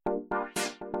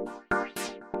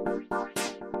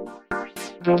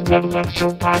The Level Up Show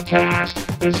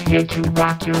podcast is here to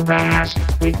rock your ass.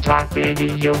 We talk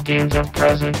video games of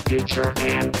present, future,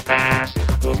 and past.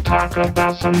 We'll talk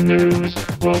about some news,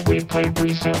 what we played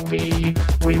recently.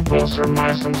 We will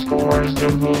surmise some scores,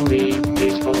 then we'll leave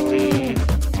peacefully.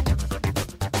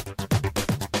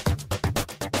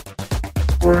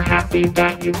 We're happy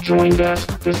that you've joined us.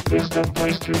 This is the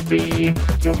place to be.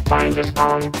 You'll find us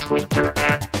on Twitter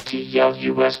at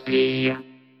TLUSB.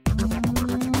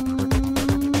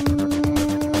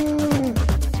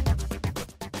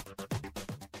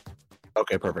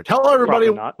 Okay, perfect. Hello, everybody.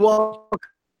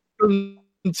 Welcome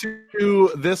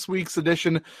to this week's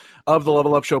edition of the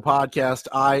Level Up Show podcast.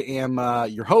 I am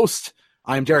your host.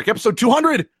 I am Derek. Episode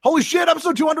 200. Holy shit!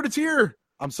 Episode 200. It's here.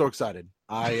 I'm so excited.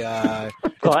 It's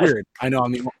weird. I know.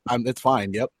 It's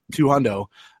fine. Yep. 200.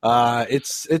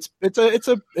 It's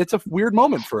a weird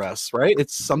moment for us, right?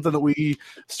 It's something that we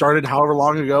started however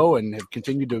long ago and have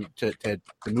continued to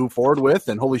move forward with.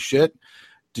 And holy shit.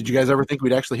 Did you guys ever think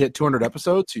we'd actually hit 200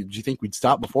 episodes? Did you think we'd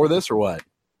stop before this or what?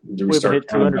 We haven't hit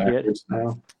 200 yet.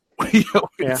 Now?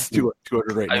 It's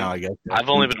 200 right now, I guess. I've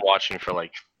only been watching for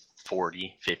like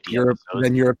 40, 50 episodes.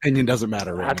 Then your opinion doesn't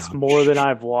matter right That's now. more than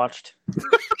I've watched.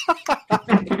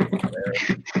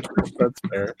 That's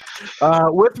fair.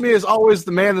 With me, as always,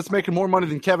 the man that's making more money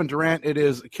than Kevin Durant. It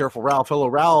is Careful Ralph. Hello,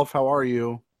 Ralph. How are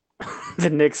you? The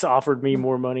Knicks offered me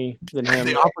more money than him.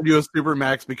 They offered you a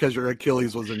Supermax because your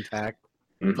Achilles was intact.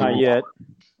 Not yet.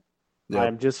 Yep.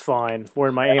 I'm just fine.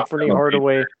 Wearing my Anthony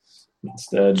Hardaway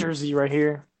jersey right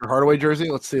here. Your Hardaway jersey?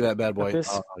 Let's see that bad boy. Got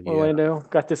this, Orlando.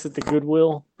 Got this at the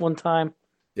Goodwill one time.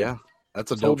 Yeah,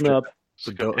 that's a dope pickup.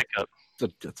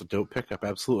 It's a dope pickup,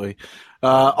 absolutely.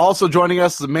 Also joining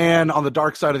us, the man on the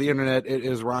dark side of the internet, it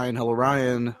is Ryan. Hello,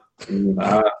 Ryan.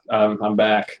 I'm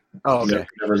back. Oh, okay.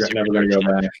 Never going to go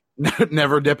back.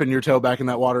 Never dipping your toe back in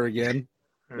that water again?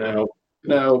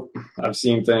 No. I've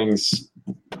seen things.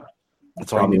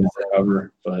 That's all you need to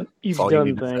cover, but you've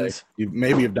done things. You've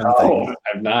done things.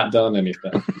 I've not done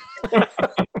anything.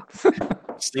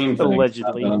 Seen things,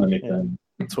 allegedly. Not done anything.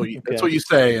 Yeah. That's what you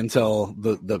say until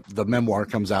the memoir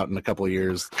comes out in a couple of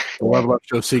years. The Level Up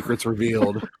Show secrets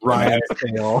revealed. Ryan's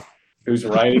tale. Who's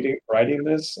writing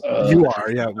this? You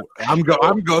are, yeah. I'm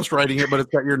ghost writing it, but it's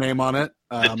got your name on it.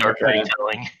 The dark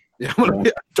retelling. Yeah,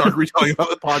 dark retelling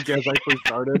about the podcast actually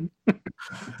started.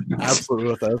 Absolutely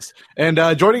with us. And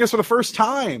joining us for the first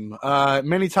time,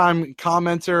 many-time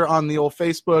commenter on the old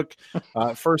Facebook,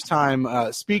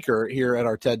 first-time speaker here at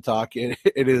our TED Talk. It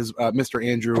is Mr.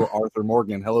 Andrew Arthur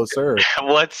Morgan. Hello, sir.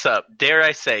 What's up? Dare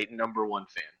I say, number one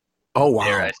fan. Oh, wow.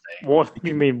 Dare I say. What,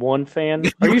 you mean one fan?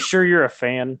 Are you sure you're a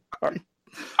fan?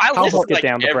 I listen get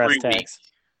down to brass week. tacks.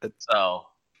 So,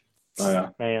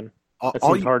 Man. That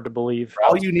All seems hard to believe.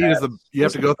 All you need is you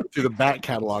have to go through the back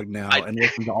catalog now and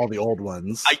listen to all the old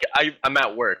ones. I'm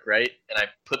at work, right? And I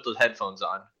put those headphones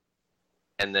on,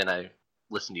 and then I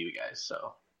listen to you guys.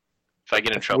 So if I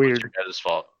get in trouble, it's your guys'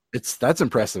 fault. That's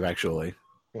impressive, actually.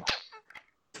 It's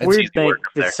weird to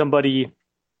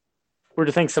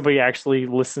think somebody actually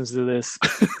listens to this.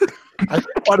 I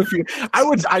think quite a few.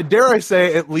 I dare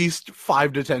say at least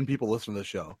 5 to 10 people listen to the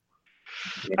show.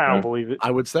 I don't believe it.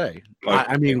 I would say.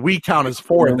 I mean, we count as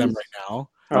 4 of them right now.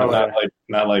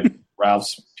 Not like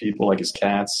Ralph's people, like his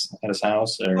cats at his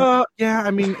house. Or... yeah.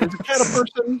 I mean, is a cat a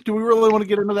person? Do we really want to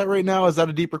get into that right now? Is that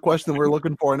a deeper question than we're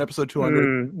looking for in episode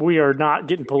 200? We are not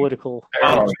getting political.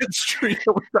 It's true.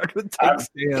 We're not going to take I've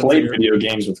stands played here. video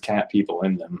games with cat people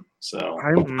in them, so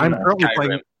I'm currently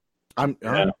playing.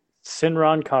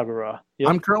 Sinran Kagura. Yep.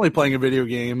 I'm currently playing a video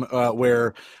game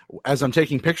where, as I'm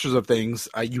taking pictures of things,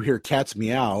 you hear cats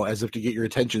meow as if to get your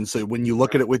attention. So when you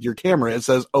look at it with your camera, it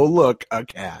says, "Oh, look, a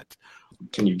cat."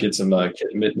 Can you get some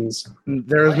kitten mittens?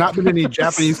 There has not been any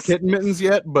Japanese kitten mittens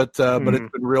yet, but it's been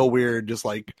real weird, just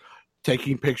like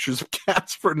taking pictures of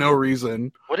cats for no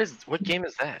reason. What game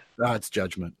is that? It's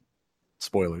Judgment.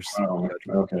 Spoilers. Oh,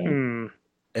 okay.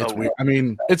 It's weird. I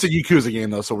mean, it's a Yakuza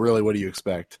game though, so really, what do you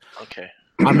expect? Okay.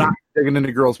 I'm not digging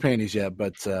into girls' panties yet,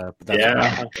 but that's not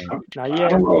yet. I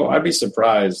don't know. I'd be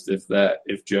surprised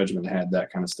if Judgment had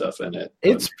that kind of stuff in it.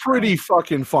 It's pretty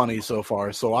fucking funny so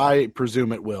far, so I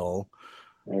presume it will.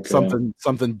 Okay.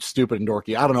 Something stupid and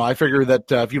dorky. I don't know. I figure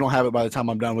that if you don't have it by the time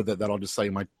I'm done with it, that I'll just sell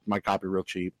you my copy real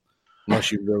cheap,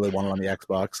 unless you really want it on the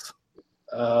Xbox.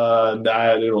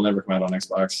 It'll never come out on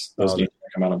Xbox. Those games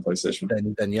come out on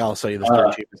PlayStation. Then yeah, I'll sell you the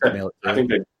dirt cheap. I think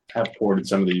they have ported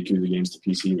some of the Yakuza games to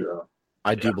PC though.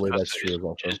 I do believe that's true as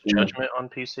well. Is Judgment on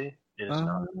PC? It is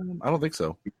not. I don't think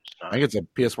so. I think it's a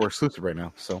PS4 exclusive right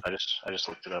now. So I just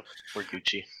looked it up. We're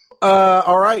Gucci.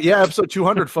 All right, yeah, episode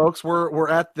 200, folks. We're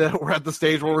at the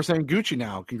stage where we're saying Gucci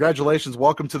now. Congratulations,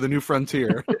 welcome to the new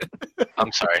frontier.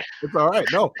 I'm sorry. It's all right.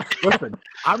 No, listen,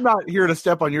 I'm not here to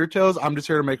step on your toes. I'm just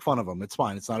here to make fun of them. It's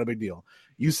fine. It's not a big deal.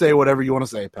 You say whatever you want to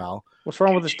say, pal. What's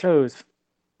wrong with his toes?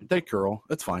 They curl.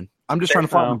 It's fine. I'm just trying to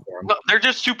find them for them. No, they're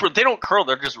just super. They don't curl.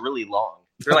 They're just really long.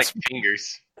 They're like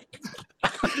fingers.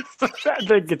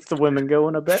 That gets the women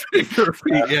going a bit. Finger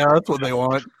feet. Yeah, that's what they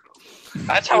want.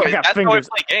 That's how I play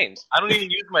games. I don't even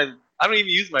use my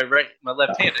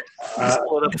left hand. I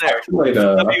pull it up there.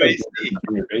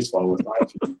 Baseball with my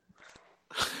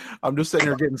I'm just sitting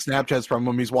here getting Snapchats from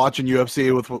him. He's watching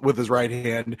UFC with his right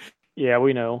hand. Yeah,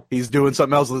 we know. He's doing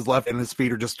something else with his left, and his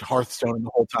feet are just Hearthstone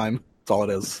the whole time. That's all it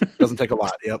is. Doesn't take a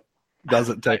lot. Yep.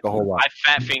 Doesn't take a whole lot. I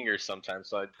fat fingers sometimes,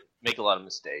 so I make a lot of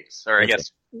mistakes. Or I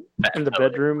guess in the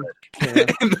bedroom. Yeah.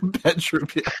 In the bedroom,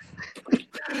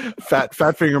 yeah.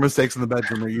 Fat finger mistakes in the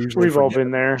bedroom are usually. We've all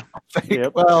been there.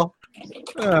 Yep. Well,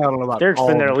 I don't know about. Derek's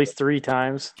been there at least 3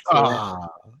 times. So.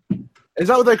 Is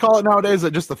that what they call it nowadays? Is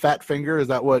it just the fat finger? Is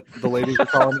that what the ladies are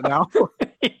calling it now?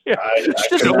 Yeah. I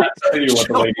cannot tell you what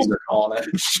the ladies are calling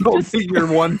it. Show me your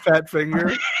one fat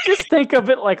finger. Just think of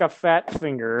it like a fat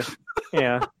finger.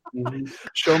 Yeah.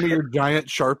 Show me your giant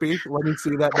Sharpie. Let me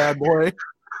see that bad boy.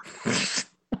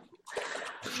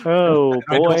 Oh,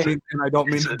 boy. I don't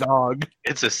mean the dog.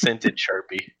 It's a scented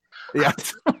Sharpie.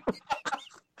 Yes.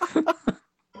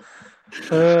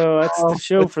 Oh, that's the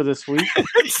show for this week.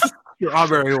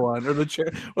 Strawberry one or the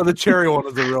cherry one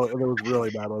was really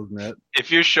bad, wasn't it?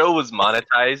 If your show was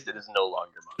monetized, it is no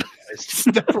longer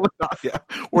monetized. Definitely not. Yeah,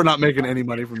 we're not making any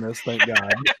money from this. Thank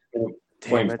God.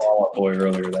 Playing Fall Out Boy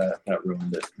earlier, that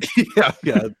ruined it.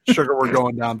 yeah. Sugar, we're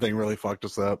going down thing really fucked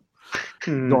us up.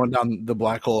 Going down the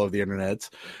black hole of the internet.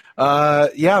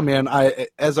 Yeah, man.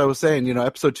 As I was saying,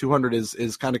 episode 200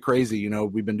 is kind of crazy.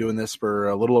 We've been doing this for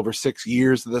a little over 6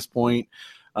 years at this point.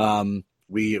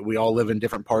 We all live in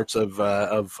different parts of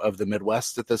the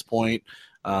Midwest at this point.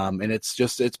 And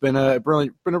it's been a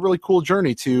really cool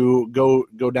journey to go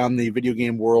down the video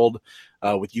game world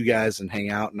with you guys and hang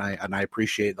out. And I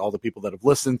appreciate all the people that have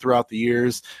listened throughout the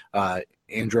years.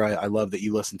 Andrew, I love that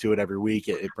you listen to it every week.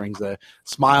 It brings a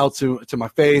smile to my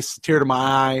face, a tear to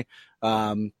my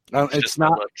eye. It's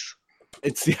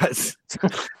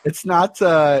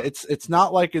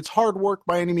not like it's hard work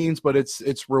by any means, but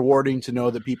it's rewarding to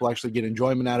know that people actually get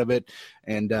enjoyment out of it.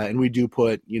 And we do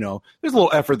put, there's a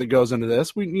little effort that goes into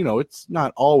this. It's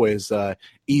not always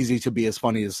easy to be as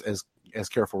funny as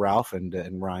Careful Ralph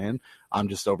and Ryan. I'm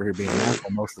just over here being an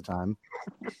asshole most of the time.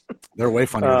 They're way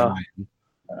funnier than I am.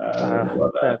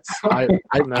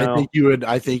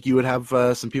 I think you would have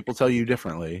some people tell you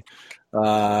differently.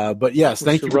 But yes,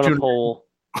 thank you for tuning in.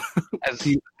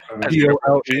 Do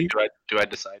I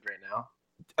decide right now?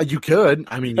 You could.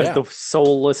 I mean, as the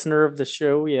sole listener of the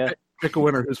show, yeah. Pick a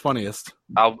winner who's funniest.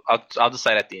 I'll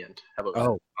decide at the end. How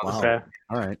about wow. Okay.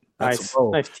 All right. Nice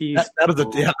tease. That is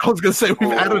I was gonna say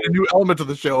we've added a new element to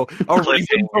the show. A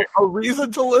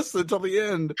reason to listen till the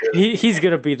end. He's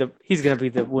gonna be the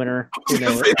winner.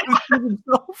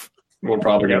 We're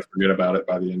probably going to forget about it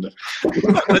by the end of it.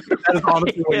 That is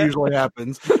honestly what usually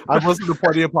happens. I've listened to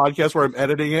plenty of podcasts where I'm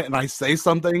editing it and I say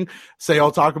something, say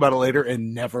I'll talk about it later,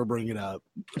 and never bring it up.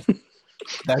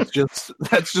 That's just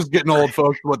getting old,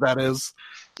 folks, what that is.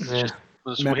 Yeah.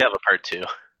 We have a part 2.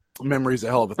 Memory's a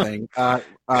hell of a thing.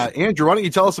 Andrew, why don't you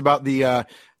tell us about the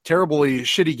terribly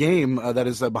shitty game that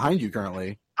is behind you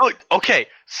currently? Oh, okay.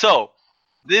 So,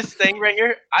 this thing right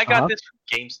here, I got this from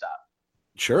GameStop.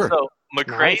 Sure. So,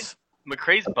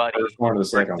 McCrae's buddy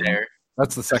there.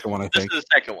 That's the second one, I think. This is the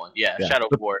second one, yeah. Shadow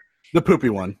of War. The poopy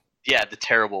one. Yeah, the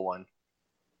terrible one.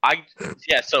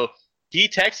 So he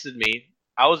texted me.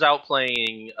 I was out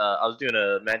playing, I was doing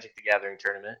a Magic the Gathering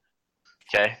tournament.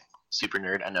 Okay. Super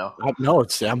nerd, I know. No,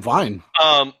 I'm fine.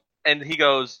 And he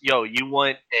goes, yo, you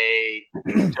want a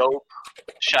dope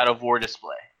Shadow of War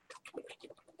display?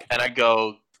 And I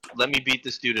go, let me beat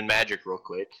this dude in Magic real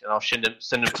quick, and I'll send him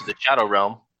to the Shadow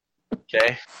Realm.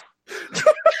 Okay.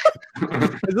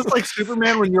 Is this like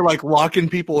Superman when you're like locking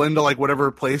people into like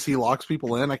whatever place he locks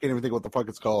people in? I can't even think what the fuck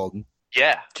it's called.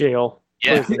 Yeah. Jail.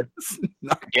 Yeah.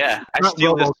 I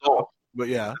steal his soul. But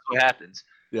yeah. That's what happens.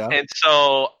 Yeah. And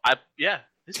so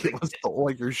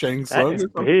like your Shang Tsung. That is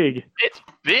big. It's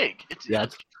big. It's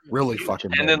really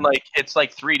fucking big. And then like it's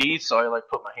like 3D, so I like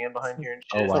put my hand behind here and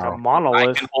shit. Oh, wow. It's like a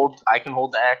monolith. I can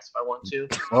hold the axe if I want to.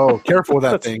 Oh, careful with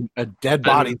that thing. A dead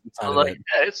body inside of it.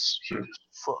 Yeah, it's huge as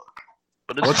fuck.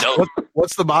 But it's dope.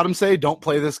 What's the bottom say? Don't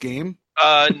play this game?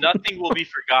 Nothing will be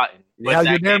forgotten. Yeah,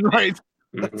 you're damn right.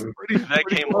 That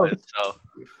game was so.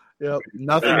 Yep.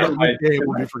 Nothing but the game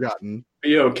will be forgotten.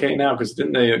 Be okay now because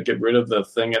didn't they get rid of the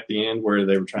thing at the end where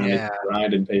they were trying to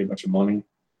grind and pay a bunch of money?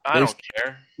 I don't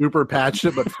care. Super patched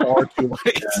it, but far too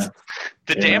late. Yeah.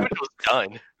 The damage was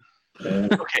done. Yeah.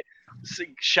 Okay. So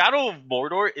Shadow of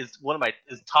Mordor is one of my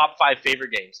top 5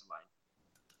 favorite games of mine.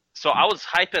 So I was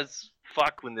hype as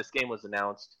fuck when this game was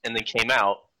announced and then came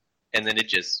out, and then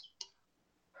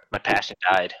my passion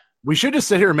died. We should just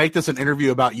sit here and make this an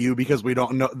interview about you because we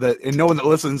don't know that, and no one that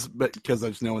listens, but because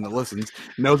there's no one that listens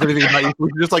knows anything about you. We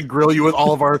should just like grill you with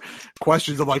all of our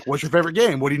questions of like, what's your favorite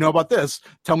game? What do you know about this?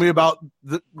 Tell me about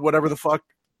whatever the fuck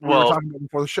we were talking about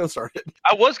before the show started.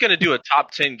 I was going to do a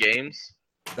top 10 games.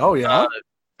 Oh, yeah?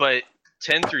 But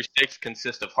 10 through 6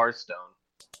 consist of Hearthstone.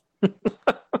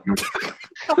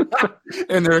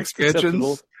 And their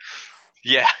expansions.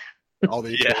 Yeah. All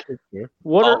the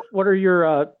What are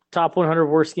your top 100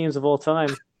 worst games of all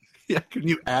time? Yeah, can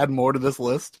you add more to this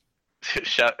list? Is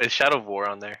Shadow of War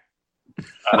on there?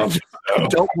 I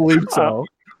don't believe so.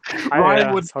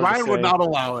 Ryan would not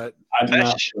allow it. I did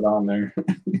not put it on there.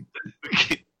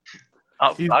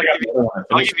 I'll give you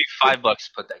 $5 to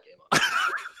put that game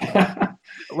on.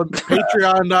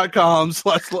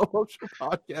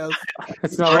 Patreon.com/LoveLoveShowPodcast.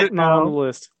 It's not on the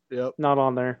list. Yep. Not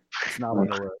on there. It's not on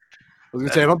the list. I was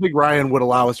going to say, I don't think Ryan would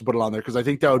allow us to put it on there because I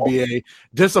think that would be a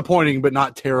disappointing but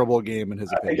not terrible game in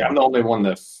his opinion. I think I'm the only one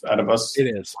that, out of us, it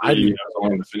is. I was the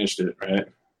only one that finished it, right?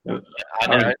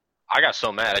 I got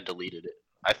so mad I deleted it.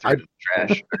 I threw it in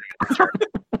the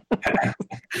trash.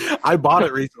 I bought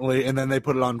it recently, and then they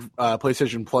put it on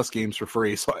PlayStation Plus games for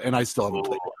free, and I still haven't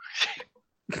played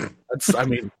it.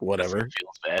 Whatever.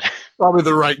 Feels bad. Probably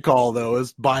the right call, though,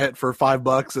 is buy it for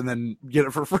 $5 and then get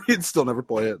it for free and still never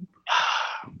play it.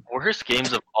 Worst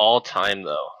games of all time,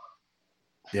 though.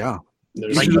 Yeah.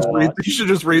 You should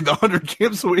just read the 100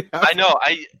 games we have. I know.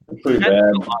 I had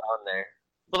a lot on there.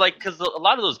 But, because a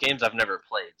lot of those games I've never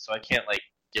played, so I can't,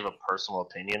 give a personal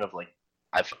opinion of,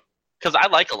 because I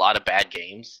like a lot of bad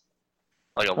games.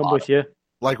 I'm with you.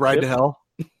 Like Ride to Hell?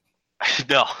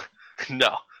 No.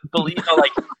 But,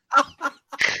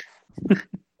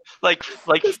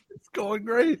 it's going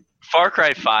great. Far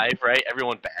Cry 5, right?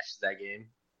 Everyone bashes that game.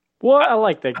 Well, I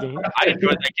like that game. I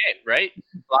enjoyed that game, right?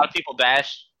 A lot of people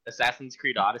bash Assassin's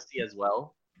Creed Odyssey as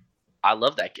well. I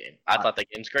love that game. I thought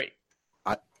that game's great.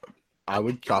 I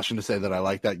would caution to say that I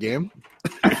like that game.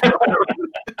 Or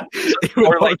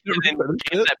games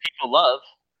that people love,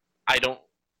 I don't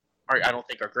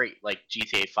think are great, like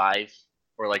GTA 5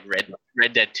 or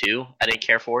Red Dead 2. I didn't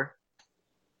care for.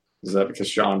 Is that because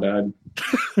Sean died?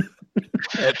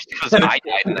 It's because I died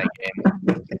in that game.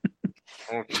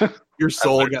 Your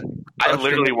soul got. I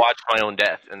literally watched my own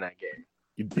death in that game.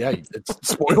 Yeah, it's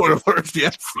spoiler alert.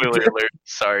 Yes, spoiler alert.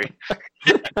 Sorry.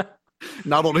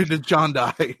 Not only did John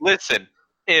die. Listen,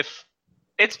 if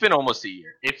it's been almost a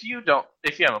year, if you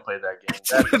haven't played that game,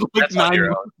 that's on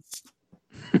your own.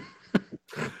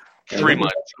 3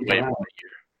 months away from a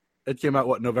year. It came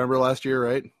out November last year,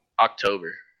 right?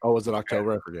 October. Oh, was it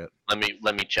October? I forget.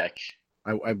 Let me check.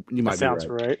 You might sounds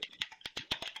be right.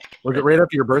 Was it right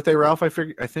after your birthday, Ralph? I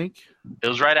think it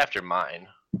was right after mine.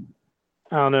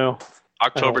 I don't know.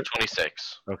 October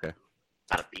 26th. Okay.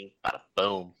 Bada bing, bada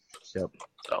boom. Yep.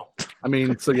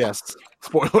 So yes.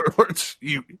 Spoiler alert.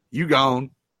 You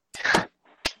gone.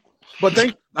 But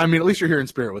at least you're here in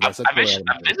spirit with us. I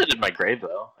visited my grave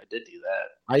though. I did do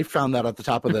that. I found that at the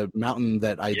top of the mountain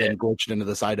that I then glitched into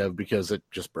the side of because it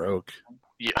just broke.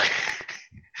 Yeah.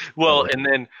 Well, and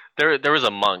then there was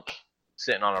a monk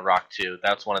sitting on a rock too.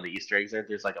 That's one of the Easter eggs there.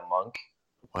 There's a monk.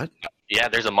 What? Yeah,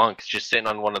 there's a monk just sitting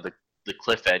on one of the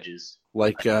cliff edges.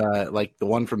 Like the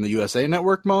one from the USA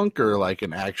Network monk, or like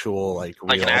an actual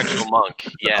real... an actual monk.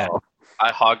 Yeah. Oh.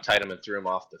 I hogtied him and threw him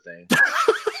off the thing.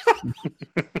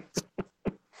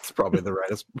 It's probably the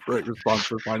right response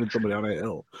for finding somebody on a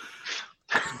hill.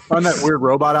 Find that weird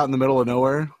robot out in the middle of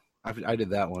nowhere. I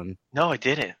did that one. No, I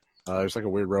didn't. There's a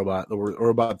weird robot. The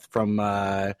robot from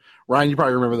Ryan. You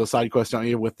probably remember the side quest, don't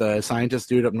you? With the scientist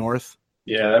dude up north.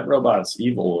 Yeah, that robot's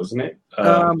evil, isn't it?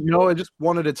 No, it just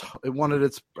wanted its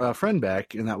friend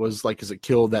back, and that was because it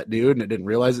killed that dude, and it didn't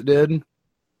realize it did.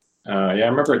 Yeah, I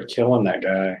remember it killing that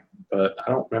guy, but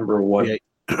I don't remember what. Yeah.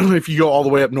 If you go all the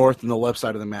way up north on the left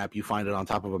side of the map, you find it on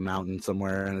top of a mountain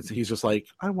somewhere, and he's just like,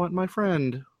 "I want my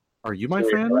friend. Are you my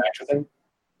friend?" Interact with him?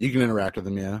 You can interact with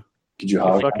him, yeah. Could you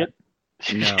hog it?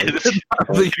 No. You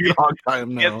can hog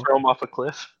him. No. You can't throw him off a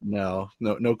cliff. No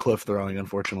cliff throwing.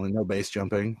 Unfortunately, no base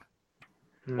jumping.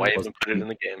 Why even put it in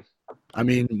the game?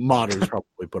 Modders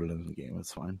probably put it in the game.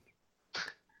 It's fine.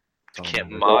 You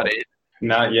can't mod it.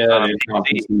 Not yet. It's not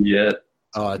PC yet.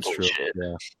 Oh, that's Bullshit. true.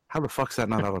 Yeah. How the fuck's that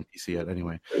not out on PC yet?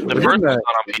 Anyway, The first one's not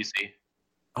on PC.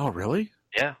 Oh, really?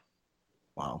 Yeah.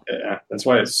 Wow. Yeah, that's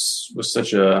why it was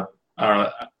such a. I don't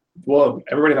know. Well,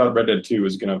 everybody thought Red Dead 2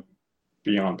 was gonna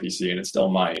be on PC, and it still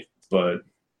might. But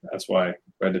that's why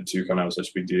Red Dead 2 coming out was such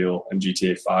a big deal, and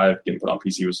GTA 5 getting put on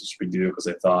PC was such a big deal because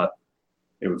they thought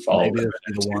it would follow. Maybe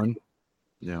the one.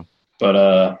 Yeah. But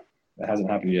it hasn't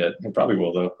happened yet. It probably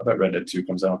will though. I bet Red Dead 2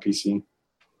 comes out on PC.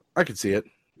 I could see it.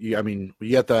 I mean,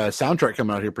 we got the soundtrack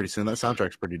coming out here pretty soon. That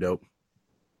soundtrack's pretty dope.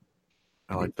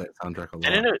 I like that soundtrack a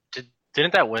lot.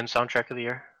 Didn't that win Soundtrack of the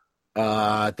Year?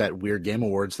 That weird Game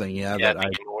Awards thing, Game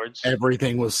Awards.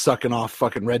 Everything was sucking off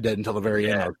fucking Red Dead until the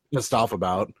very end. I was pissed off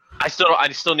about. I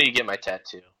still need to get my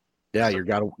tattoo. Yeah, your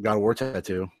God of War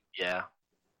tattoo. Yeah.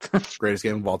 Greatest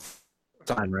game of all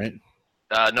time, right?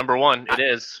 Number one, it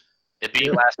is. It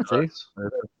beat Last of Us.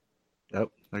 Yep,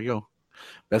 there you go.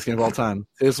 Best game of all time.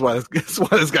 This is why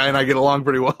this guy and I get along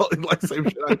pretty well. He likes the same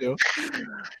shit I do.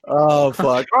 Oh,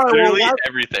 fuck. All right, literally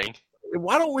everything.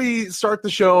 Why don't we start the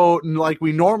show like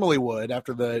we normally would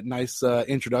after the nice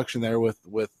introduction there with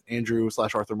Andrew /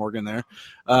 Arthur Morgan there.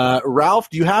 Ralph,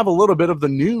 do you have a little bit of the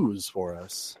news for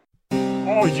us?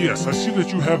 Oh, yes, I see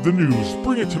that you have the news.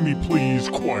 Bring it to me, please,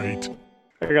 quite.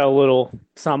 I got a little.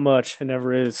 It's not much. It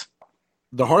never is.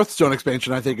 The Hearthstone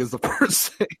expansion, I think, is the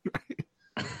first thing.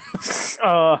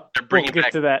 They're bringing we'll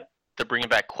get to that. They're bringing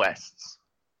back quests.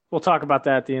 We'll talk about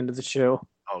that at the end of the show.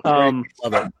 Okay.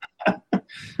 Love it.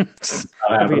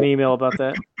 There'll be an email about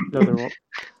that. No, there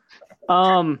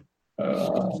won't.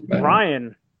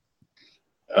 Ryan.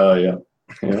 Yeah.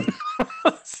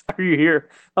 Are you here?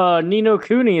 Nino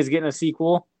Kuni is getting a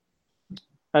sequel.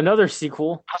 Another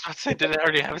sequel. I was about to say, did it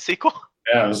already have a sequel?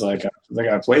 Yeah, I was like, I think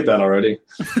I played that already.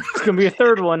 It's going to be a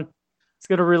third one. It's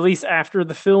going to release after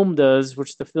the film does,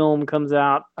 which the film comes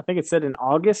out, I think it said in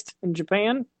August in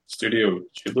Japan. Studio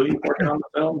Ghibli working on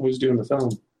the film? Who's doing the film?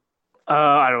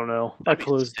 I don't know. I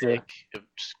closed Studio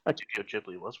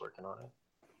Ghibli was working on it.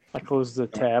 I closed the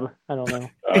tab. I don't know.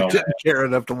 I didn't care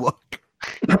enough to look.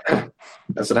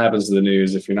 That's what happens to the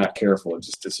news. If you're not careful, it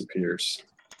just disappears.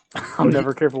 I'm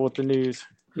never careful with the news.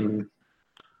 Mm-hmm.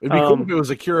 It'd be cool if it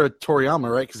was Akira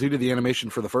Toriyama, right? Because he did the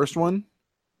animation for the first one.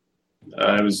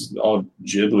 It was all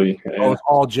Ghibli. Yeah. Oh, it's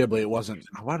all Ghibli. It wasn't.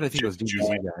 Why did I think it was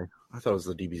DBZ guy? I thought it was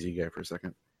the DBZ guy for a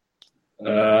second.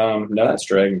 No, that's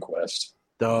Dragon Quest.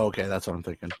 Oh, okay. That's what I'm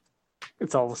thinking.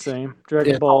 It's all the same.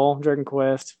 Dragon Ball, Dragon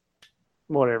Quest,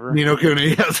 whatever. Nino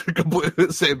Kuni has completely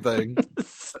the same thing.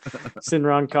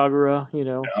 Shinran Kagura, you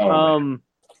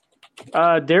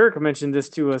know. Derek mentioned this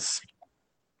to us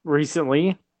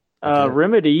recently.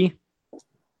 Remedy,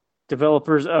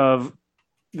 developers of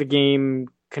the game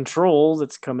Control,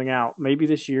 that's coming out maybe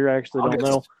this year. I actually don't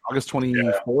know. August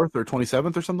 24th or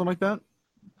 27th or something like that.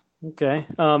 Okay.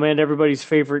 And everybody's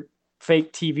favorite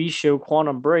fake TV show,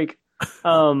 Quantum Break.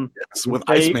 Yes, with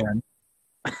Iceman.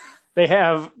 They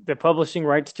have the publishing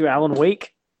rights to Alan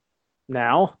Wake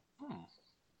now.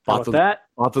 Bought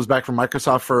those back from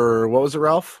Microsoft for, what was it,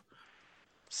 Ralph?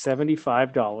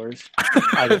 $75.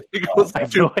 I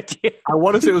have no idea. I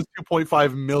want to say it was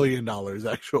 $2.5 million,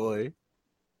 actually.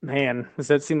 Man, does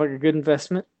that seem like a good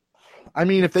investment? I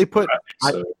mean, if they put,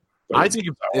 I think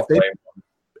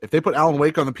if they put Alan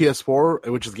Wake on the PS4,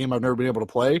 which is a game I've never been able to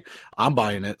play, I'm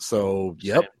buying it. So,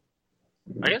 yep.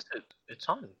 I guess it's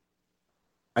on.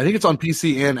 I think it's on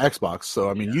PC and Xbox. So,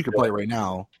 I mean, you can play it right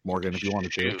now, Morgan, if you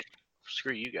wanted to.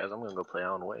 Screw you guys. I'm going to go play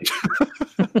Alan Wake.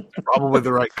 Probably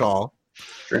the right call.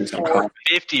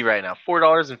 $4.50 right now.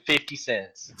 $4.50.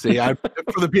 See,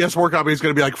 for the PS4 copy, it's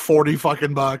going to be like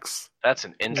 $40. That's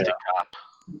an instant cop.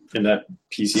 And that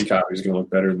PC copy is going to look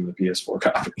better than the PS4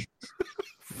 copy.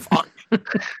 Fuck.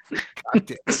 God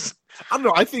damn. I don't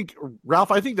know. I think, Ralph,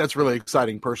 that's really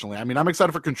exciting personally. I mean, I'm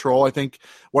excited for Control. I think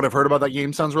what I've heard about that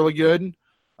game sounds really good.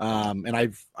 And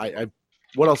I've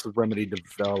what else has Remedy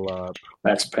developed?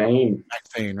 Max Payne. Max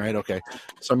Payne, right? Okay.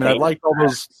 So I mean, I liked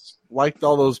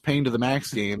all those Payne to the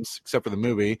Max games, except for the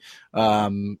movie.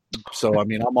 So I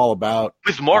mean, I'm all about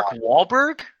with Mark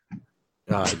Wahlberg.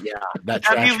 Yeah, that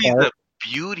movie's a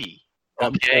beauty.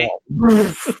 Okay.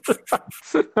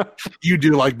 You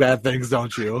do like bad things,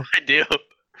 don't you? I do.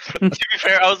 To be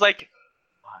fair, I was like,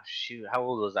 oh, shoot, how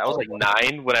old was I? I was like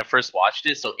 9 when I first watched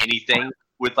it. So anything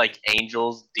with like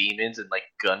angels, demons, and like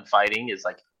gunfighting is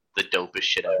like the dopest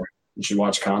shit ever. You should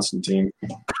watch Constantine.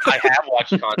 I have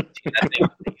watched Constantine. That thing's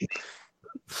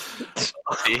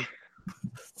amazing. See?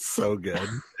 So good.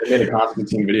 They made a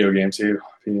Constantine video game too,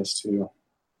 PS2.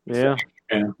 Yeah.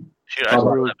 Shoot, I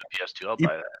still have a PS2. I'll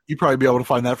buy that. You'd probably be able to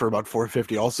find that for about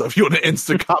 $4.50 also if you want to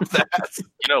instant cop that. You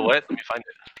know what? Let me find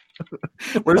it.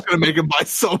 We're just going to make him buy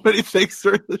so many things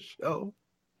during the show.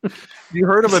 You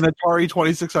heard of an Atari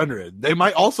 2600. They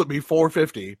might also be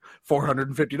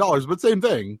 $450, but same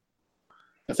thing.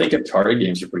 I think Atari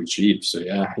games are pretty cheap, so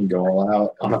yeah, you can go all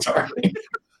out on Atari.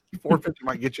 $450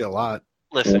 might get you a lot.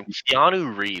 Listen,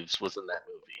 Keanu Reeves was in that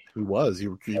movie. He was.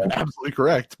 You're absolutely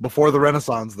correct. Before the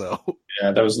Renaissance, though.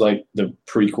 Yeah, that was like the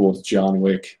prequel to John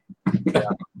Wick. Yeah.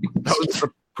 That was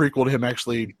the prequel to him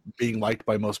actually being liked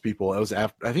by most people. It was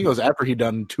after. I think it was after he'd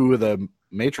done 2 of the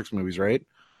Matrix movies, right?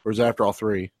 Or was it after all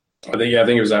 3? I think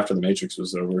it was after the Matrix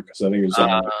was over because I think it was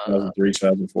 2003,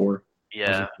 2004.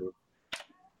 Yeah.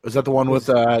 Was that the one with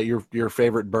your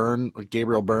favorite Byrne, like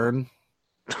Gabriel Byrne?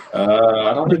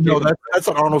 I don't think. No, that's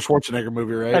an Arnold Schwarzenegger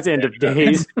movie, right? That's End of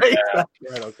Days. Right,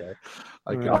 okay.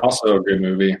 Also a good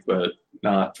movie, but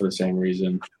not for the same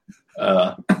reason.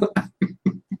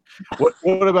 What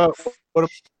about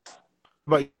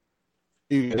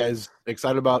you guys?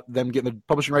 Excited about them getting the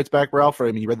publishing rights back, Ralph? I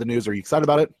mean, you read the news. Are you excited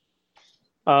about it?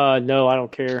 No, I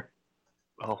don't care.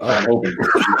 Oh, I'm hoping.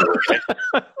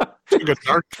 Took a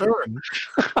dark turn.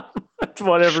 It's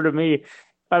whatever to me.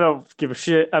 I don't give a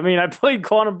shit. I mean, I played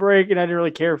Quantum Break and I didn't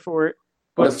really care for it.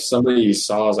 What if somebody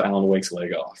saws Alan Wake's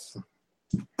leg off?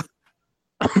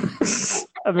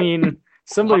 I mean,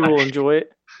 somebody will enjoy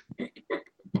it.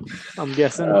 I'm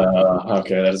guessing.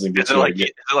 Okay, that doesn't get is it like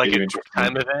a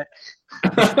time event?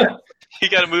 You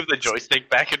got to move the joystick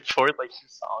back and forth like you're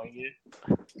sawing it.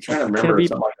 I'm trying to remember if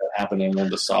something like that happened in one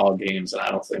of the Saw games, and I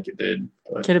don't think it did.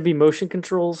 But... Can it be motion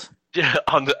controls? Yeah,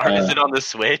 is it on the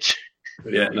Switch?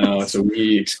 Yeah, no, it's a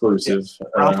Wii exclusive.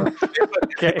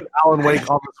 Okay. Alan Wake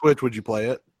on the Switch, would you play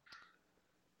it?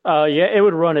 Yeah, it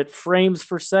would run at frames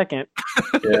per second.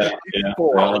 Yeah.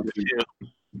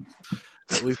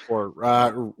 At least 4.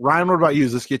 Ryan, what about you?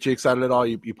 Does this get you excited at all?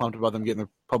 You pumped about them getting the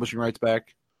publishing rights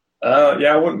back?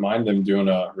 Yeah, I wouldn't mind them doing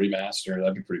a remaster.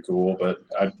 That'd be pretty cool, but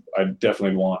I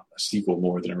definitely want a sequel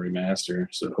more than a remaster.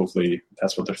 So hopefully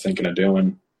that's what they're thinking of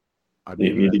doing. They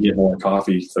need to get more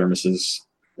coffee thermoses.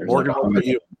 Morgan,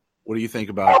 what do you think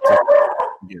about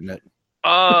getting it?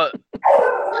 I've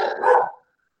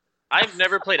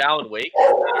never played Alan Wake.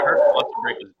 I heard Quantum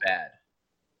Break was bad.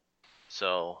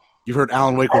 So you heard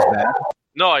Alan Wake was bad?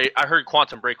 No, I heard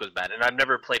Quantum Break was bad, and I've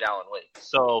never played Alan Wake.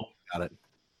 So got it.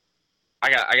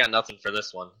 I got nothing for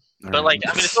this one. But like,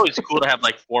 I mean, it's always cool to have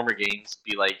like former games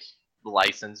be like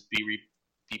licensed, be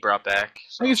brought back.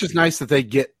 So. I think it's just nice that they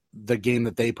get the game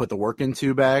that they put the work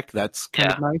into back. That's kind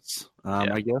of nice,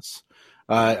 I guess.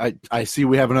 I see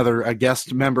we have a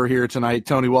guest member here tonight.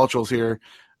 Tony Welchell's here.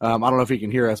 I don't know if he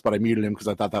can hear us, but I muted him because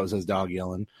I thought that was his dog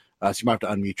yelling. So you might have to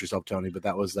unmute yourself, Tony. But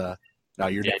that was no,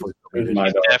 you're definitely still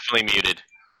muted. Definitely muted.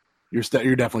 You're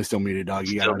definitely still muted, dog.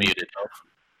 You still muted.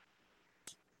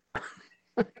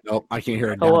 Nope, I can't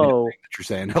hear it. Hello. That you're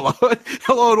saying hello,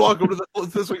 hello, and welcome to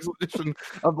this week's edition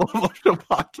of the Level Up Show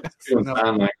podcast. Sign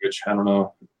language. I don't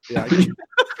know. Yeah,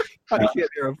 I can't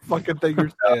hear a fucking thing you're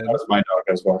saying. That was my dog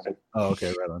I was walking. Oh,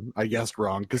 okay, right on. I guessed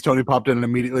wrong because Tony popped in and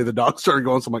immediately the dog started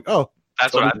going. So I'm like, oh,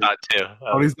 that's what I thought too.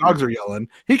 Tony's dogs are yelling.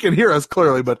 He can hear us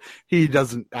clearly, but he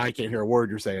doesn't. I can't hear a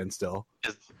word you're saying. Still,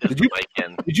 did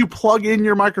you plug in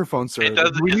your microphone, sir? It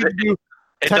doesn't. It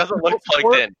doesn't look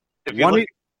plugged in.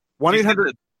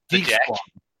 1-800 Geek Squad.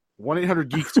 1-800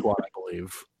 Geek Squad, I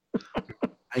believe. I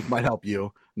think might help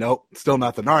you. Nope, still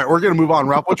nothing. All right, we're gonna move on.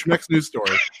 Ralph, what's your next news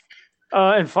story?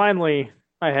 And finally,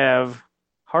 I have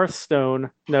Hearthstone.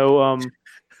 No,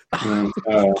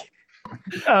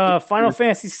 Final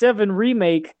Fantasy VII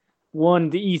Remake won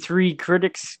the E3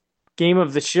 Critics Game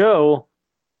of the Show.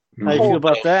 How do you feel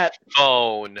about that?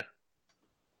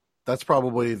 That's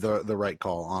probably the right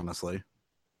call, honestly.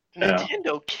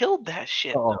 Nintendo killed that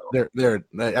shit.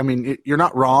 I mean, you're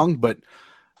not wrong, but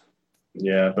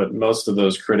yeah, but most of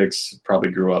those critics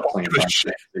probably grew up playing Final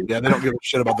Fantasy. Yeah, they don't give a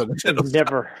shit about the Nintendo.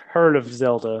 Never heard of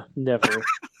Zelda. Never.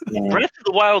 Breath of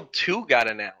the Wild 2 got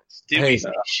announced. Did we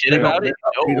say shit about it?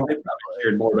 No. They probably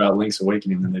cared more about Link's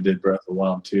Awakening than they did Breath of the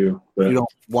Wild 2. But you don't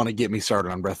want to get me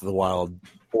started on Breath of the Wild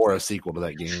or a sequel to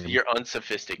that game. You're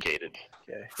unsophisticated.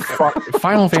 Okay.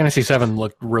 Final Fantasy VII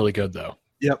looked really good, though.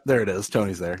 Yep, there it is.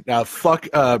 Tony's there. Now, fuck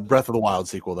Breath of the Wild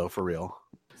sequel, though, for real.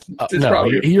 No,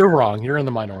 you're wrong. You're in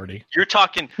the minority. Are you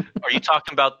talking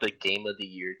about the game of the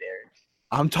year, Derek?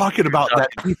 I'm talking about that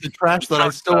piece of trash that I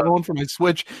still own for my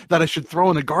Switch that I should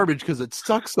throw in the garbage because it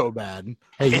sucks so bad.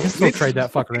 Hey, you can still trade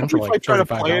that fucker in for like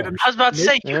 $35. I was about to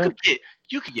say,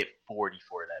 you could get $40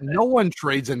 for that. No one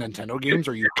trades in Nintendo games.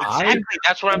 Are you high? Exactly.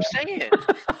 That's what I'm saying.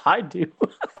 I do.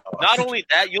 Not only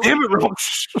that,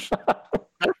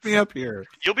 Back me up here.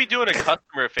 You'll be doing a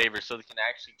customer a favor so they can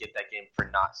actually get that game for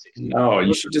not $60. No,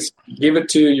 you should just give it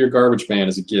to your garbage man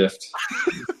as a gift.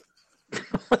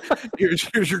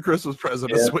 Here's your Christmas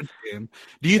present, a Switch game.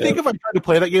 Do you think if I tried to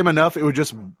play that game enough, it would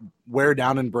just wear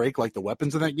down and break like the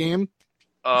weapons in that game?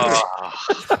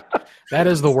 That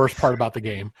is the worst part about the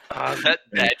game. That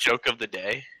dad joke of the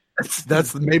day.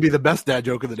 That's maybe the best dad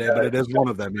joke of the day, but it is one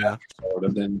of them, yeah.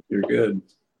 Then you're good.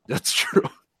 That's true.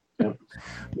 Yep.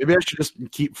 Maybe I should just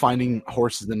keep finding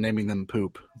horses and naming them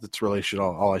Poop. That's really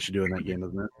all I should do in that game,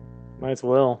 isn't it? Might as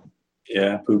well.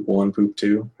 Yeah, Poop 1, Poop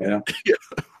 2. Yeah.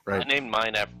 Right. I named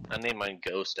mine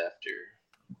Ghost after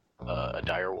a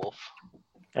dire wolf.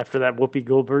 After that Whoopi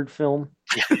Goldberg film,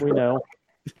 we know.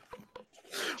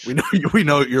 We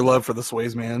know your love for the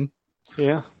Sways man.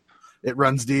 Yeah. It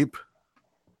runs deep.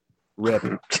 Rip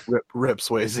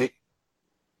Swayze.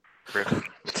 Rip.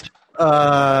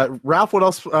 Ralph, what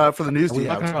else for the news Are do we you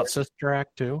talking have? about Sister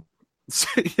Act too?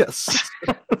 Yes.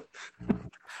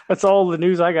 That's all the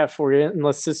news I got for you,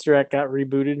 unless Sister Act got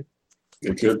rebooted.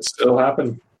 It could still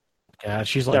happen. Yeah,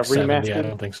 she's like Got 70. remastered? I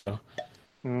don't think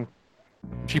so.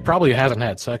 She probably hasn't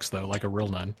had sex though, like a real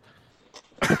nun.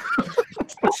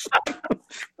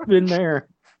 Been there.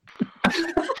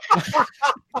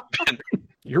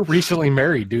 You're recently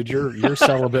married, dude. You're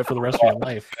celibate for the rest of your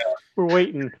life. We're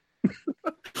waiting.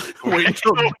 Wait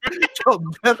until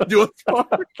death do us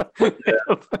part.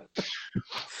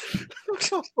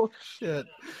 Oh shit!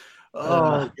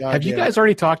 Oh god! Have you guys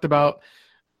already talked about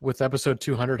with episode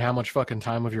 200 how much fucking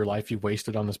time of your life you've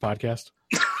wasted on this podcast?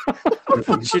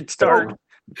 We should start.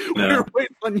 We were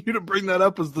waiting on you to bring that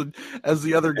up as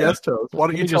the other guest host. Why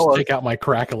don't you just tell us? take out my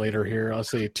calculator here? Let's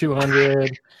see,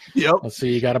 200. Yep. Let's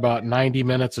see, you got about 90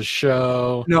 minutes of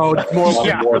show. No, it's more like,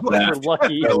 Yeah, more than we're that.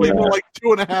 lucky. more like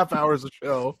 2.5 hours of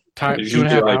show. Time, It's 2.5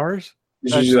 usually like- hours?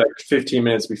 It's usually like 15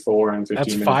 minutes before and 15 That's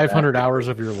minutes 500 hours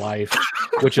of your life,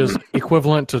 which is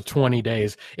equivalent to 20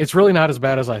 days. It's really not as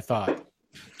bad as I thought.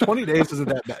 20 days isn't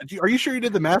that bad. Are you sure you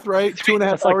did the math right? 2.5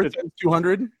 That's like hours times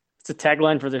 200? It's a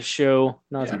tagline for this show.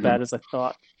 Not as bad as I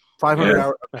thought. 500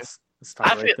 hours. That's I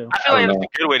not feel, right, though. I feel like that's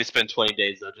a good way to spend 20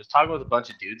 days, though. Just talk with a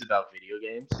bunch of dudes about video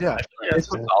games. Yeah. I feel like that's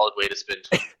a solid way to spend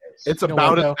 20 days. It's You know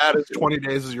about what, as bad as 20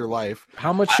 days of your life.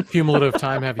 How much cumulative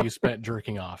time have you spent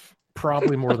jerking off?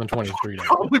 Probably more than 23 days.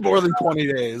 Probably more than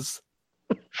 20 days.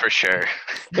 For sure.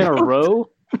 In a row?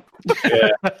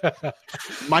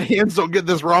 My hands don't get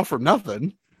this raw for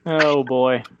nothing. Oh,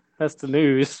 boy. That's the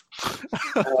news.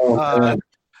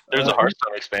 There's a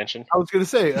Hearthstone expansion. I was going to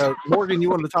say, Morgan, you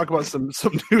wanted to talk about some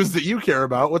news that you care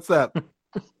about. What's that?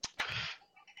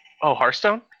 Oh,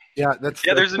 Hearthstone? Yeah,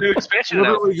 there's a new expansion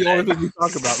literally the only announced. thing you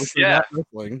talk about. Which Yeah. is not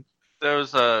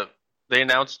wrestling. They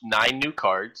announced 9 new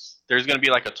cards. There's going to be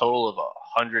like a total of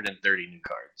 130 new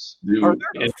cards. Do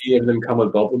any of them come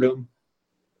with bubblegum?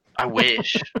 I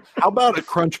wish. How about a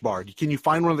crunch bar? Can you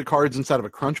find one of the cards inside of a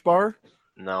crunch bar?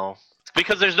 No. It's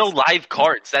because there's no live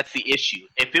cards. That's the issue.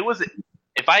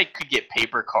 If I could get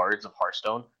paper cards of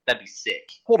Hearthstone, that'd be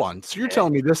sick. Hold on. So you're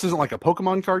telling me this isn't like a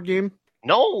Pokemon card game?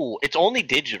 No, it's only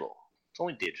digital. It's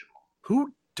only digital.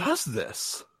 Who does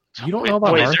this? You don't know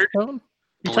about Blizzard? Hearthstone?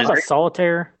 You talking about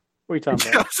solitaire? What are you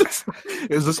talking about?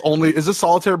 Is this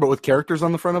solitaire but with characters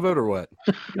on the front of it or what?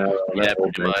 No, Yeah, that's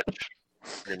pretty much.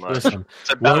 Pretty much. Listen,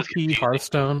 It's about as low-key confusing.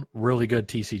 Hearthstone, really good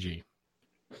TCG.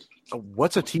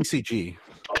 What's a TCG?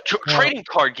 Trading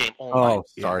card game. Oh, my Oh,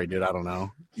 sorry, dude. I don't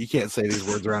know. You can't say these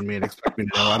words around me and expect me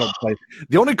to know. I don't play.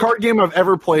 The only card game I've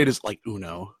ever played is like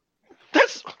Uno.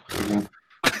 That's You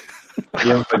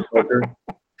haven't played poker?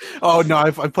 Oh no,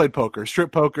 I've played poker,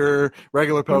 strip poker,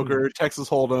 regular poker, Texas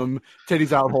Hold'em,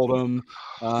 titties out Hold'em.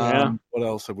 Yeah. What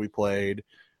else have we played?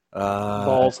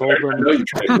 Balls I hold know you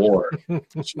played war.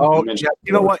 Oh yeah,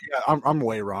 you know what? Yeah, I'm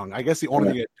way wrong. I guess the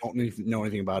only thing I don't know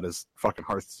anything about is fucking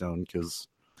Hearthstone. Because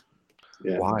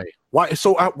why?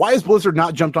 So why has Blizzard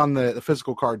not jumped on the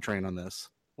physical card train on this?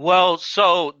 well.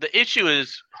 So the issue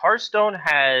is Hearthstone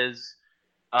has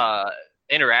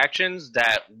interactions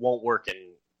that won't work in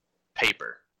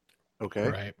paper Okay.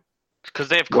 Right. because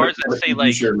they have cards that say like,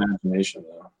 Use your imagination,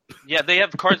 though. yeah, they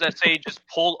have cards that say just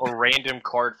pull a random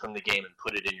card from the game and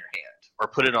put it in your hand or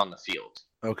put it on the field.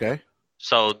 Okay.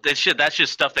 So that's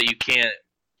just stuff that you can't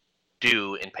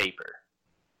do in paper.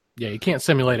 Yeah, you can't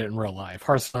simulate it in real life.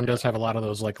 Hearthstone does have a lot of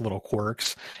those like little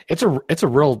quirks. It's a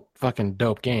real fucking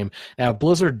dope game. Now,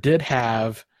 Blizzard did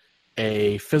have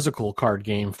a physical card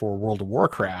game for World of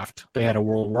Warcraft. They had a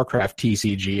World of Warcraft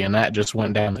TCG, and that just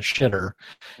went down the shitter.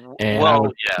 And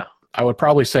Well, yeah. I would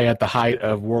probably say at the height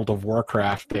of World of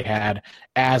Warcraft, they had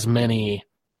as many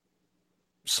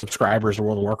subscribers to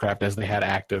World of Warcraft as they had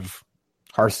active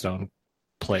Hearthstone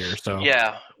player. So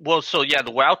yeah, well, the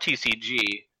WoW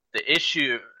TCG. The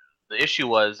issue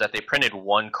was that they printed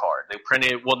one card. They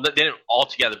didn't all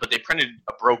together, but they printed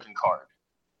a broken card.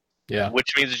 Yeah, which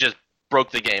means it just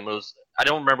broke the game. I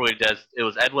don't remember what it does. It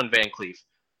was Edwin Van Cleef,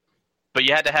 but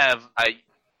you had to have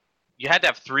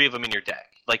 3 of them in your deck.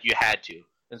 Like you had to,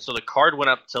 and so the card went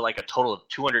up to like a total of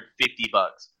 $250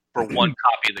 for one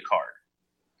copy of the card.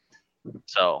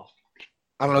 So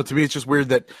I don't know. To me, it's just weird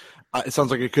that it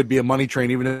sounds like it could be a money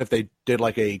train. Even if they did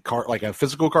like a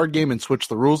physical card game and switch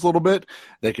the rules a little bit,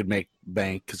 they could make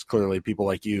bank because clearly people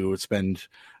like you would spend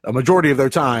a majority of their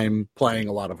time playing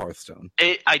a lot of Hearthstone.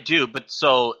 I do, but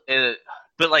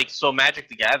Magic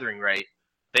the Gathering, right?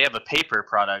 They have a paper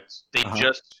product. They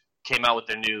just came out with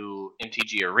their new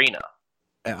MTG Arena.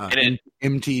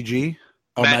 MTG?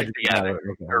 Oh, Magic the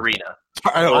Gathering Arena.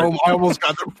 I almost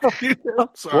got the I'm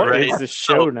sorry. What is the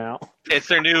show now? It's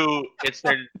their new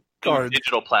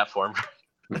digital platform.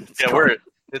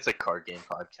 It's a card game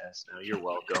podcast now. You're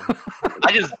welcome.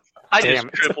 I just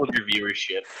tripled your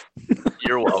viewership.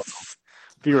 You're welcome.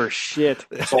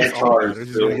 Viewership. Soul Card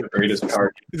is the greatest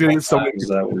card games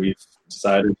that we've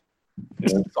decided.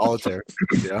 Yeah. Solitaire.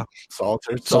 Yeah.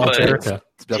 Solitaire.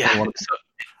 It's definitely one.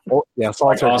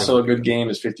 Solitaire. Also a good game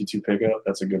is 52 Pickup.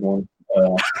 That's a good one.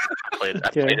 I played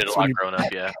it a lot growing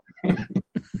up, yeah.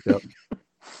 Yep.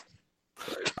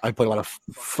 I played a lot of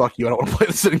fuck you, I don't want to play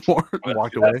this anymore. And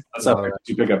walked away. That's how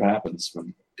 52 Pickup happens.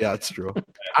 Yeah, it's true.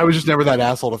 I was just never that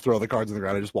asshole to throw the cards on the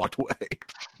ground. I just walked away.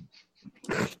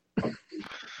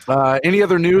 Any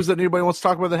other news that anybody wants to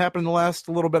talk about that happened in the last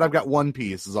little bit? I've got one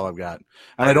piece is all I've got.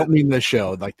 And I don't mean this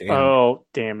show. Like the Oh,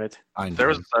 damn it.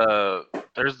 There's the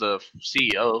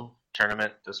CEO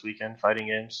tournament this weekend, fighting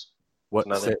games. What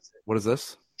is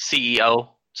this? CEO.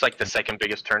 It's like the second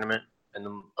biggest tournament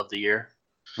of the year.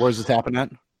 Where does this happen at?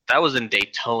 That was in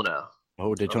Daytona.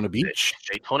 Oh, Daytona Beach.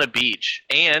 Daytona Beach.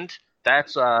 And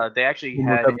that's they actually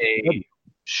had a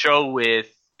show with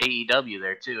AEW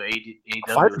there too. AEW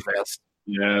was there.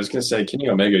 Yeah, I was gonna say Kenny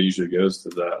Omega usually goes to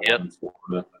that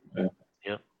one.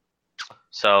 Yep.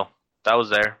 So that was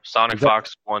there. Sonic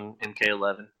Fox won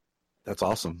MK11. That's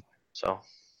awesome. So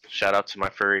shout out to my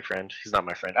furry friend. He's not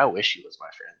my friend. I wish he was my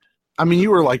friend. I mean, you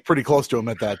were like pretty close to him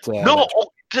at that. You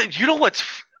know what's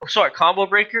Combo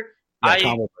Breaker?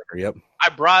 Combo Breaker. Yep. I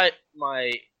brought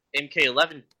my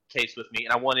MK11 case with me,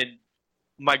 and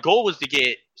my goal was to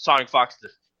get Sonic Fox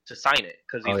to sign it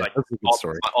because he's my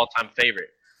all-time favorite.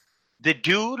 The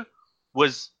dude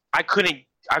was I couldn't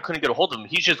get a hold of him.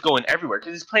 He's just going everywhere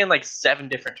because he's playing like 7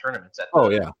 different tournaments at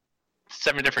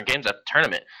 7 different games at the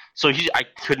tournament. So I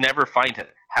could never find him.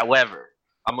 However,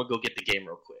 I'm gonna go get the game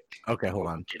real quick. Okay, hold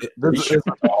on. This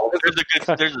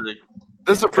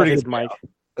is a pretty good mic.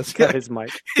 That's got his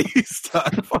mic. He's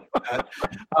done.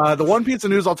 The one piece of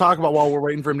news I'll talk about while we're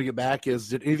waiting for him to get back is: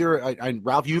 did either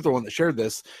Ralph, you the one that shared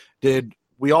this? Did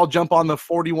we all jump on the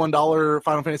 $41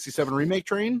 Final Fantasy VII remake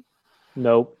train?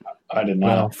 Nope, I did not.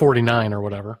 Well, 49 or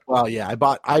whatever. Well, yeah,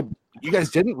 you guys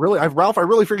didn't really. Ralph, I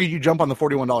really figured you'd jump on the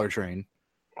 $41 train.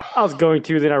 I was going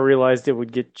to, then I realized it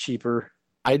would get cheaper.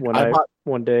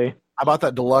 One day. I bought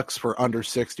that deluxe for under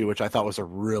 $60, which I thought was a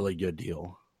really good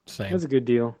deal. Same. That's a good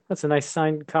deal. That's a nice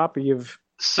signed copy of.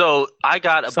 So I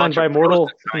got a signed bunch by of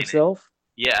Mortal himself.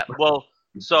 Yeah. Well,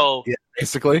 so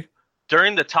basically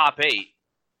during the top 8,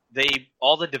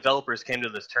 all the developers came to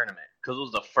this tournament because it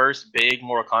was the first big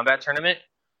Mortal Kombat tournament.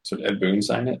 So did Ed Boon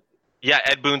sign it? Yeah,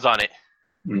 Ed Boon's on it.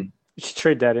 You should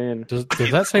trade that in. Does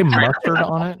that say mustard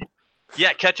on it?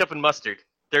 Yeah, ketchup and mustard.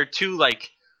 They're two like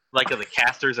of the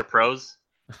casters or pros.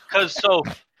 Because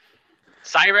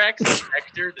Cyrax and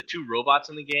Hector, the 2 robots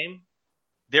in the game,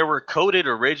 they were coded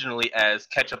originally as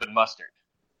ketchup and mustard.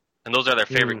 And those are their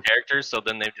favorite characters, so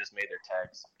then they've just made their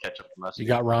tags ketchup and mustard. You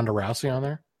got Ronda Rousey on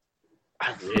there?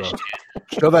 I wish,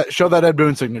 dude. Show that Ed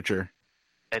Boon signature.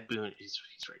 Ed Boon, he's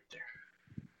right there.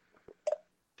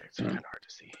 It's kind of hard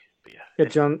to see. But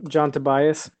yeah, John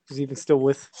Tobias is even still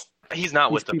with. He's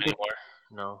not with them anymore.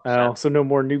 No. Oh, so no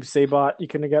more Noob Saibot. You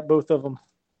couldn't have got both of them.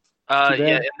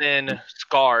 Yeah, and then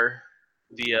Scar,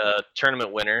 the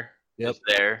tournament winner, is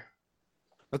there.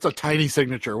 That's a tiny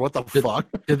signature. What the fuck?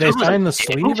 Did they sign the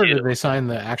sleeve or did they sign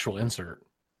the actual insert?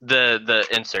 The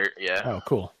insert, yeah. Oh,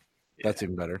 cool. Yeah. That's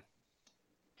even better.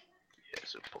 Yeah,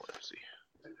 so see.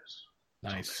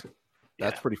 Nice.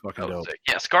 That's pretty fucking dope.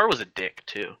 Yeah, Scar was a dick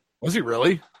too. Was he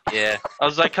really? Yeah. I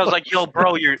was like, yo,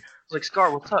 bro, I was like,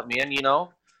 Scar, what's up, man? You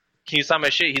know? Can you sign my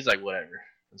shit? He's like, whatever.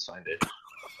 And signed it.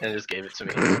 And just gave it to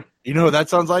me. You know what that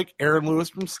sounds like? Aaron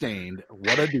Lewis from Stained.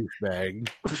 What a douchebag.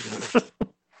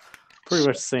 Pretty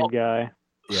much the same guy.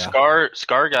 Yeah.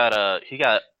 Scar got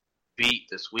beat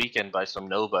this weekend by some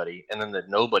nobody, and then the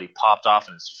nobody popped off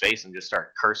in his face and just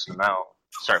started cursing him out,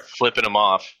 started flipping him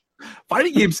off.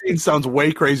 Fighting game scene sounds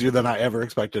way crazier than I ever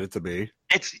expected it to be.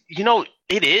 It's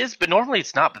it is, but normally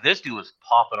it's not. But this dude was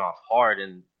popping off hard,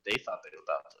 and they thought they were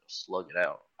about to slug it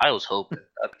out. I was hoping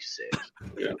that'd be sick.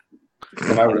 Yeah.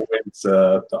 When I went,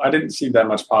 I didn't see that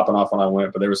much popping off when I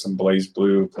went, but there were some Blaze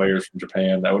Blue players from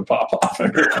Japan that would pop off.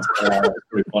 It's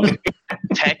pretty funny.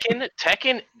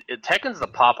 Tekken's the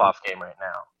pop off game right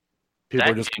now. People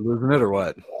are just losing it, or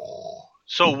what?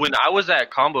 So when I was at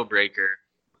Combo Breaker,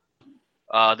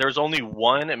 there was only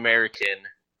one American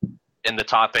in the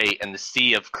top 8 and the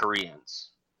sea of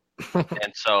Koreans,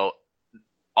 and so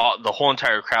the whole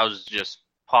entire crowd was just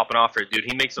popping off for a dude.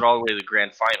 He makes it all the way to the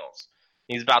grand finals.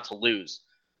 He's about to lose.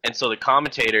 And so the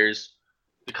commentators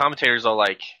are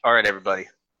like, all right, everybody,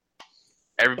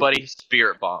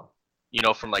 spirit bomb,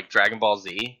 from like Dragon Ball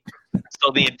Z.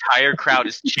 So the entire crowd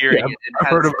is cheering. Yeah, I've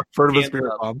heard of a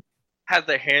spirit bomb. Has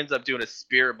their hands up doing a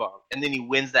spirit bomb. And then he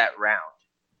wins that round.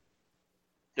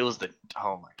 It was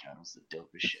oh my God, it was the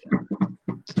dopest shit.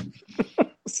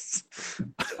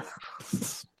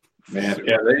 Man,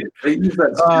 yeah, they use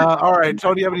that. All right,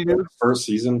 Tony, do you have any news? First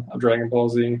season of Dragon Ball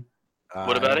Z.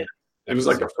 What about it? It was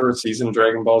like the first season of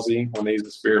Dragon Ball Z when they used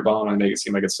the Spirit Bomb and make it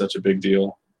seem like it's such a big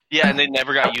deal. Yeah, and they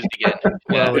never got used again.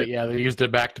 Well, yeah, they used it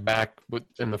back to back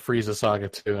in the Frieza saga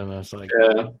too, and it's like,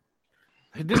 yeah.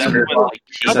 He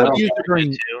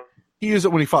used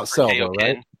it when he fought Cell, though,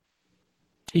 right?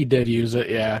 He did use it,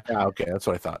 yeah. Yeah, okay, that's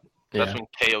what I thought. That's when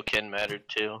Kaioken mattered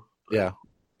too. Yeah.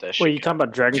 Wait, you talking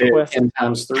about Dragon Quest?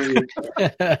 Kaioken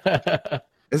 3.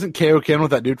 Isn't Kaioken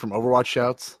with that dude from Overwatch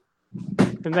shouts?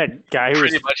 Isn't that guy who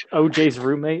was OJ's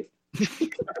roommate?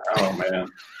 Oh, man.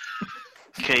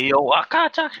 K.O.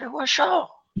 Wakata, what's show?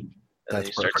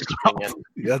 That's perfect.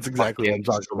 That's exactly what I'm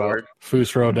talking about.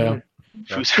 Fusrodo.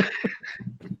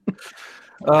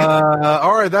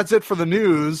 All right, that's it for the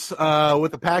news.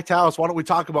 With the packed house, why don't we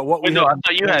talk about what we? No, I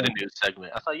thought you had a news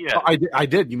segment. I thought you had. I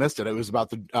did. You missed it. It was about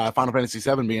the Final Fantasy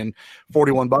VII being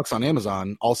 $41 on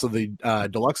Amazon. Also, the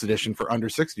deluxe edition for under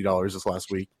 $60 this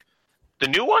last week. The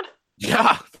new one?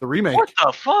 Yeah, the remake. What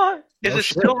the fuck? Is it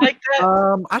still like that?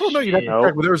 I don't know. You'd have to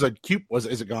check. But there was a coupon.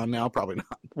 Is it gone now? Probably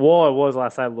not. Well, it was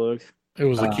last I looked. It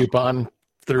was a coupon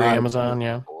through Amazon.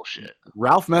 Yeah. Bullshit.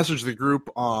 Ralph messaged the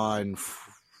group on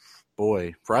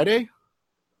Friday.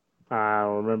 I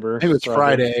don't remember. Maybe it's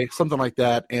Friday, something like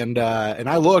that. And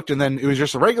I looked, and then it was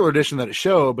just a regular edition that it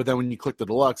showed. But then when you click the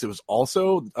deluxe, it was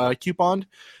also couponed,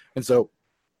 and so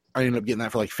I ended up getting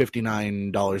that for like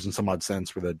 $59 and some odd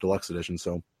cents for the deluxe edition.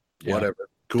 So whatever,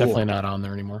 cool. Definitely not on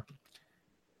there anymore.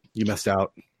 You missed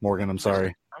out, Morgan. I'm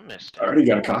sorry. I already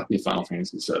got a copy of Final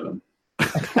Fantasy VII.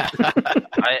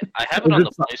 I have it on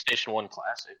the PlayStation 1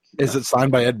 Classic. Is it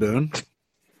signed by Ed Boon?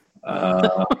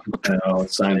 No,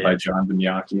 it's signed by John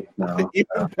Vignacchi. No,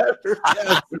 even better.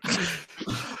 Yes.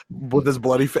 With his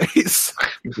bloody face.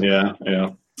 Yeah.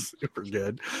 Super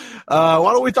good. Why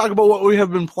don't we talk about what we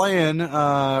have been playing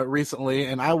recently?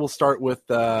 And I will start with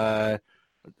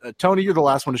Tony. You're the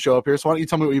last one to show up here, so why don't you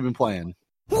tell me what you've been playing?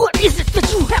 What is it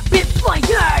that you have been playing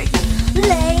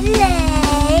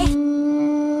lately?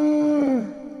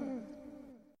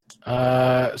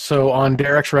 So on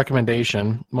Derek's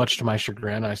recommendation, much to my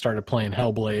chagrin, I started playing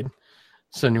Hellblade: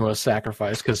 Senua's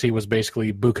Sacrifice because he was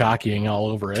basically bukakiing all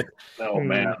over it. Oh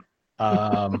man.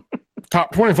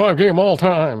 Top 25 game all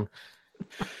time.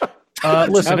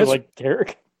 Listen, it's like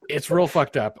Derek. It's real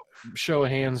fucked up. Show of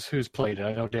hands, who's played it?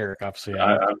 I know Derek, obviously.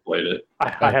 I've played it.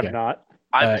 I have not.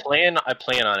 I plan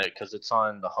on it because it's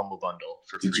on the Humble Bundle.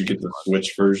 Did you get the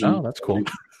Switch version? Oh, that's cool.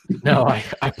 No,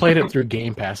 I played it through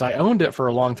Game Pass. I owned it for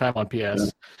a long time on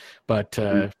PS, but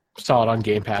saw it on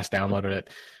Game Pass, downloaded it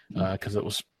because it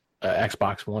was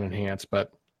Xbox One enhanced.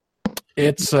 But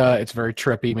it's very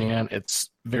trippy, man. It's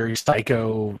very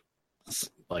psycho.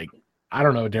 Like, I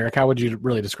don't know, Derek. How would you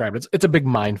really describe it? It's a big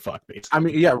mind fuck, basically. I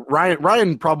mean, yeah,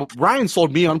 Ryan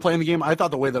sold me on playing the game. I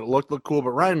thought the way that it looked cool,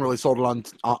 but Ryan really sold it on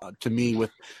to me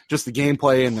with just the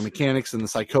gameplay and the mechanics and the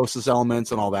psychosis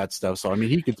elements and all that stuff. So I mean,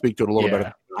 he could speak to it a little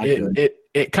better.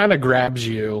 It kind of grabs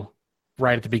you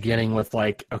right at the beginning with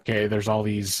like, okay, there's all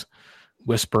these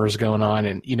whispers going on,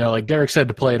 and like Derek said,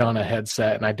 to play it on a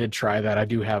headset, and I did try that. I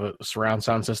do have a surround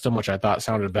sound system, which I thought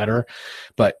sounded better,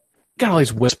 but got all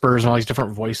these whispers and all these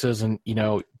different voices, and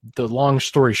the long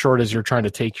story short is you're trying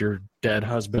to take your dead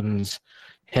husband's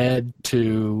head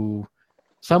to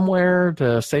somewhere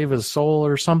to save his soul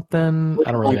or something.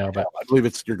 I don't really know, but I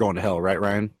believe you're going to hell, right,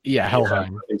 Ryan? Yeah,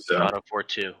 Helheim. I think so. God of War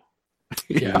 2.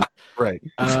 Yeah, right.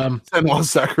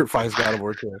 Senua's Sacrifice, God of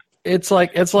War 2. It's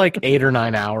like 8 or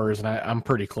 9 hours, and I'm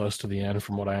pretty close to the end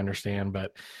from what I understand.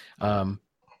 But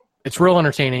it's real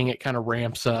entertaining. It kind of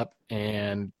ramps up,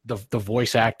 and the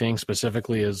voice acting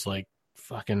specifically is like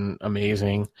fucking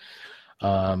amazing.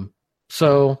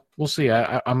 So we'll see.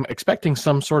 I'm expecting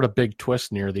some sort of big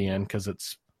twist near the end because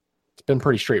it's been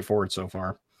pretty straightforward so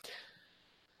far.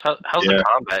 How's the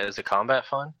combat? Is the combat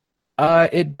fun?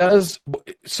 It does.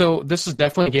 So this is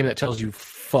definitely a game that tells you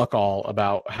fuck all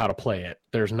about how to play it.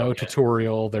 There's no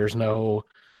tutorial. There's no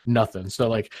nothing. So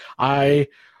like I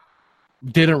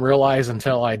didn't realize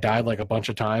until I died like a bunch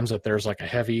of times that there's like a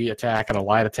heavy attack and a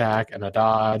light attack and a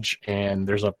dodge, and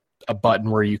there's a button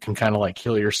where you can kind of like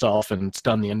heal yourself and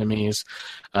stun the enemies.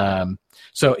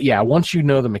 So yeah, once you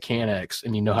know the mechanics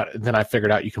and you know how then I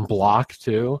figured out you can block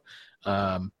too.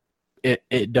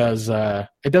 It does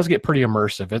get pretty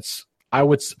immersive. I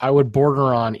would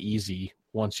border on easy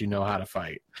once you know how to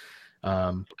fight.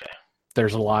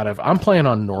 There's a lot of I'm playing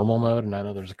on normal mode, and I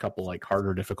know there's a couple like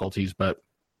harder difficulties, but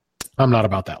I'm not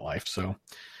about that life, so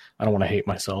I don't want to hate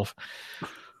myself.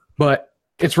 But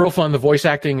it's real fun. The voice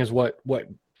acting is what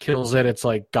kills it. It's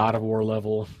like God of War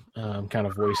level kind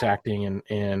of voice acting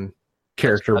and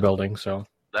character building. So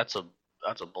that's a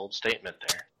bold statement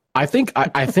there. I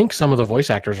think some of the voice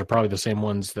actors are probably the same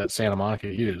ones that Santa Monica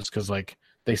used because like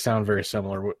they sound very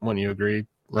similar. Wouldn't you agree,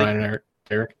 Ryan and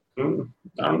Eric? I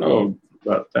don't know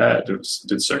about that.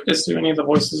 Did Circus do any of the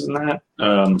voices in that?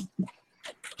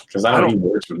 Because I know he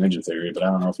works with Ninja Theory, but I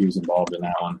don't know if he was involved in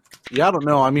that one. Yeah, I don't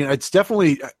know. I mean, it's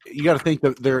definitely you got to think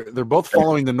that they're both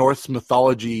following the Norse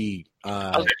mythology.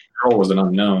 The girl was an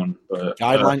unknown, but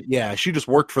guideline. Yeah, she just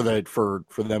worked for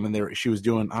them, and she was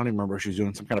doing. I don't even remember. She was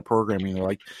doing some kind of programming. They're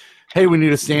like, "Hey, we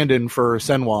need a stand-in for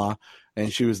Senwa,"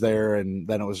 and she was there. And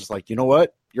then it was just like, you know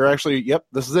what? You're actually, yep,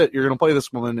 this is it. You're gonna play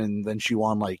this woman, and then she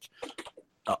won like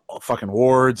fucking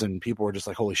awards, and people were just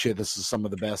like, "Holy shit, this is some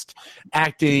of the best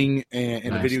acting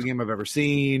in a video game I've ever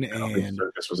seen." And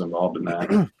Circus was involved in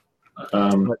that.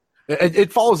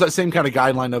 It follows that same kind of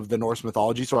guideline of the Norse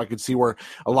mythology, so I could see where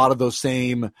a lot of those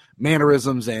same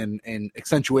mannerisms and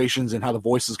accentuations and how the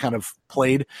voices kind of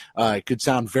played could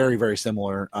sound very, very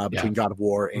similar between God of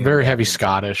War and very heavy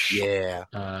Scottish. Yeah,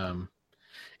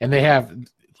 and they have.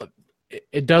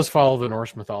 It does follow the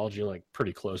Norse mythology like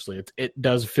pretty closely. It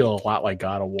does feel a lot like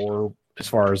God of War as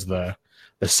far as the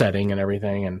setting and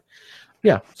everything, and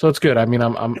yeah, so it's good. I mean,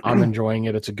 I'm enjoying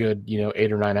it. It's a good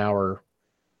 8 or 9 hour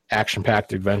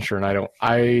action-packed adventure, and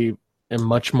I am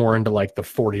much more into like the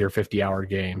 40 or 50 hour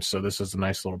games. So this is a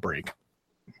nice little break.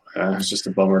 It's just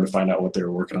a bummer to find out what they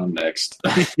were working on next.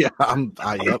 Yeah,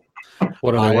 yep.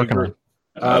 What are they working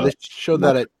on? They showed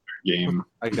that at game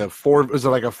like a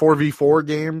 4v4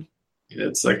 game.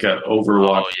 It's like an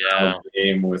Overwatch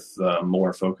game with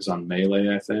more focus on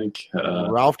melee, I think.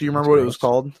 Ralph, do you remember what it was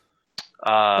called?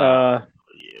 Sorry,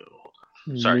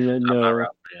 no.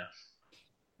 Ralph,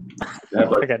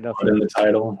 I got nothing in the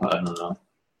title. I don't know.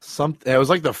 It was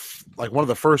like one of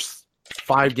the first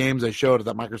 5 games they showed at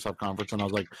that Microsoft conference, and I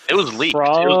was like, it was leaked.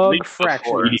 Frog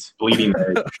Fractions. Bleeding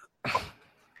Edge.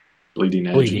 Bleeding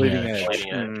Edge.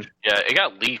 Yeah, it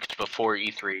got leaked before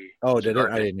E3. Oh, did it?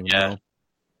 I didn't even know.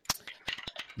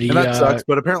 And that sucks,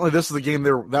 but apparently this is the game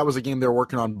that was a game they were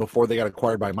working on before they got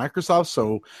acquired by Microsoft,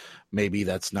 so maybe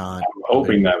that's not. I'm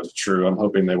hoping that was true. I'm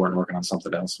hoping they weren't working on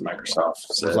something else in Microsoft.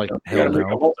 So it's like, you gotta make a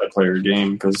multiplayer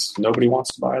game because nobody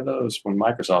wants to buy those when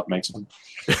Microsoft makes them.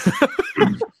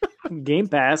 Game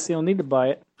Pass, you don't need to buy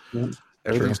it.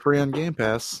 Everything's free on Game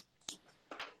Pass.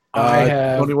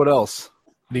 Tony, what else?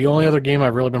 The only other game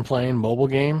I've really been playing, mobile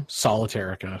game,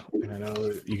 Solitarica. And I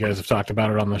know you guys have talked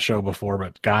about it on the show before,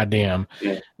 but goddamn,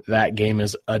 that game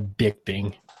is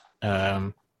addicting.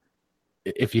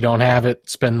 If you don't have it,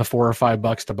 spend the $4 or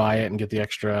 $5 to buy it and get the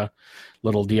extra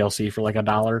little DLC for like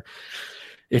 $1.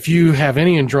 If you have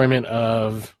any enjoyment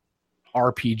of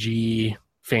RPG,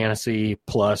 fantasy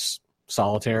plus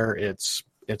solitaire, it's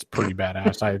pretty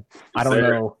badass. I don't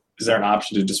know. Is there an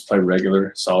option to just play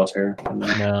regular solitaire?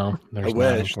 No, I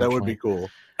wish that would be cool.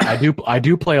 I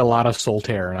do play a lot of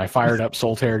Solitaire, and I fired up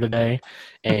Solitaire today.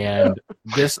 And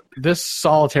this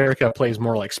Solitarica plays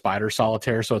more like Spider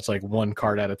Solitaire, so it's like one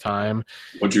card at a time.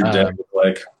 What's your deck look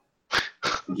like?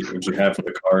 What you have for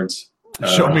the cards?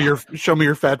 Show me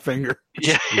your fat finger.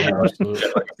 Yeah, absolutely.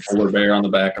 Like a polar bear on the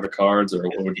back of the cards, or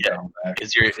what would you got on the back?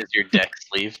 Is your deck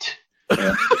sleeved?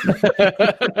 Yeah.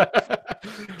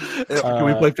 Can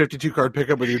we play 52 card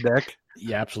pickup with your deck?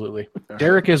 Yeah, absolutely.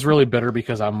 Derek is really bitter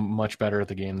because I'm much better at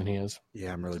the game than he is.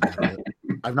 Yeah, I'm really bitter at it.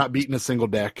 I've not beaten a single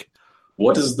deck.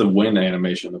 What does the win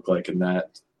animation look like in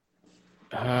that?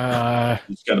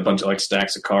 Just got a bunch of like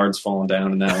stacks of cards falling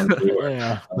down in that one.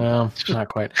 Yeah, no, not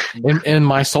quite. In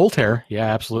my Solitaire,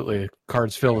 yeah, absolutely.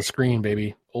 Cards fill the screen,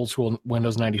 baby. Old school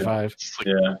Windows 95.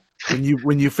 Yeah.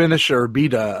 When you finish or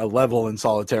beat a level in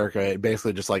Solitaire, it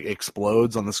basically just like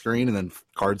explodes on the screen and then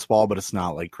cards fall, but it's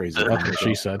not like crazy. That's what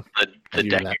she said. The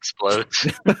deck explodes.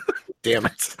 Damn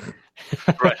it.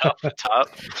 Right off the top.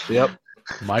 Yep.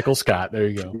 Michael Scott. There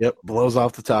you go. Yep. Blows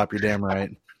off the top. You're damn right.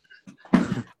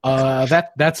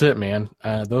 That's it, man.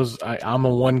 I'm a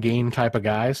one game type of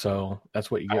guy, so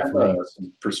that's what you I get have from me.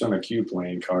 some Persona Q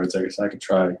playing cards. I guess I could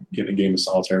try getting a game of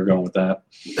Solitaire going with that.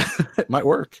 It might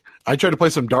work. I tried to play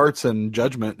some darts and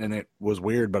Judgment, and it was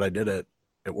weird, but I did it.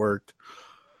 It worked.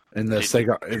 In the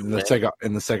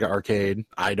Sega arcade.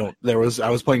 I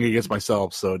was playing against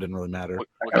myself, so it didn't really matter. What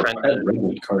I kind had of,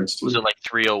 Redwood cards too. was it like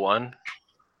 301?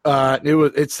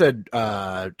 It said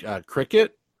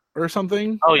cricket or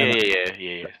something. Oh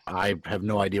yeah. I have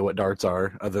no idea what darts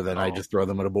are, other than I just throw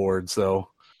them at a board. So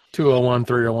 201,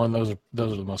 301, those are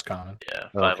the most common. Yeah,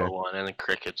 501, and then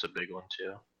cricket's a big one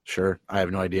too. Sure, I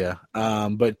have no idea.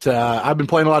 But I've been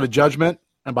playing a lot of Judgment,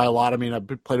 and by a lot I mean I've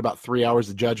played about 3 hours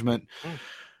of Judgment.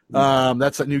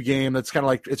 That's a new game that's kind of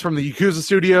like, it's from the Yakuza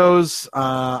studios.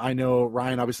 I know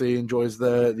Ryan obviously enjoys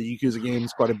the Yakuza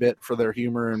games quite a bit for their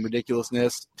humor and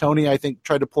ridiculousness. Tony, I think,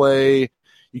 tried to play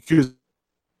Yakuza.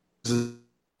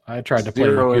 I tried to play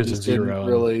Yakuza Zero. Didn't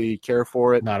really care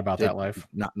for it. Not about that life.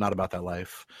 Not about that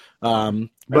life. But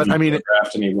I mean,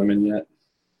 draft any women yet?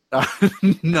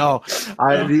 No,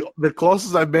 the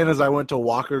closest I've been is I went to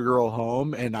walk a girl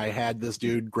home, and I had this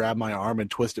dude grab my arm and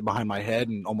twist it behind my head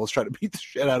and almost try to beat the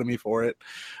shit out of me for it.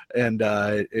 And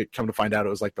it come to find out it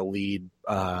was like the lead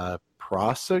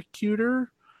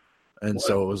prosecutor, and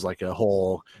so it was like a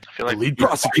whole lead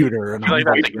prosecutor and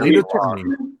lead attorney.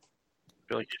 I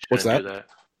feel like you What's that? do that.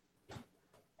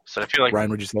 So I feel like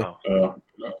Ryan, would you say? No,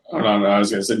 I was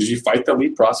going to say, did you fight the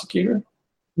lead prosecutor?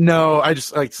 No, I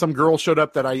just, like, some girl showed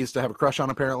up that I used to have a crush on,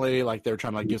 apparently. Like, they were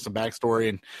trying to, like, give some backstory,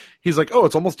 and he's like, oh,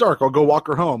 it's almost dark, I'll go walk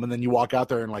her home. And then you walk out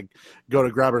there and, like, go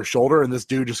to grab her shoulder, and this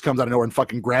dude just comes out of nowhere and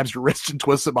fucking grabs your wrist and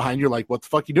twists it behind you. Like, what the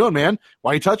fuck you doing, man?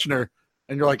 Why are you touching her?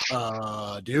 And you're like,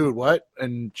 dude, what?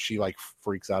 And she, like,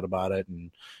 freaks out about it,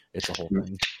 and it's a whole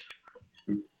thing.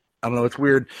 I don't know. It's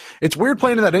weird. It's weird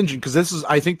playing in that engine, because this is,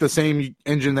 I think, the same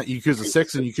engine that Yakuza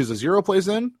 6 and Yakuza 0 plays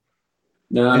in.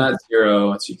 No, not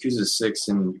 0. It's Yakuza 6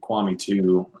 and Kiwami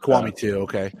 2. Kiwami 2,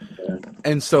 okay. Yeah.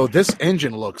 And so this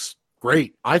engine looks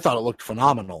great. I thought it looked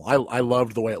phenomenal. I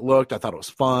loved the way it looked. I thought it was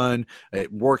fun.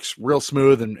 It works real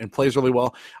smooth and plays really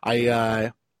well.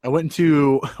 I went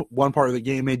into one part of the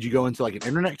game, made you go into like an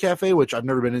internet cafe, which I've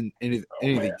never been in any of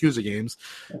the Yakuza games.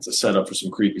 That's a setup for some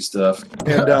creepy stuff.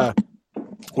 And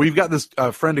we've got this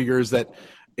friend of yours that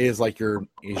is like your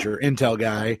intel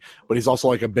guy, but he's also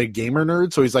like a big gamer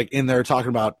nerd. So he's like in there talking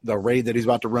about the raid that he's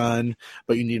about to run,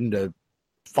 but you need him to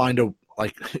find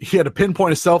he had to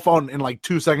pinpoint a cell phone in like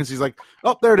 2 seconds. He's like,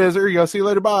 oh, there it is. There you go. See you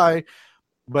later. Bye.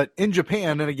 But in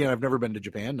Japan, and again, I've never been to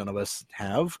Japan. None of us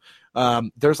have.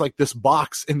 There's like this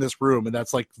box in this room, and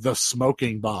that's like the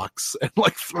smoking box. And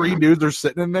like 3 dudes are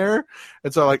sitting in there.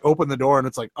 And so I like open the door, and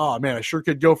it's like, oh man, I sure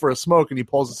could go for a smoke. And he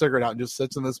pulls a cigarette out and just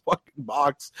sits in this fucking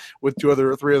box with 3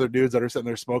 other dudes that are sitting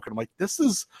there smoking. I'm like,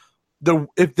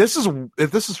 if this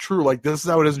is true, like this is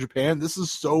how it is in Japan. This is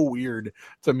so weird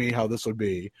to me how this would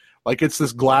be. Like it's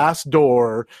this glass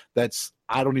door that's,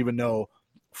 I don't even know,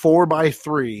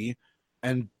 4x3.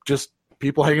 And just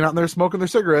people hanging out in there smoking their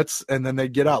cigarettes, and then they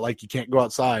get out. Like you can't go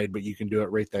outside, but you can do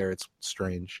it right there. It's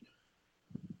strange.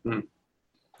 I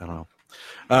don't know.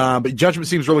 But Judgment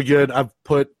seems really good. I've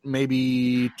put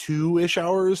maybe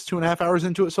 2.5 hours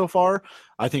into it so far.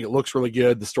 I think it looks really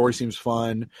good. The story seems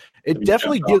fun. It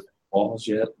definitely gives walls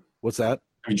yet. What's that?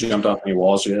 Have you jumped off any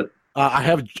walls yet?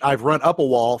 I've run up a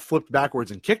wall, flipped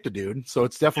backwards, and kicked a dude. So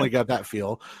it's definitely got that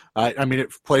feel. I mean,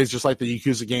 it plays just like the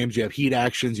Yakuza games. You have heat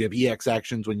actions, you have EX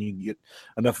actions when you get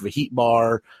enough of a heat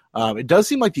bar. It does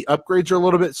seem like the upgrades are a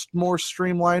little bit more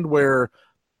streamlined, where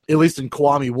at least in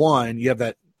Kiwami 1, you have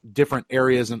that different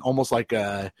areas and almost like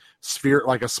a sphere,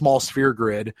 like a small sphere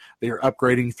grid that you're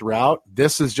upgrading throughout.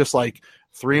 This is just like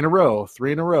 3 in a row,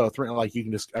 3 in a row, 3. Like you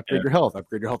can just upgrade your health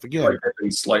again. Like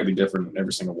it's slightly different in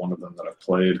every single one of them that I've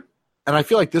played. And I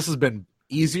feel like this has been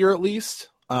easier at least.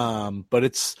 But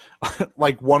it's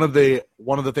like one of the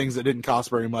things that didn't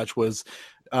cost very much was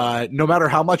no matter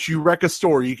how much you wreck a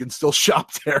store, you can still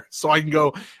shop there. So I can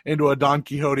go into a Don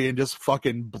Quixote and just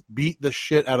fucking beat the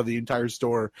shit out of the entire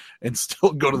store and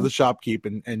still go to the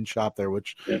shopkeep and shop there.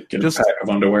 Which get a pack of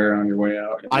underwear on your way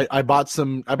out. I bought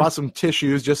some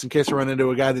tissues just in case I run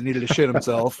into a guy that needed to shit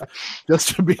himself,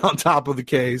 just to be on top of the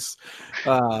case.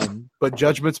 But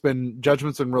Judgment's been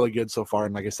really good so far,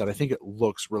 and like I said, I think it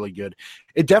looks really good.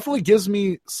 It definitely gives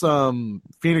me some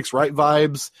Phoenix Wright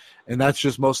vibes. And that's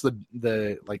just most of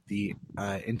the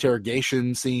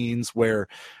interrogation scenes where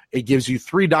it gives you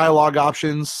 3 dialogue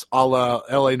options a la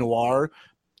L.A. Noire,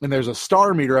 and there's a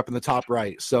star meter up in the top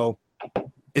right. So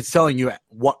it's telling you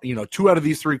 2 out of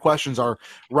these 3 questions are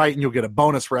right, and you'll get a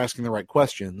bonus for asking the right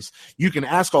questions. You can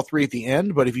ask all 3 at the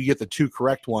end, but if you get the 2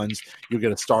 correct ones, you'll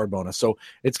get a star bonus. So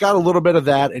it's got a little bit of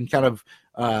that, and kind of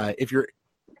if you're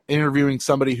interviewing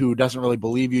somebody who doesn't really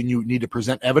believe you and you need to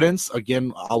present evidence,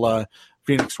 again, a la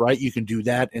Phoenix Wright, you can do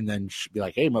that and then be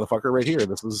like, hey, motherfucker, right here,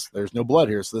 there's no blood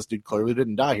here, so this dude clearly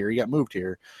didn't die here, he got moved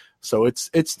here. So it's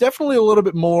definitely a little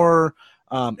bit more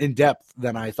in depth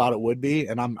than I thought it would be,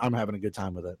 and I'm having a good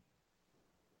time with it.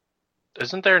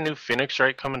 Isn't there a new Phoenix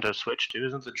Wright coming to Switch too?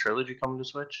 Isn't the trilogy coming to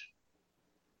Switch?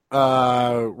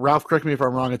 Ralph, correct me if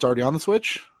I'm wrong, it's already on the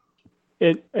Switch?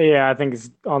 I think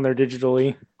it's on there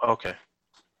digitally. Okay.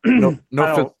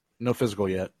 No physical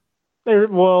yet. There's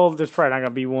probably not going to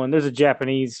be one. There's a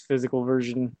Japanese physical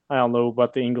version. I don't know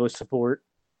about the English support.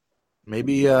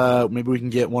 Maybe we can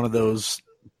get one of those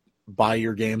buy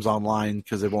your games online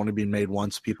because they've only been made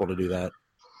once, people to do that.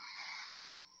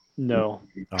 No.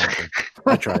 Oh, okay.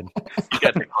 I tried. You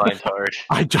got declined hard.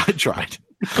 I tried.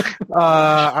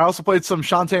 I also played some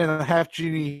Shantae and a Half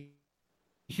Genie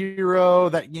Hero.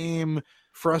 That game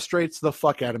frustrates the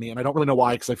fuck out of me, and I don't really know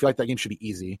why because I feel like that game should be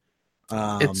easy.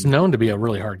 It's known to be a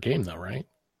really hard game, though, right?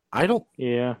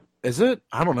 Yeah. Is it?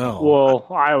 I don't know. Well,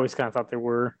 I always kind of thought they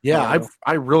were. Yeah,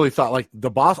 I really thought like the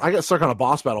boss. I got stuck on a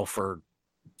boss battle for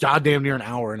goddamn near an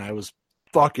hour, and I was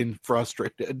fucking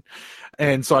frustrated.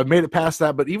 And so I made it past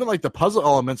that. But even like the puzzle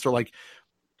elements are like,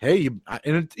 hey,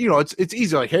 it's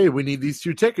easy. Like, hey, we need these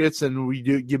 2 tickets, and we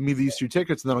do give me these 2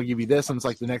 tickets, and then I'll give you this, and it's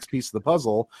like the next piece of the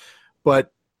puzzle.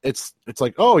 But it's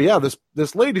like, oh yeah,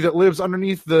 this lady that lives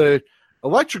underneath the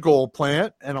electrical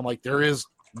plant, and I'm like, there is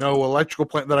no electrical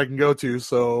plant that I can go to,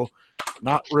 so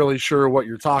not really sure what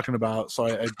you're talking about. So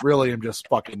I really am just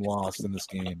fucking lost in this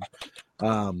game.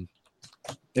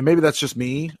 And maybe that's just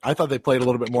me. I thought they played a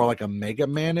little bit more like a Mega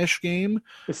Man-ish game.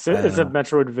 It's a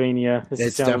Metroidvania.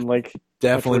 It's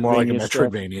definitely more like a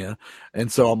Metroidvania.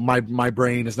 And so my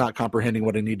brain is not comprehending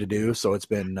what I need to do, so it's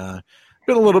been a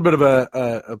little bit of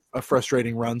a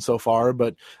frustrating run so far,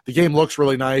 but the game looks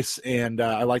really nice, and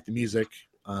I like the music.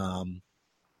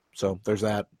 So there's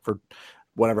that. For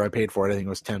whatever I paid for it, I think it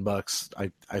was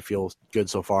 $10. I feel good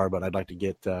so far, but I'd like to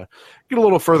get a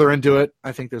little further into it.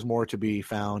 I think there's more to be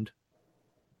found.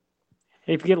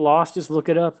 Hey, if you get lost, just look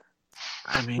it up.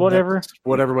 I mean, whatever. That's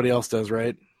what everybody else does,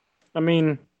 right? I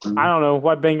mean, I don't know.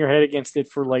 Why bang your head against it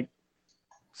for like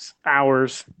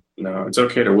hours? No, it's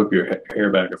okay to whip your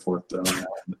hair back and forth, though.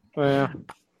 Yeah.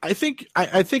 I think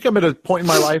I'm at a point in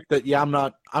my life that I'm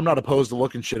not opposed to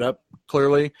looking shit up,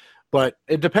 clearly, but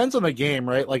it depends on the game,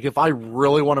 right? Like if I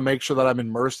really want to make sure that I'm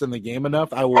immersed in the game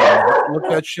enough, I will look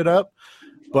that shit up.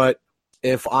 But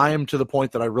if I am to the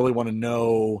point that I really want to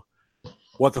know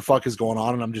what the fuck is going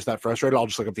on and I'm just that frustrated, I'll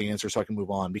just look up the answer so I can move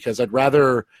on, because I'd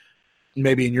rather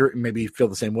maybe you feel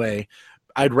the same way.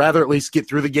 I'd rather at least get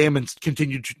through the game and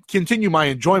continue my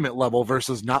enjoyment level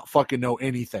versus not fucking know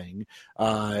anything.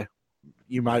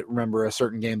 You might remember a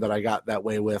certain game that I got that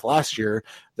way with last year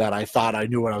that I thought I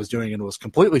knew what I was doing and was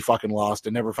completely fucking lost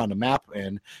and never found a map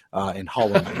in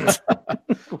Hollow Knight.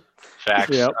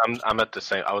 Facts. Yep. I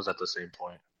was at the same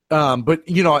point. But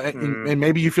and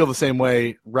maybe you feel the same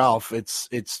way, Ralph.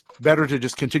 It's better to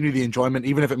just continue the enjoyment,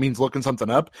 even if it means looking something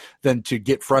up, than to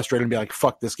get frustrated and be like,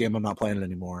 "Fuck this game, I'm not playing it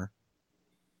anymore."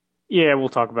 Yeah, we'll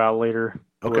talk about it later.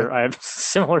 Okay. I have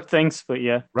similar things, but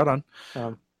yeah. Right on.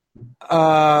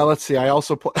 Let's see. I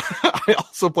also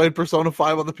played Persona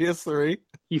 5 on the PS3.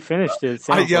 You finished it.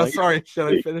 I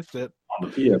finished it On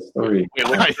the PS3.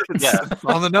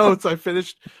 On the notes, I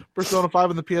finished Persona 5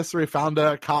 on the PS3. Found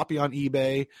a copy on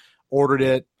eBay, ordered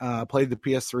it, played the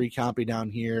PS3 copy down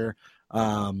here.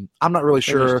 I'm not really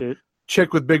sure.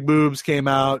 Chick with big boobs came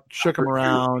out, shook him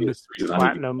around.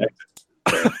 Platinum.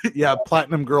 Yeah,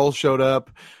 Platinum girls showed up.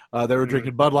 They were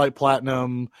drinking Bud Light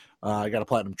Platinum. I got a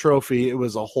Platinum trophy. It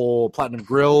was a whole Platinum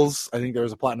grills. I think there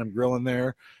was a Platinum grill in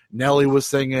there. Nelly was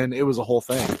singing. It was a whole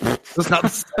thing.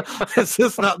 Is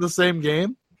this not the same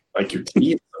game? Like your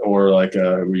teeth, Or like,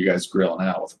 were you guys grilling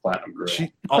out with a platinum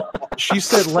grill? She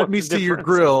said, "Let me What's the see your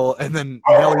difference? grill," and then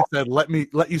Nelly said,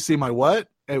 "Let you see my what?"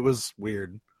 It was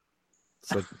weird.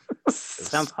 So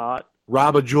Sounds hot.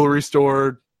 rob a jewelry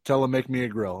store, tell them make me a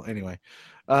grill. Anyway,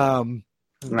 Not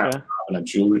Okay. robbing a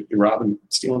jewelry,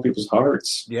 stealing people's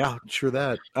hearts. yeah, sure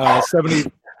that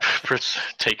 70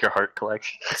 Take your heart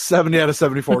collection. 70 out of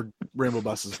 74 Rainbow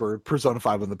Buses for Persona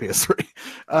 5 on the PS3.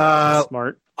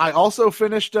 Smart. I also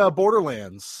finished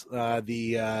Borderlands,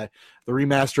 the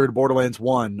remastered Borderlands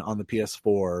 1 on the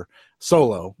PS4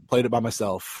 solo. Played it by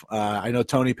myself. I know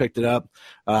Tony picked it up.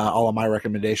 All on my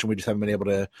recommendation. We just haven't been able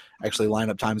to actually line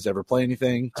up times to ever play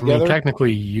anything together. I mean,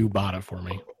 technically, you bought it for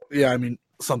me. Yeah, I mean,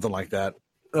 something like that.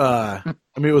 I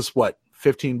mean, it was what,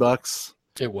 $15?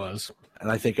 It was. And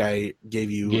I think I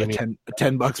gave you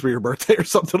 $10 for your birthday or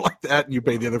something like that, and you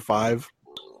paid the other $5.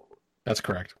 That's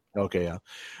correct. Okay, yeah.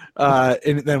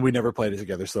 And then we never played it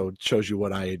together, so it shows you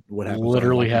what happened.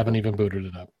 Literally haven't even booted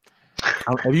it up.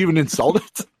 Have you even installed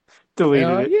it?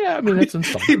 Deleted it. Yeah, I mean, it's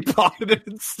installed. He bought it and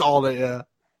installed it, yeah.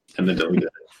 And then deleted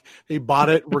it. He bought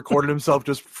it, recorded himself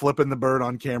just flipping the bird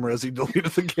on camera as he deleted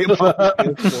the game on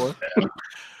the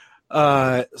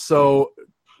PS4. So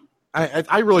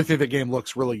I really think the game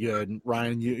looks really good.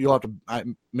 Ryan, you'll have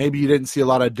to maybe you didn't see a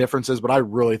lot of differences, but I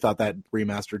really thought that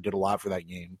remaster did a lot for that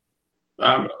game.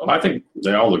 I think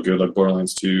they all look good. Like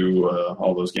Borderlands 2,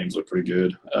 all those games look pretty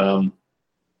good.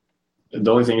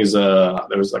 The only thing is there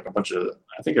was like a bunch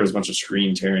of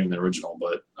screen tearing in the original,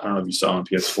 but I don't know if you saw on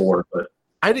PS4, but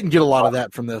I didn't get a lot of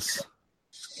that from this.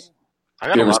 I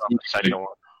got a lot of the second one.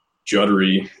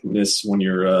 Judderiness when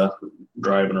you're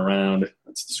driving around.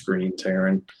 That's the screen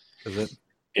tearing. Is it?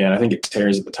 Yeah, and I think it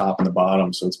tears at the top and the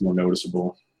bottom, so it's more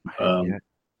noticeable.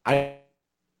 I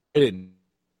didn't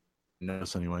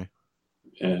notice anyway.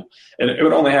 Yeah, and it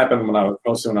would only happen when I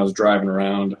was driving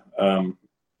around.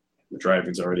 The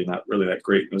driving's already not really that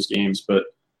great in those games, but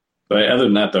other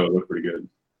than that, though, it looked pretty good.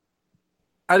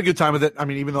 I had a good time with it. I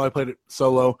mean, even though I played it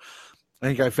solo, I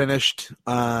think I finished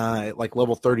at like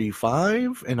level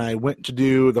 35, and I went to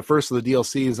do the first of the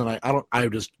DLCs, and I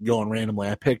just going randomly.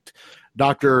 I picked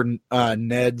Dr.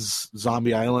 Ned's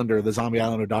Zombie Island, or the Zombie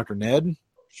Island of Dr. Ned.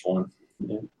 One.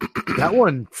 Yeah. That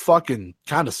one fucking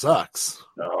kind of sucks.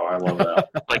 Oh, I love that.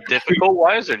 Like difficult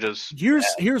wise, or just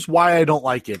Here's why I don't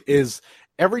like it is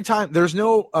every time there's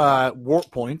no warp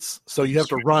points, so you have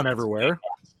to run everywhere.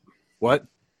 What?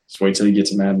 Just wait till you get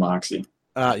to Mad Moxie.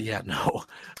 Yeah, no.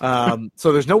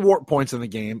 So there's no warp points in the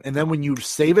game, and then when you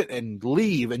save it and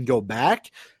leave and go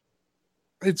back,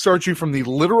 it starts you from the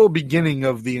literal beginning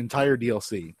of the entire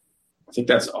DLC. I think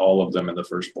that's all of them in the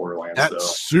first Borderlands. That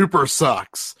super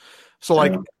sucks. So,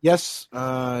 like, yes,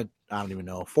 I don't even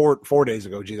know. 4 days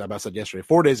ago, geez, I about said yesterday.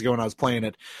 4 days ago when I was playing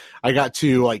it, I got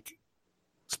to, like,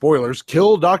 spoilers,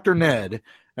 kill Dr. Ned,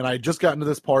 and I just got into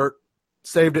this part,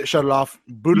 saved it, shut it off,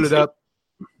 booted it up.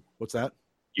 What's that?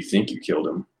 You think you killed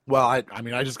him? Well, I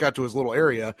mean, I just got to his little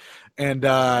area and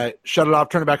shut it off,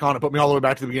 turned it back on, and put me all the way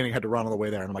back to the beginning. Had to run all the way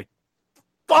there, and I'm like,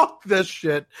 fuck this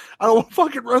shit. I don't want to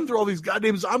fucking run through all these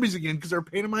goddamn zombies again because they're a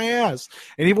pain in my ass.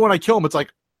 And even when I kill them, it's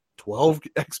like 12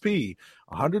 XP,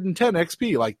 110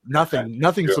 XP, like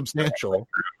nothing substantial.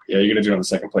 Yeah, you're gonna do it on the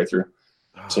second playthrough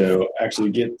to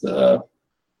actually get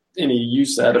any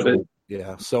use out of it.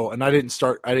 Yeah. So, and I didn't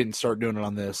start doing it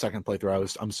on the second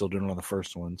playthrough. I'm still doing it on the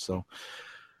first one. So,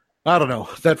 I don't know.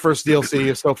 That first DLC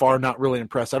is so far not really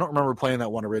impressed. I don't remember playing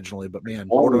that one originally, but man,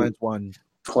 Borderlands 1.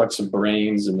 Collect some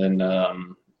brains, and then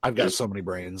I've got so many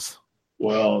brains.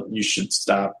 Well, you should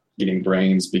stop getting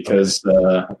brains because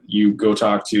you go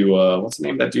talk to what's the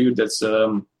name of that dude that's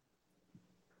sitting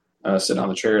on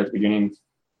the chair at the beginning?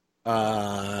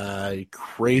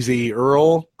 Crazy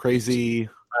Earl. Crazy.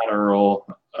 Not Earl.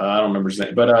 I don't remember his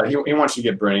name, but he wants you to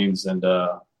get brains, and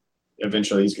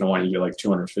eventually he's going to want you to get like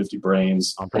 250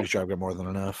 brains. I'm pretty sure I've got more than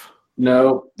enough.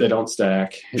 No, they don't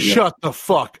stack. Shut the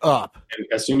fuck up. And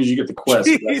as soon as you get the quest,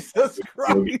 Jesus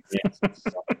Christ.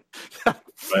 I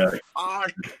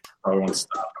probably want to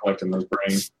stop collecting those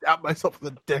brains. Stab myself in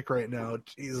the dick right now.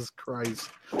 Jesus Christ.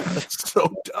 That's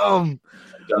so dumb.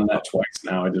 I've done that twice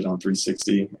now. I did it on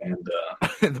 360 and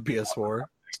in the PS4.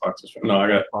 Xbox. No, I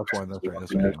got Xbox One. That's right.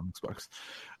 That's right. On Xbox.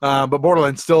 But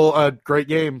Borderlands still a great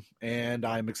game, and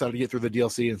I'm excited to get through the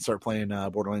DLC and start playing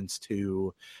Borderlands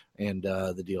 2 and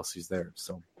the DLCs there.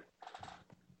 So,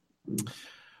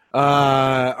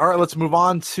 all right, let's move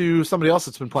on to somebody else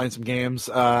that's been playing some games.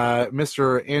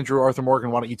 Mr. Andrew Arthur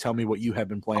Morgan, why don't you tell me what you have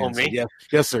been playing? Oh, me?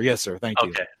 So, yes, sir. Thank you.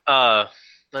 Okay.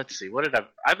 Let's see. What did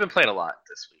I've been playing a lot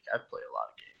this week. I've played a lot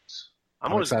of games.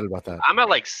 I'm excited about that.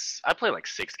 I play like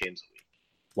 6 games a week.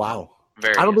 Wow.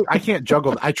 Very. I can't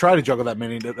juggle. I try to juggle that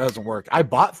many, and it doesn't work. I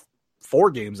bought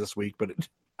 4 games this week, but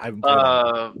I haven't played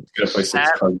them. Gotta play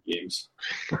 6 card games.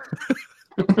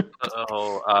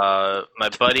 My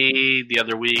buddy the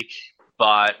other week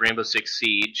bought Rainbow Six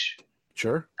Siege.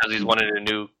 Sure. Because he's wanted a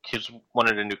new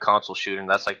console shooter, and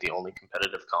that's like the only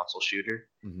competitive console shooter.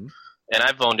 Mm-hmm. And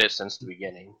I've owned it since the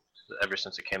beginning, ever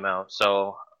since it came out.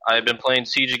 So I've been playing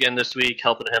Siege again this week,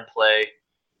 helping him play,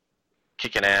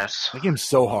 kicking ass. That game's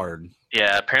so hard.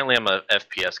 Yeah, apparently I'm a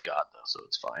FPS god though, so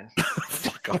it's fine.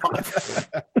 Fuck off.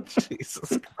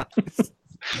 Jesus Christ.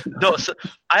 No, so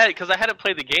because I hadn't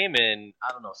played the game in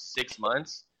 6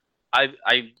 months. I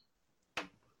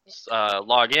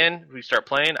log in, we start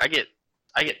playing. I get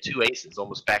 2 aces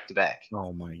almost back to back.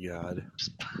 Oh my god!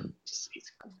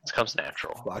 It comes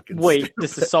natural. Wait,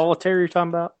 this is solitaire you're talking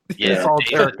about? Yeah,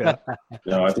 Circa.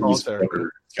 No, I think he's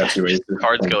got 2 aces.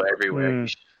 Cards go everywhere.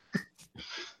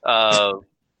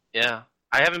 Yeah,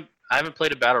 I haven't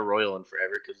played a battle royal in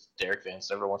forever because Derek Vance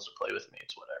never wants to play with me.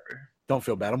 It's whatever. Don't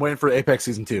feel bad. I'm waiting for Apex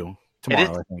Season 2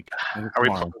 tomorrow. I think.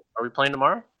 Are we playing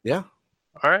tomorrow? Yeah.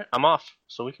 All right, I'm off,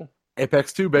 so we can.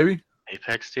 Apex 2, baby.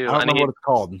 Apex 2. I don't know what it's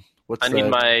called. I need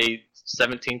my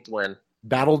 17th win.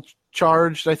 Battle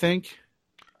Charged, I think.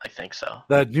 I think so.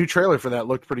 The new trailer for that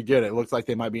looked pretty good. It looks like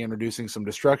they might be introducing some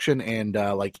destruction and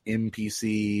like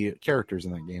NPC characters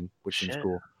in that game, which seems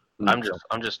cool. I'm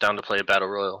just down to play a battle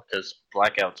royal because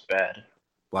Blackout's bad.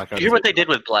 Blackout. Did you hear what they did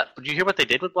with Did you hear what they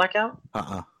did with Blackout?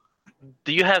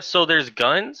 Do you have there's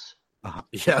guns?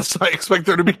 Yes, I expect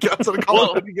there to be guns in a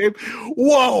Call of Duty game.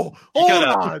 Whoa! Hold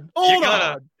on!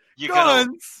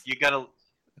 Guns!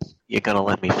 You gotta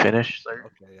let me finish, sir.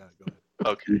 Okay, yeah, go ahead.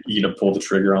 Okay. You gonna pull the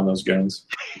trigger on those guns?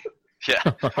 Yeah.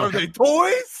 Are they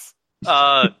toys?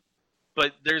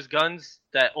 But there's guns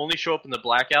that only show up in the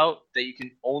Blackout that you can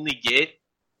only get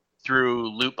through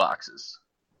loot boxes.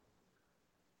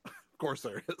 Of course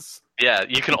there is. Yeah,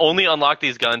 you can only unlock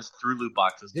these guns through loot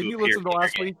boxes. Didn't you listen to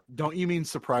last week? Don't you mean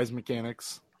surprise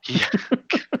mechanics? Yeah.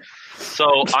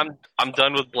 So I'm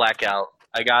done with Blackout.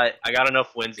 I got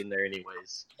enough wins in there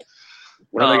anyways.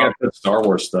 When are they gonna put Star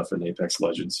Wars stuff in Apex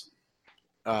Legends?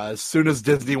 As soon as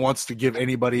Disney wants to give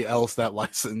anybody else that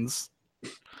license,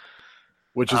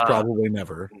 which is probably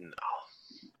never. No.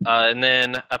 And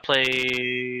then I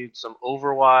played some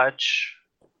Overwatch.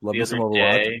 Love the some other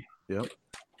Overwatch. day. Yep.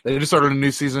 They just started a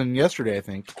new season yesterday, I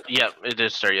think. Yep, it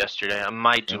did start yesterday. I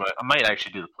might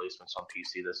actually do the placements on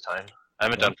PC this time. I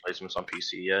haven't done placements on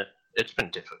PC yet. It's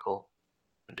been difficult.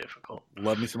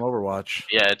 Love me some Overwatch.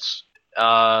 Yeah, it's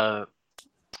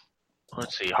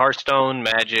let's see, Hearthstone,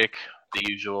 Magic, the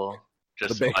usual,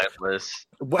 just mindless.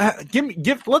 Let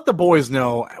the boys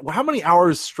know how many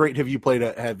hours straight have you played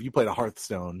a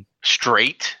Hearthstone?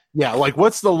 Straight? Yeah, like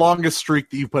what's the longest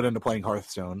streak that you put into playing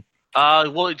Hearthstone?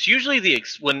 Well, it's usually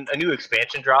when a new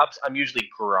expansion drops, I'm usually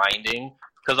grinding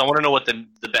because I want to know what the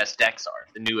best decks are,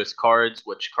 the newest cards,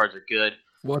 which cards are good.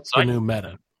 What's the new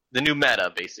meta? The new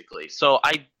meta, basically. So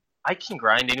I can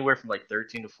grind anywhere from like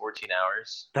 13 to 14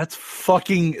 hours. That's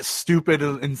fucking stupid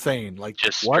and insane. Like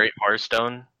just straight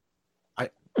Hearthstone. I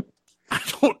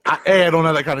don't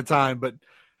have that kind of time, but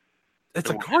it's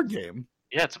a card game.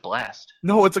 Yeah, it's a blast.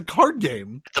 No, it's a card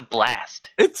game. It's a blast.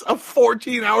 It's a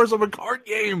 14 hours of a card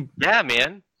game. Yeah,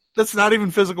 man. That's not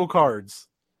even physical cards.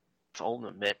 It's all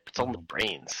in the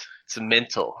brains. It's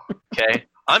mental. Okay,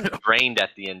 I'm drained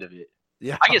at the end of it.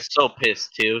 Yeah, I get so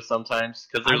pissed too sometimes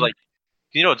because there's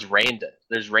it's random.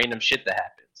 There's random shit that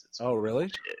happens. Oh, really?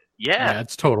 Shit. Yeah,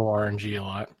 it's total RNG a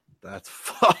lot. That's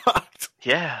fucked.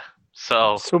 Yeah.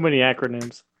 So many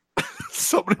acronyms.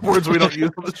 So many words we don't use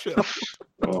on the show.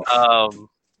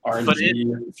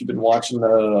 RNG. If you've been watching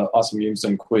the Awesome Games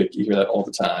Done Quick, you hear that all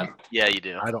the time. Yeah, you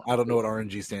do. I don't know what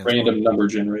RNG stands Random for. number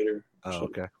generator. Oh,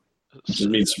 okay. It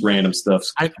means random stuff.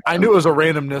 I knew it was a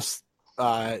randomness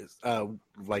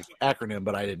like acronym,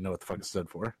 but I didn't know what the fuck it stood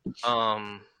for.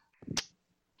 And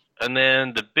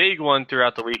then the big one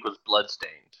throughout the week was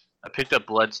Bloodstained. I picked up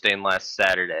Bloodstained last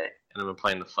Saturday, and I've been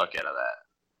playing the fuck out of that.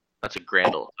 That's a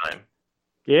grand old time.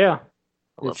 Yeah,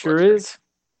 it sure is.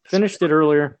 Finished it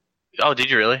earlier. Oh,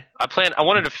 did you really? I'll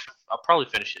probably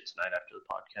finish it tonight after the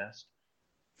podcast.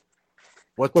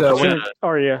 What percentage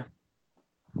are you?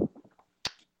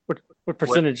 What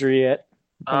percentage are you at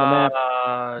on the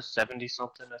map? 70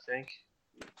 something, I think.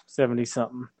 70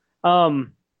 something.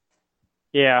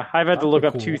 Yeah, I've had to look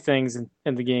up 2 things in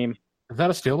the game. Is that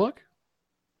a steelbook?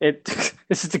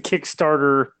 This is the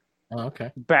Kickstarter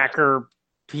backer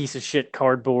piece of shit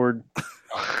cardboard.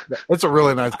 That's a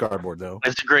really nice cardboard, though.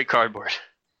 It's a great cardboard.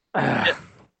 I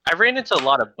ran into a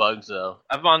lot of bugs though.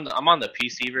 I'm on the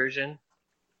PC version.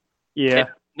 Yeah,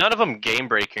 none of them game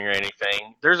breaking or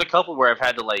anything. There's a couple where I've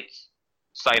had to like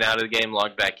sign out of the game,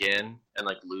 log back in, and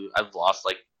like lose. I've lost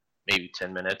like maybe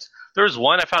 10 minutes. There was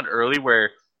one I found early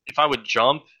where if I would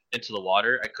jump into the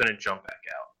water, I couldn't jump back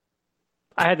out.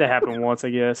 I had that happen once, I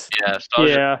guess. Yeah, so I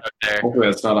was just stuck there. Hopefully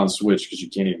that's not on Switch because you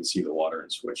can't even see the water in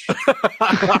Switch.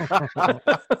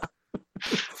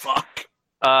 Fuck.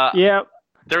 Yeah.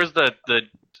 There was the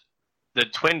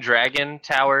Twin Dragon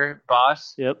Tower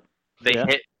boss. Yep. They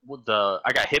hit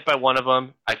I got hit by one of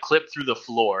them. I clipped through the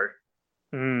floor.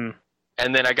 Mm.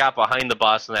 And then I got behind the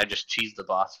boss and I just cheesed the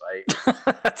boss fight.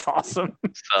 That's awesome.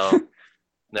 So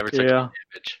never took any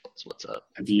damage. That's what's up.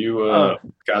 Have you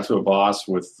got to a boss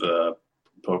with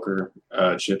poker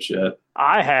chips yet?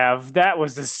 I have. That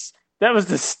was the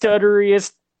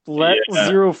stutteriest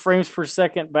 0 frames per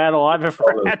second battle I've ever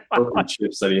had. Poker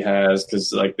chips that he has,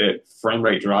 because like the frame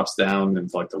rate drops down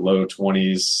into like the low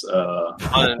 20s.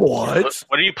 What?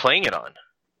 What are you playing it on?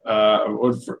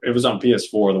 It was on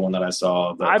PS4, the one that I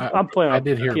saw. I'm playing. I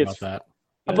did hear about that.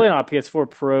 I'm playing on PS4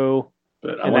 Pro,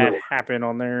 but and that happened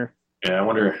on there. Yeah, I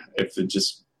wonder if it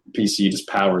just PC just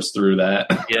powers through that.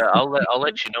 Yeah, I'll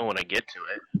let you know when I get to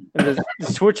it. And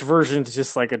the Switch version is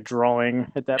just like a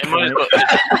drawing at that point.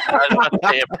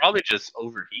 It probably just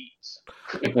overheats.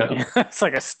 Yeah. It's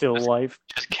like a still life.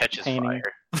 Just catches painting.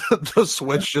 fire. The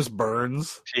Switch just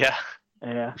burns. Yeah.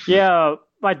 Yeah.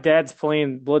 My dad's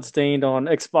playing Bloodstained on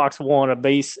Xbox One, a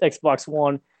base Xbox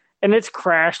One, and it's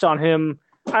crashed on him.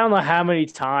 I don't know how many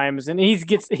times, and he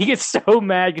gets so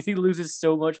mad because he loses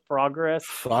so much progress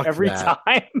every time.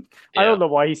 Yeah. I don't know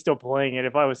why he's still playing it.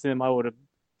 If I was him, I would have.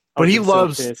 But he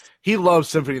loves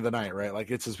Symphony of the Night, right?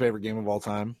 Like it's his favorite game of all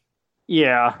time.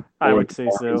 Yeah, I would say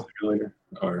so.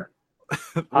 Or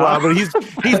but he's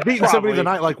beaten Symphony of the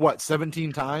Night like what,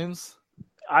 17 times?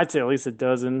 I'd say at least a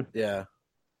dozen. Yeah,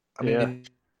 I mean,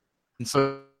 and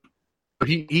so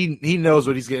he knows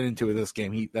what he's getting into with this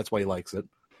game. That's why he likes it.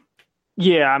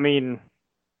 Yeah, I mean,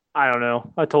 I don't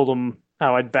know. I told him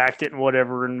how I'd backed it and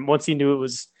whatever, and once he knew it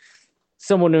was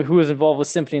someone who was involved with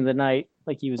Symphony of the Night,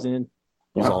 like he was in.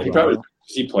 Does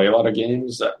he play a lot of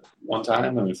games at one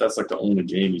time? I mean, if that's like the only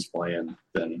game he's playing,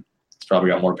 then he's probably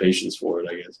got more patience for it,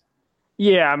 I guess.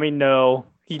 Yeah, I mean, no,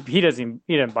 he doesn't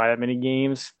buy that many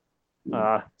games.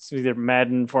 It's either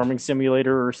Madden, Farming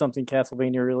Simulator, or something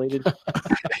Castlevania related.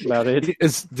 About it.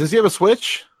 Does he have a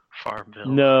Switch? Farmville.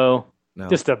 No.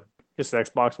 Just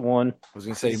Xbox One. I was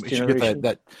gonna say you should get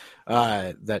that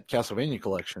Castlevania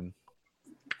collection.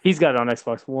 He's got it on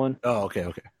Xbox One. Oh,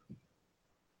 okay.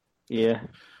 Yeah.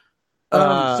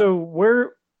 So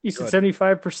where you said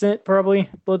 75% probably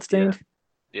Bloodstained?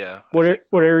 Yeah. What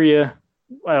area?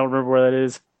 I don't remember where that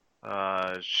is.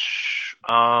 I'm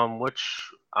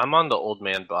on the old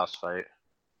man boss fight.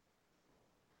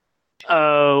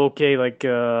 Oh, okay. Like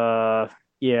yeah,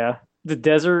 the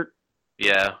desert.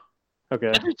 Yeah.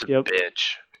 Okay. He's a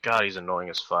bitch. God, he's annoying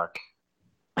as fuck.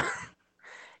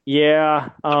 Yeah.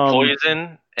 The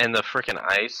poison and the freaking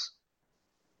ice.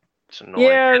 It's annoying.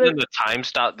 Yeah, and then the time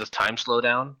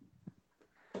slowdown.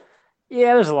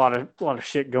 Yeah, there's a lot of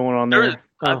shit going on there.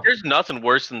 There's nothing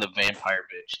worse than the vampire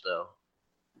bitch, though.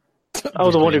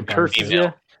 Oh, the one who curses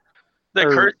you? That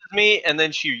curses me, and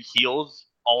then she heals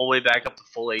all the way back up to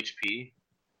full HP.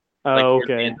 Oh, like, okay. At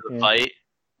the end of the fight.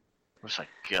 I was like,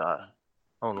 God.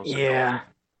 Yeah.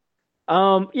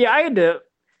 Yeah, I had to.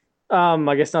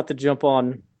 I guess not to jump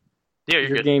on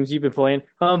your games you've been playing.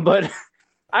 But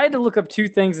I had to look up two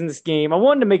things in this game. I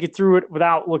wanted to make it through it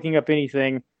without looking up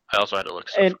anything. I also had to look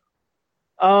stuff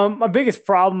up. My biggest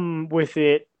problem with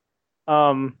it,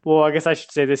 well, I guess I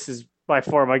should say this is by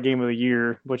far my game of the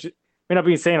year, which may not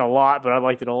be saying a lot, but I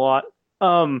liked it a lot.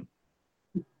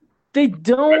 They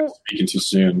don't. Speaking too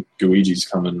soon. Luigi's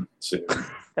coming soon.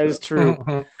 That is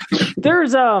true.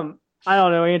 There's I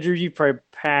don't know, Andrew. You probably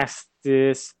passed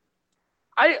this.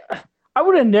 I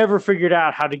would have never figured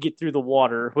out how to get through the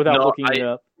water without looking it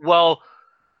up. Well,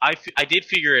 I did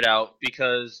figure it out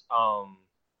because I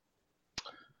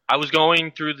was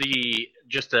going through the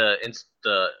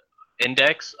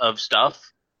index of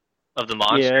stuff of the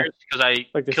monsters because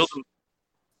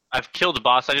I've killed a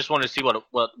boss. I just wanted to see what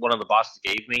one of the bosses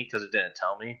gave me because it didn't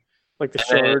tell me. Like the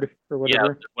shard or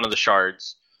whatever? Yeah, one of the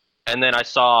shards. And then I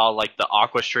saw like the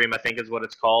aqua stream, I think is what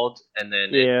it's called. And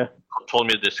then it told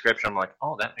me the description. I'm like,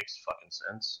 oh, that makes fucking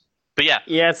sense. But yeah.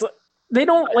 Yeah, it's they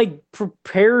don't like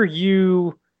prepare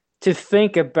you to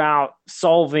think about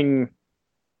solving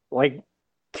like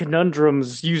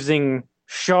conundrums using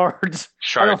shards.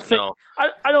 I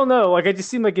don't know. Like, I just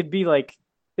seem like it'd be like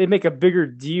they'd make a bigger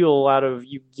deal out of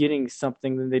you getting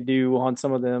something than they do on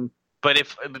some of them. But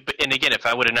if I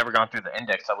would have never gone through the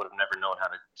index, I would have never known how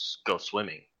to go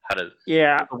swimming. how to.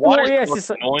 Yeah. The water's yeah, the it's most just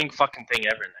like, annoying fucking thing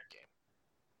ever in that game.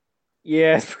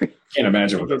 yeah, it's pretty Can't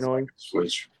imagine what pretty that's annoying. like.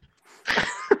 Switch.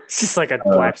 It's just like a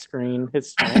black screen.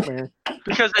 It's a nightmare.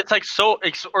 Because it's like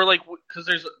or like because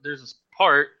there's this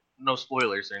part, no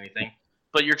spoilers or anything,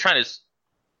 but you're trying to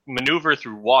maneuver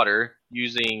through water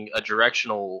using a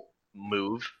directional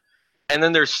move, and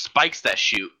then there's spikes that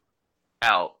shoot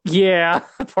out, Yeah,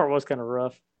 that part was kind of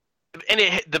rough. and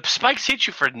the spikes hit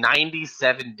you for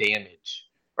 97 damage,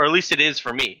 or at least it is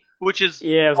for me, which is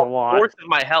Yeah, it was a lot. fourth of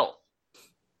my health.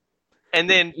 And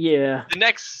then Yeah. the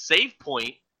next save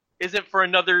point isn't for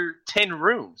another 10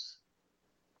 rooms.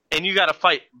 And you got to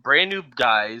fight brand new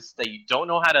guys that you don't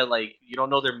know how to, like, you don't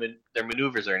know their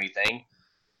maneuvers or anything.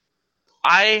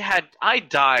 I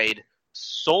died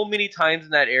so many times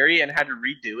in that area and had to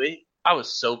redo it. I was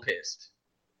so pissed.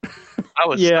 I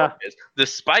was so pissed. The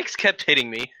spikes kept hitting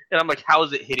me, and I'm like, how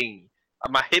is it hitting me?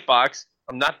 My hitbox,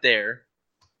 I'm not there.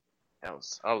 I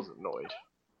was annoyed.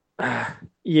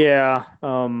 Yeah.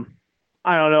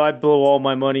 I don't know. I blow all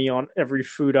my money on every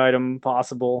food item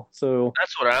possible. So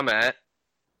That's what I'm at.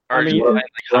 I mean, What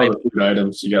are the food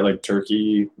items? You got like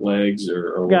turkey legs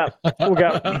or we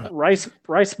got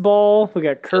rice ball. We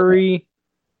got curry.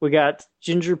 We got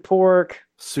ginger pork.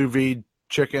 Sous vide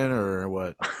chicken or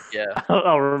what? Yeah. I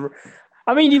don't remember.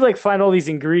 I mean, you like find all these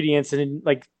ingredients, and then,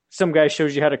 like some guy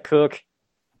shows you how to cook,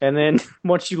 and then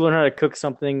once you learn how to cook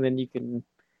something, then you can.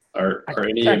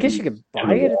 I guess you could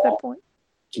buy it at that point.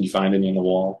 Can you find any in the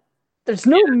wall? There's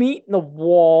no meat in the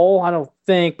wall, I don't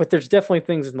think, but there's definitely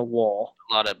things in the wall.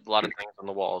 A lot of things on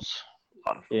the walls.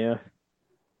 Yeah.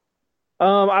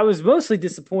 I was mostly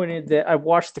disappointed that I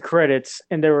watched the credits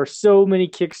and there were so many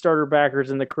Kickstarter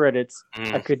backers in the credits.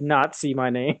 I could not see my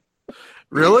name.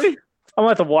 Really? I'm gonna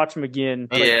have to watch them again.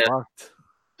 Yeah.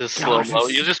 Just slow mo.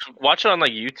 You just watch it on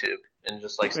like YouTube and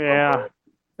just like slow mo.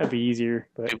 That'd be easier.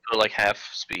 But You put like half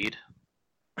speed.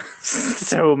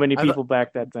 so many people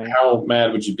back that thing. How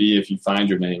mad would you be if you find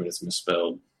your name and it's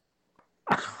misspelled?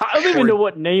 I don't even know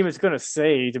what name it's gonna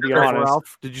say, to be Careful honest.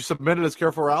 Ralph? Did you submit it as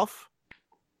Careful Ralph?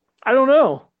 I don't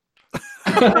know.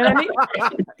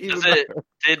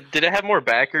 Did it have more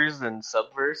backers than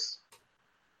Subverse?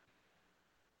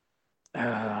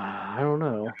 I don't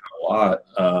know. A lot.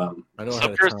 I know I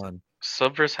had a ton.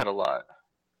 Subverse had a lot.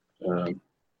 Um,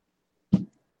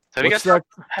 Have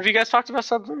you guys talked about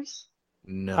Subverse?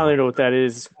 No. I don't even know what that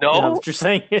is. No? Now that you're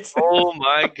saying it. Oh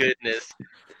my goodness.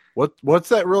 What's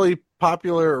that really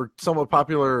popular or somewhat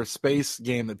popular space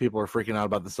game that people are freaking out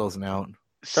about that still isn't out?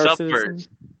 Subverse.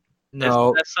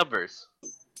 No. That's Subverse.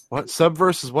 What?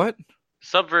 Subverse is what?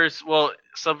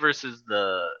 Subverse is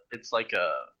it's like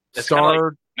it's Star kind of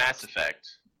like Mass Effect.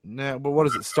 No, but what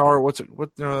is it? Star? What's it? What?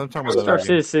 No, I'm talking about Star that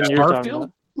Citizen. You're talking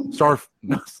Starfield? about. Star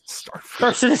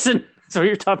Star Citizen. That's what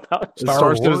you're talking about.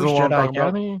 Star Citizen. Wars, What I'm Jedi talking about.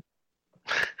 Academy?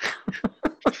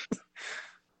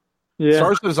 Yeah.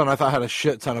 Star Citizen, I thought had a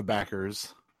shit ton of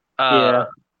backers. Yeah.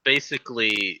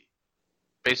 Basically,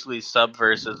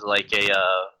 Subverse is like it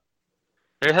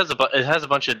has a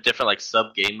bunch of different like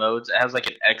sub game modes. It has like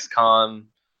an XCOM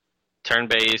turn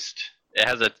based.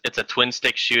 It's a twin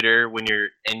stick shooter when you're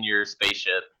in your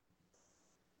spaceship.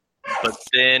 But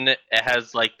then it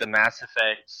has like the Mass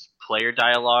Effect player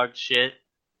dialogue shit,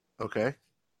 Okay.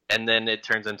 and then it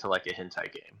turns into like a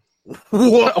hentai game.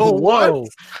 Whoa!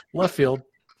 Left field.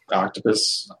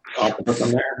 octopus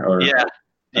on there? Or,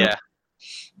 Yeah.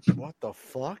 What the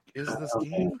fuck is this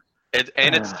game?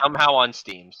 It's somehow on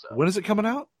Steam. So When is it coming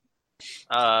out?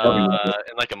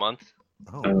 in like a month.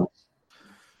 Oh.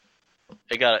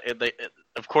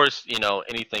 Of course,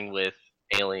 anything with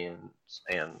aliens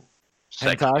and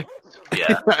sex. Hentai?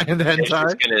 Yeah. And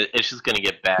hentai? It's just gonna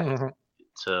get back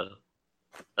to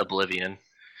oblivion.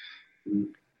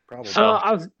 Probably. So-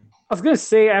 I was gonna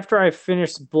say after I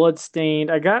finished Bloodstained,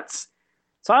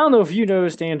 so I don't know if you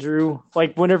noticed, Andrew,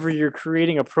 like whenever you're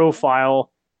creating a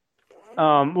profile,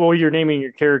 you're naming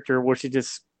your character, which it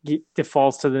just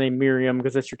defaults to the name Miriam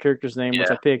because that's your character's name, which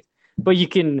I picked. But you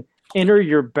can enter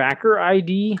your backer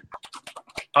ID.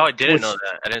 Oh, I didn't know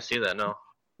that. I didn't see that. No.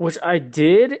 Which I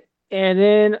did, and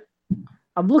then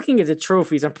I'm looking at the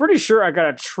trophies. I'm pretty sure I got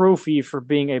a trophy for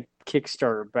being a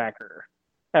Kickstarter backer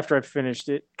after I finished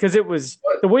it because it was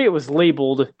the way it was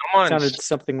labeled sounded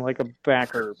something like a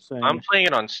backer thing. I'm playing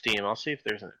it on Steam. I'll see if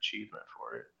there's an achievement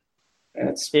for it.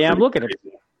 I'm looking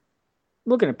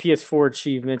at PS4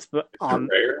 achievements, but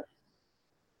rare.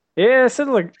 Yeah, it said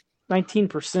like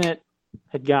 19%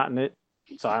 had gotten it,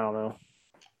 so I don't know.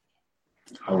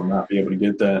 I will not be able to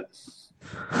get that.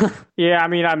 Yeah, I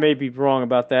mean, I may be wrong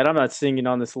about that. I'm not seeing it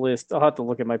on this list. I'll have to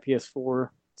look at my PS4,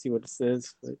 see what it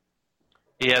says. But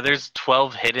Yeah, there's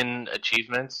 12 hidden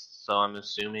achievements, so I'm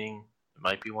assuming it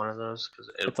might be one of those.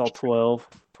 It's all 12,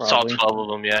 It's all probably. 12 of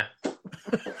them, yeah.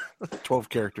 12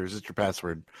 characters. It's your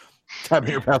password. Type in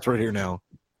your password here now.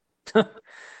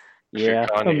 Yeah,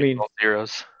 I mean, all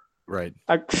zeros. Right.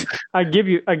 I give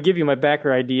you my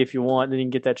backer ID if you want, and then you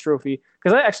can get that trophy.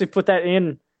 Because I actually put that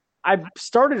in. I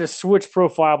started a Switch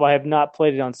profile, but I have not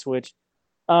played it on Switch.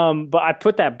 But I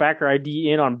put that backer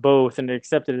ID in on both, and it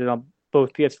accepted it on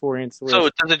both PS4 and Switch. So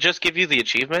does it just give you the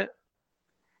achievement?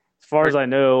 As far as I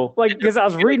know, like because I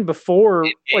was reading before,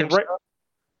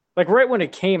 like right when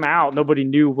it came out, nobody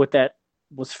knew what that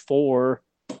was for.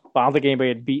 But I don't think anybody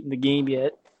had beaten the game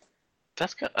yet.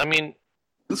 That's kind. I mean,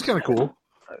 that's kind of cool.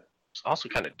 It's also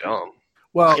kind of dumb.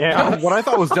 Well, what I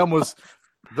thought was dumb was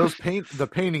the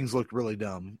paintings looked really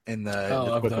dumb in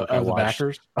the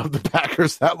backers. Of the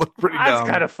backers, that looked pretty dumb. That's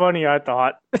kind of funny, I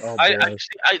thought. Oh,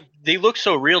 they look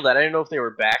so real that I didn't know if they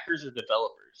were backers or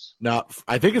developers. No,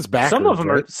 I think it's backers.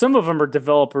 Some of them are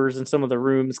developers in some of the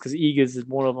rooms because Ega's is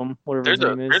one of them. Whatever his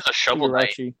name is. There's a Shovel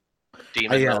Knight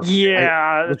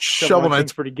demon. Shovel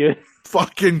Knight's pretty good.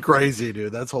 Fucking crazy,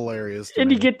 dude. That's hilarious.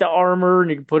 And you get the armor and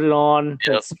you can put it on.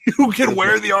 Yep. You can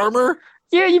wear the armor?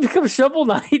 Yeah, you become Shovel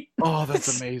Knight. Oh,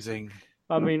 that's amazing.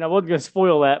 I mean, I wasn't going to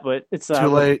spoil that, but it's too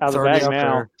late. out of the bag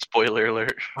now. Spoiler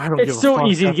alert. It's so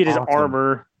easy to get his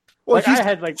armor. Well, like, he's I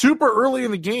had super early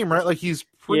in the game, right? Like he's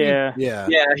pretty. Yeah,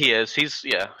 he is. He's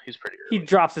pretty early. He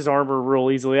drops his armor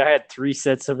real easily. I had 3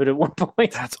 sets of it at one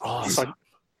point. That's awesome.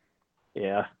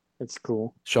 Yeah, it's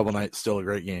cool. Shovel Knight still a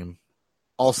great game.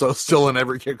 Also, still in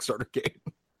every Kickstarter game.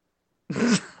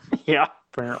 Yeah,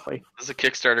 apparently. This is a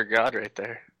Kickstarter god right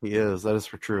there. He is. That is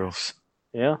for true.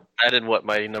 Yeah. Added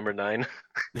my number 9.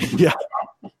 Yeah.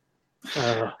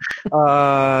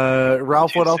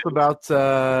 Ralph, what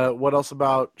else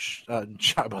about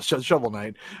Shovel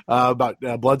Knight?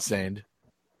 About Bloodstained?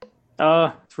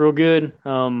 It's real good.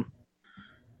 It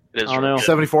is I don't know.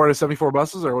 74 out of 74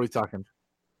 buses, or what are you talking?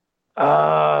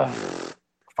 If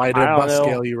I did bus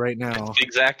scale you right now. It's the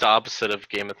exact opposite of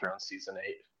Game of Thrones season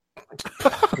 8.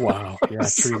 Wow. Yeah,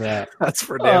 true that. That's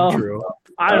for damn true.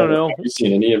 I don't know. Have you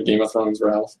seen any of Game of Thrones,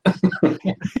 Ralph?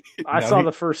 I saw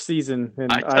the first season,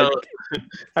 and I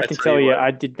can tell you,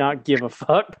 I did not give a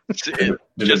fuck.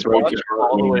 Just watch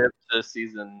all the way up to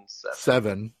season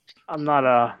 7. I'm not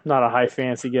a high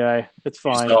fancy guy. It's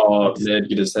fine. You saw Ned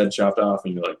get his head chopped off,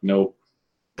 and you're like, nope.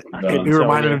 You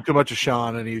reminded him too much of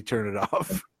Sean, and he turned it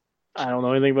off. I don't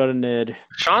know anything about a Ned.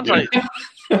 Sean's like...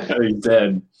 He's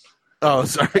dead. Oh,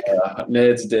 sorry.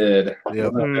 Ned's dead.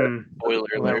 Yep. Spoiler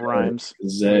alert. Rhymes.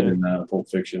 Zed in Pulp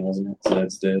Fiction, wasn't it?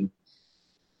 Zed's dead.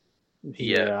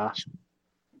 Yeah.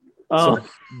 Oh, so,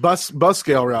 bus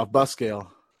scale, Ralph. Bus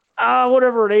scale.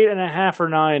 Whatever an 8.5 or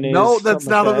 9 is. No, that's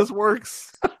not how this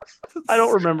works. I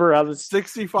don't remember how this.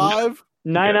 65.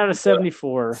 9 out of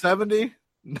 74. 70.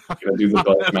 Do the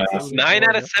bus math. 9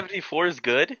 out of 74 is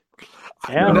good.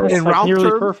 Yeah, that's in like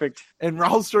nearly terms, perfect. In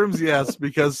Ralph's terms, yes,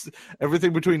 because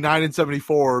everything between 9 and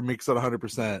 74 makes it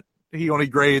 100%. He only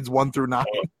grades 1 through 9.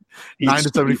 9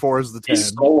 to 74 is the 10. He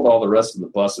sold all the rest of the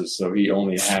buses, so he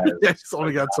only has. He's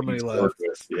only got so many left.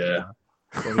 Yeah,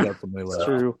 he's only got so many left. It's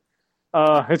true.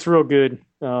 It's real good.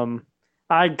 I'm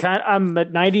at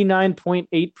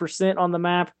 99.8% on the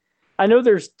map. I know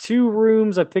there's 2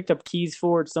 rooms I picked up keys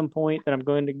for at some point that I'm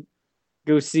going to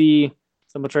go see.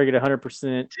 So I'm gonna try to get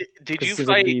 100%. Did you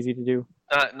fight? Easy to do.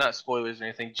 Not spoilers or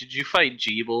anything. Did you fight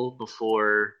Jeeble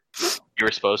before you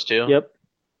were supposed to? Yep.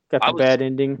 Got the bad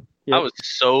ending. Yep. I was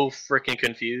so freaking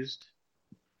confused.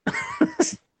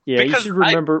 Yeah, you should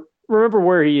remember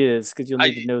where he is because you'll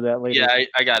need to know that later. Yeah,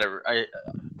 I got it. I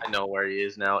know where he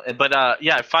is now. But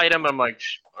yeah, I fight him. I'm like,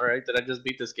 all right, did I just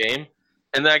beat this game?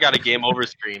 And then I got a game over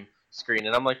screen,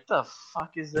 and I'm like, the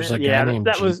fuck is that? Yeah,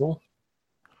 that was.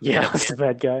 Yeah, that's the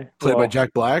bad guy. Played by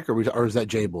Jack Black, or is that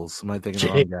Jables? Am I thinking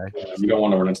of the wrong guy? You don't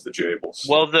want to run into the Jables.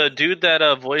 Well, the dude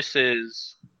that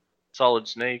voices Solid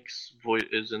Snake's voice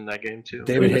is in that game too.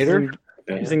 David Hayter?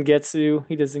 Zengetsu.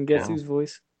 He does Zengetsu's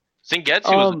voice.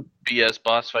 Zengetsu was a BS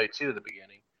boss fight too at the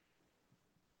beginning.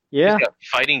 Yeah. He's got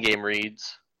fighting game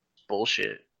reads.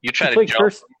 Bullshit. You try to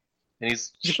jump and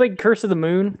he's... Did you play Curse of the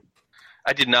Moon?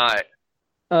 I did not.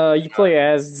 You play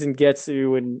as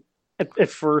Zengetsu and at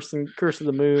first in Curse of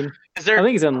the Moon. I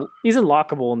think he's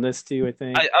unlockable in this too, I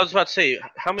think. I was about to say,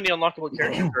 how many unlockable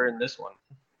characters are in this one?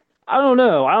 I don't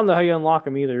know. I don't know how you unlock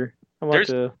them either. I'm about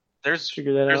to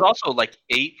figure that out. There's also like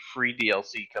 8 free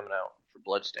DLC coming out for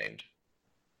Bloodstained.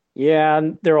 Yeah,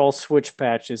 and they're all Switch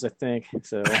patches, I think.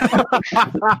 So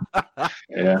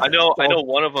yeah. I know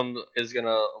one of them is gonna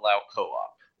allow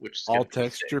co-op, which is all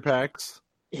texture packs.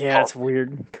 Yeah, it's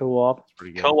weird. Co-op.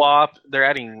 Pretty good. Co-op. They're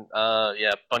adding a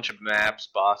bunch of maps,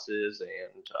 bosses,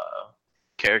 and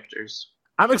characters.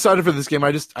 I'm excited for this game.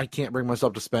 I can't bring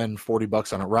myself to spend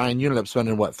 $40 on it. Ryan, you ended up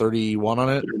spending what, 31 on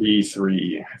it?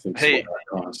 33, I think. Hey,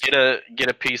 get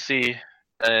a PC,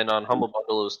 and on Humble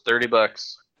Bundle it was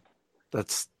 $30.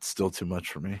 That's still too much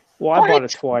for me. Well, I bought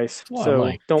it twice,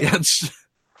 so don't. Yeah,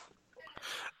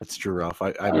 that's true, Ralph.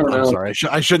 I'm sorry.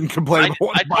 I shouldn't complain.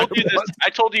 I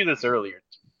told you this earlier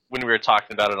when we were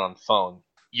talking about it on the phone.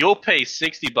 You'll pay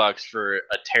 $60 for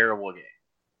a terrible game.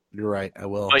 You're right. I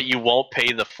will. But you won't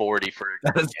pay the $40 for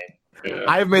a good game. Yeah.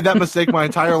 I have made that mistake my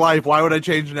entire life. Why would I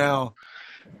change now?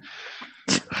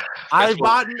 I've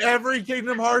bought every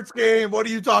Kingdom Hearts game. What are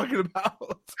you talking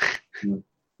about?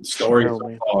 Story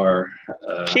so far.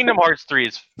 Kingdom Hearts 3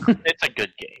 it's a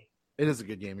good game. It is a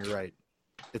good game. You're right.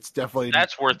 It's definitely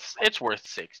it's worth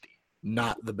 60.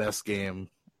 Not the best game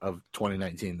of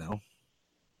 2019 though.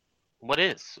 What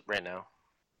is right now?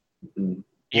 Mm-hmm.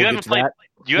 You haven't played.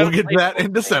 We'll get to that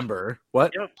in December.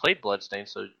 What? You haven't played Bloodstained,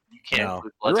 so you can't. No.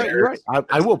 Include Bloodstained. You're right.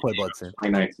 I will play Bloodstained.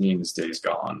 2019 is Days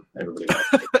Gone. Everybody.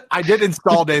 I did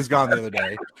install Days Gone the other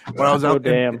day when I was out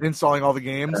installing all the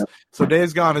games. So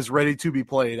Days Gone is ready to be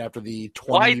played after the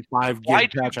 25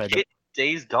 gig patch I did.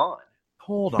 Days Gone.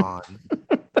 Hold on.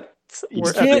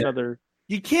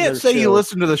 You can't say you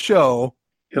listen to the show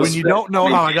when you don't know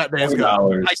how I got Days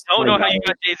Gone. I don't know how you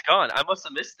got Days Gone. I must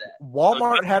have missed that.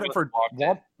 Walmart had it for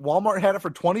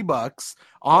 $20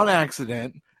 on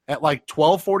accident at like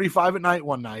 12:45 at night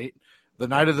one night, the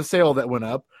night of the sale that went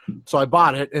up. So I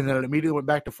bought it, and then it immediately went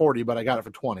back to $40, but I got it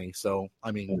for $20. So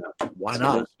I mean, why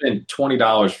not? Spend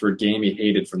 $20 for a game he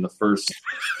hated from the first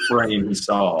frame he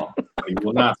saw. He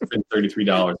will not spend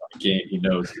 $33 on a game he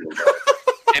knows he will love.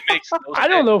 It makes no sense. I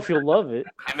don't know if you'll love it.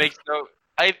 It makes no.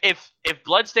 If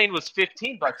Bloodstained was $15,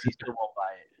 he still won't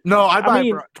buy it. No, I buy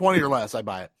it for 20 or less. I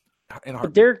buy it.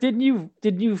 Derek, didn't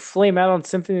you flame out on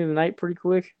Symphony of the Night pretty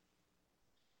quick?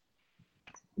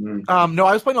 No,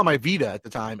 I was playing on my Vita at the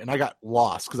time, and I got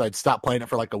lost because I'd stopped playing it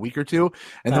for like a week or two,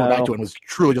 and then went back to it and was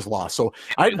truly just lost. So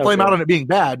I didn't flame out on it being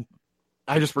bad.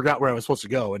 I just forgot where I was supposed to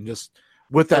go, and just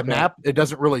with that map, it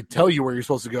doesn't really tell you where you're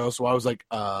supposed to go. So I was like,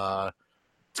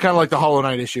 it's kind of like the Hollow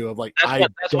Knight issue of like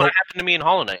that's what happened to me in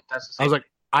Hollow Knight. I was like,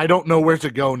 I don't know where to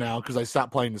go now because I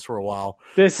stopped playing this for a while.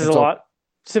 This is a lot.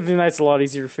 Symphony of the Night's a lot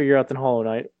easier to figure out than Hollow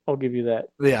Knight. I'll give you that.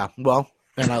 Yeah, well,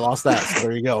 and I lost that. So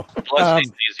there you go.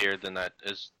 Bloodstained's easier than that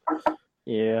is.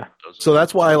 Yeah. So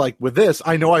that's why, like with this,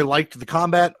 I know I liked the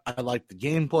combat, I liked the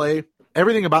gameplay,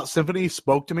 everything about Symphony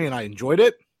spoke to me, and I enjoyed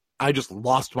it. I just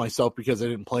lost myself because I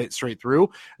didn't play it straight through,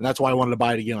 and that's why I wanted to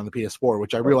buy it again on the PS4.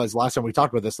 Which I realized last time we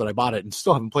talked about this that I bought it and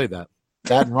still haven't played that.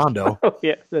 That and Rondo. Oh,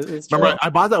 yeah, it's remember I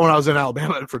bought that when I was in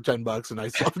Alabama for $10, and I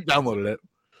still haven't downloaded it.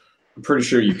 I'm pretty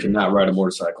sure you cannot ride a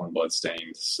motorcycle in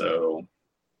Bloodstained, so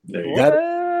there you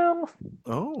go.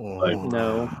 Oh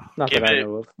no, not that I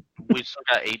know of. We still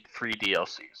got 8 free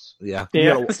DLCs. Yeah,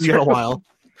 you got a while.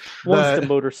 Once the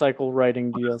motorcycle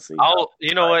riding DLC.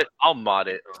 You know what? I'll mod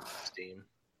it on Steam.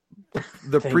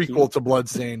 The prequel to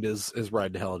Bloodstained is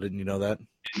Ride to Hell. Didn't you know that?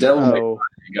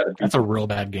 That's a real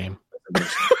bad game.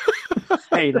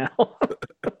 Hey now.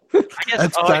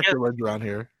 That's sacrilege around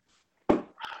here.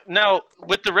 Now,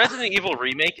 with the Resident Evil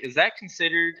remake, is that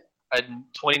considered a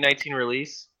 2019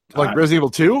 release? Like Resident Evil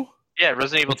 2? Yeah,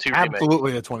 Resident Evil 2 remake.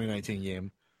 Absolutely a 2019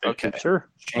 game. Okay. Sure.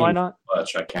 Why not?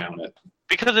 I count it.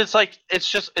 Because it's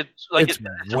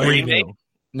way remake. New.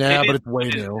 Nah, but it's way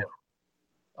new.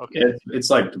 Okay. It's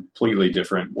like completely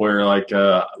different. Where like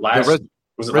Resident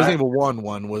Evil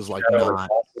 1 was like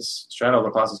Shadow of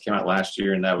the Colossus came out last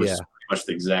year, and that was pretty much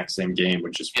the exact same game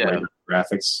with just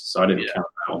graphics. So I didn't count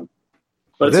that one.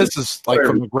 But this is like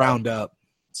from the ground up.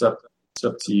 It's up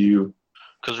to you.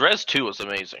 Because Res 2 was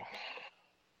amazing.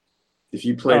 If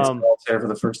you played Solitaire for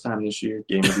the first time this year,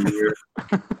 game of the year,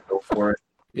 go for it.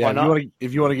 Yeah,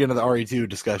 if you want to get into the RE2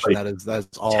 discussion,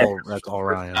 that's all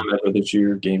Ryan. This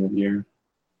year, game of the year.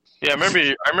 Yeah,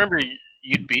 I remember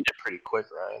you'd beat it pretty quick,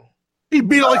 Ryan. He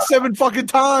beat it like 7 fucking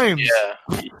times.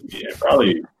 Yeah,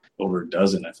 probably over a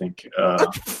dozen, I think.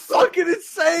 That's fucking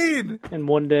insane. In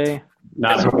one day.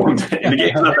 Not in one day. And the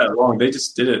game's not that long. They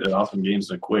just did it often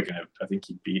games and quick, and I think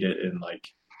he beat it in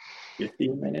like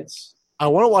 15 minutes. I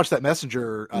want to watch that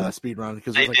Messenger speed run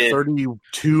because it was like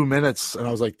 32 minutes, and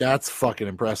I was like, that's fucking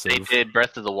impressive. They did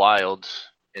Breath of the Wild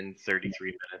in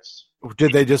 33 minutes.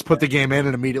 Did they just put the game in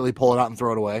and immediately pull it out and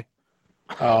throw it away?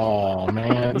 Oh,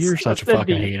 man. You're such a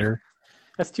fucking hater.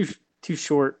 That's too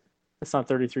short. That's not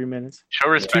 33 minutes. Show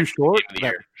respect. Too short?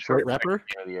 Short rapper?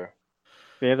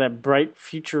 Yeah, that bright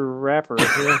future rapper.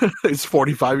 He's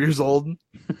 45 years old.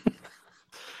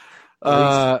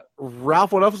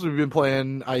 Ralph, what else have you been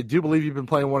playing? I do believe you've been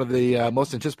playing one of the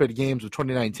most anticipated games of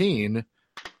 2019.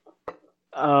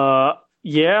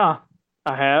 Yeah,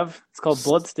 I have. It's called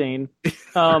Bloodstain.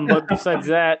 But besides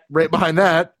that, right behind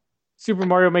that, Super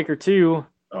Mario Maker 2.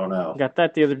 Oh no, got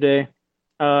that the other day.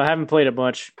 I haven't played it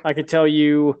much. I could tell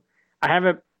you, I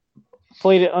haven't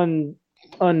played it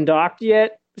undocked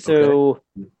yet, so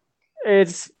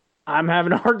I'm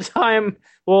having a hard time.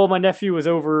 Well, my nephew was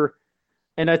over,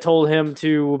 and I told him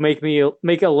to make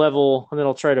a level, and then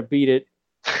I'll try to beat it,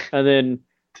 and then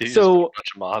Did you just beat a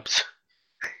bunch of mobs?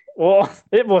 Well,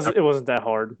 it wasn't that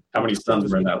hard. how many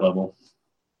suns were in that level?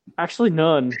 Actually,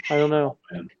 none. I don't know.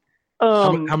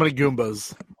 Oh, how many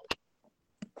Goombas?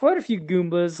 Quite a few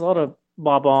Goombas, a lot of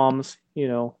bob-ombs, you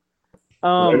know.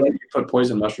 Did they let you put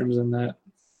poison mushrooms in that?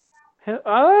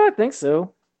 I think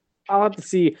so. I'll have to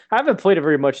see. I haven't played it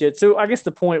very much yet, so I guess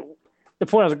the point I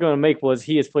was going to make was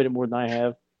he has played it more than I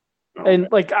have, and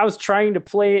like I was trying to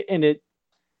play it, and it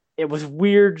was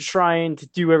weird trying to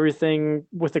do everything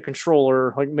with the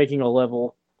controller, like making a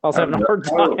level. I was having a hard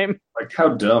time.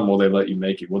 How dumb will they let you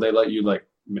make it? Will they let you like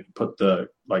put the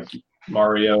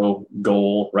Mario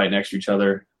goal right next to each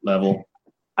other level?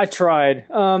 I tried.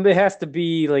 It has to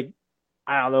be like,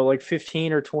 I don't know, like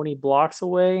 15 or 20 blocks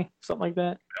away, something like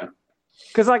that. Yeah.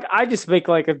 Because like I just make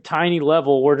like a tiny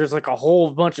level where there's like a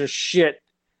whole bunch of shit.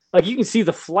 Like you can see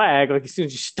the flag like as soon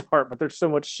as you start, but there's so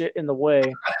much shit in the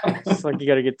way. It's just like you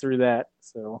got to get through that.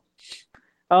 So,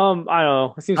 I don't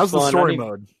know. It seems How's fun. the story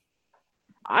mode?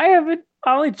 I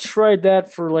only tried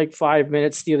that for like 5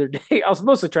 minutes the other day. I was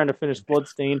mostly trying to finish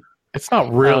Bloodstain. It's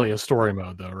not really a story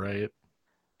mode, though, right?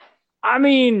 I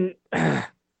mean,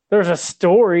 there's a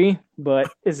story,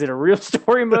 but is it a real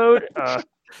story mode?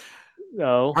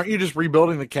 No. Aren't you just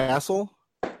rebuilding the castle?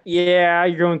 Yeah,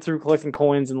 you're going through collecting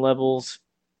coins and levels.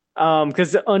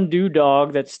 Because the Undo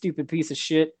Dog, that stupid piece of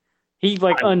shit, he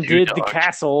undid the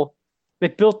castle. They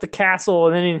built the castle,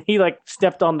 and then he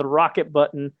stepped on the rocket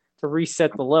button to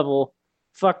reset the level.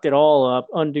 Fucked it all up.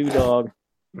 Undo Dog.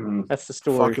 That's the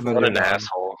story. What an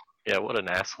asshole. Yeah, what an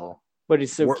asshole. But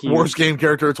he's so cute. Worst game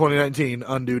character of 2019,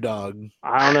 Undo Dog.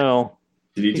 I don't know.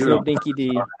 Did he do it Dinky D.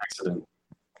 on accident?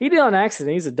 He did it on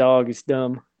accident. He's a dog. He's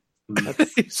dumb.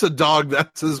 He's a dog.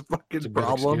 That's his fucking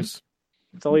problem.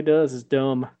 That's all he does is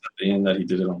dumb. At the end that he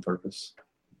did it on purpose.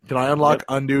 Can I unlock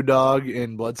Undo Dog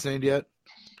in Bloodstained yet?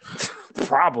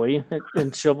 Probably.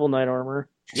 In Shovel Knight armor.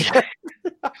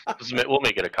 We'll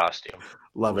make it a costume.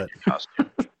 Love it.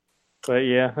 But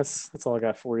yeah, that's all I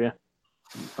got for you.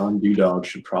 Undo Dog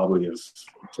should probably have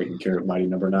taken care of Mighty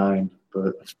Number 9,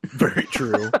 but very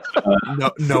true.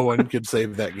 No one could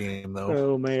save that game though.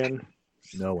 Oh man,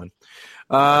 no one.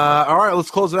 All right, let's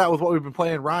close it out with what we've been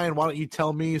playing. Ryan, why don't you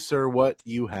tell me, sir, what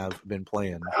you have been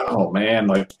playing? Oh man,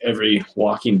 like every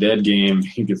Walking Dead game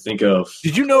you could think of.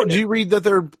 Did you read that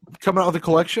they're coming out with a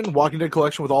collection, Walking Dead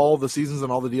collection, with all the seasons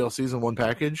and all the DLCs in one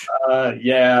package?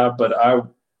 Yeah, but I'm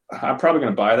probably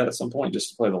going to buy that at some point just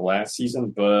to play the last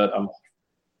season, but I'm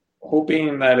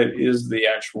hoping that it is the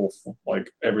actual,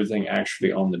 everything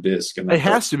actually on the disc. And it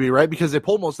has to be, right? Because they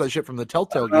pulled most of that shit from the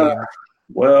Telltale game.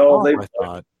 Well,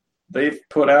 they've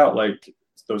put out,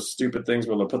 those stupid things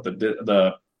where they put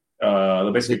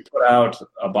they basically put out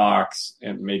a box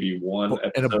and maybe one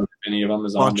episode, if any of them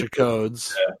is on. Bunch of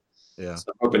codes. Yeah.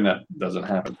 So I'm hoping that doesn't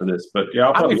happen for this. But yeah,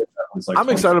 I'll probably get that one. I'm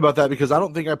excited about that because I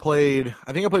think I played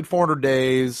 400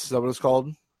 Days. Is that what it's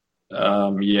called?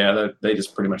 Yeah, they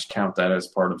just pretty much count that as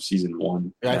part of season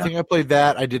 1. Yeah, I think I played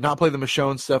that. I did not play the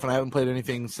Michonne stuff, and I haven't played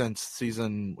anything since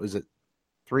season, is it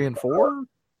 3 and 4?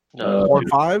 4 and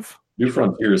 5? New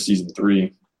Frontier is season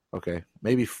 3. Okay,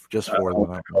 maybe just 4. Then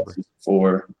I remember. Season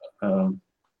 4.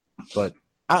 But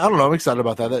I don't know. I'm excited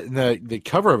about that. The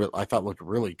cover of it I thought looked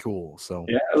really cool. So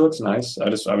yeah, it looks nice. I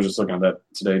was just looking at that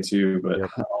today too, but yep.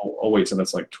 I'll wait till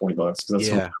that's $20 because that's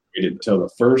something I waited until the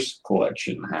first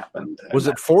collection happened. Was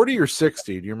it 40 or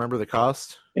 60? Do you remember the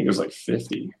cost? I think it was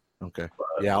 50. Okay,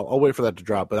 yeah, I'll wait for that to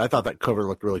drop. But I thought that cover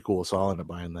looked really cool, so I'll end up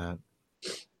buying that.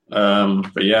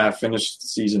 But yeah, I finished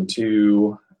season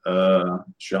 2.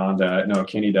 Sean died. No,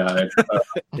 Kenny died.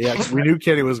 Yeah, we knew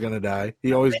Kenny was going to die.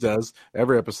 He always does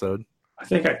every episode. I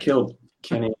think I killed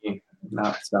Kenny,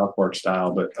 not South Park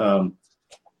style, but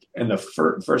in the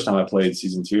first time I played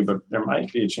season 2. But there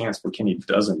might be a chance where Kenny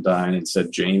doesn't die and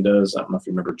instead Jane does. I don't know if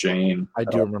you remember Jane. I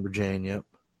do remember Jane. Yep.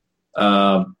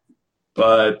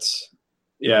 But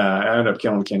yeah, I ended up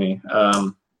killing Kenny.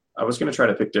 I was going to try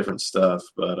to pick different stuff,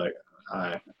 but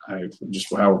I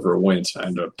just however it went, I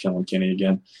ended up killing Kenny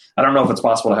again. I don't know if it's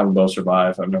possible to have them both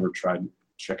survive. I've never tried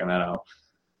checking that out.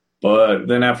 But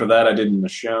then after that, I did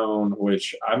Michonne,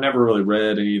 which I've never really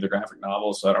read any of the graphic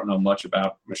novels, so I don't know much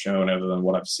about Michonne other than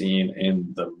what I've seen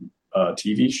in the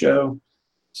TV show.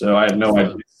 So I have no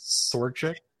idea. Sword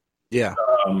chick? Yeah.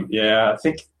 Yeah, I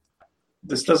think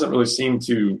this doesn't really seem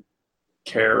to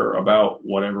care about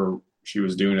whatever she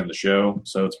was doing in the show,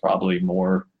 so it's probably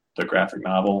more the graphic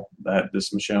novel that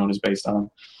this Michonne is based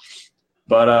on.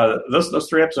 But those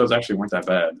 3 episodes actually weren't that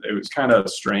bad. It was kind of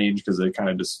strange because they kind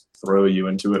of just throw you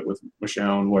into it with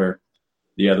Michonne, where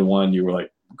the other one you were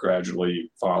like gradually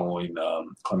following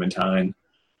Clementine.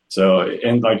 So,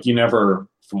 and like you never,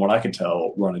 from what I can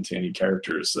tell, run into any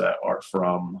characters that are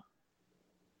from.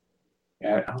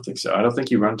 Yeah, I don't think so. I don't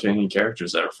think you run into any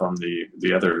characters that are from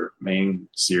the other main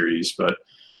series, but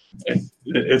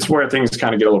it's where things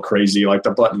kind of get a little crazy. Like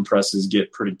the button presses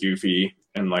get pretty goofy,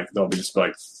 and like there'll be just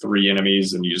like 3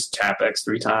 enemies, and you just tap X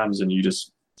 3 times, and you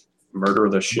just murder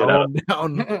the shit out of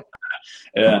them.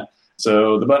 Yeah.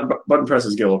 So the button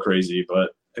presses get a little crazy,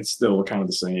 but it's still kind of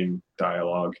the same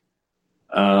dialogue.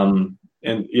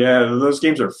 And yeah, those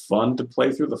games are fun to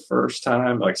play through the first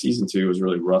time. Like season 2 was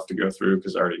really rough to go through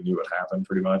because I already knew what happened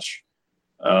pretty much.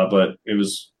 But it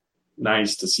was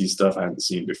nice to see stuff I hadn't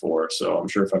seen before. So I'm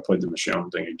sure if I played the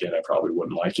Michonne thing again, I probably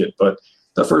wouldn't like it. But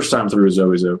the first time through is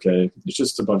always okay. It's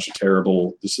just a bunch of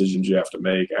terrible decisions you have to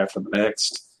make after the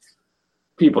next.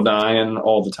 People dying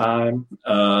all the time.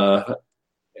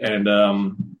 And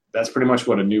that's pretty much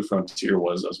what A New Frontier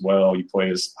was as well. You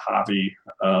play as Javi.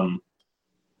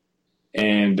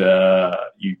 And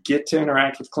you get to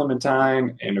interact with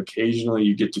Clementine, and occasionally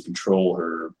you get to control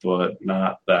her, but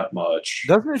not that much.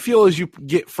 Doesn't it feel as you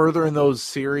get further in those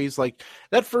series, like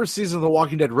that first season of The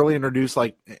Walking Dead really introduced,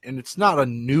 like, and it's not a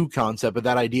new concept, but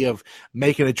that idea of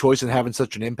making a choice and having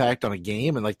such an impact on a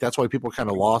game, and like that's why people kind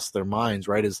of lost their minds,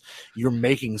 right? Is you're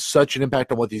making such an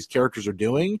impact on what these characters are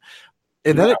doing,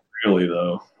 and then really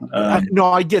though. No,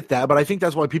 I get that, but I think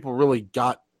that's why people really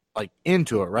got like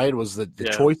into it, right? Was the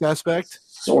choice aspect?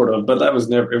 Sort of, but that was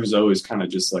never. It was always kind of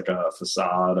just like a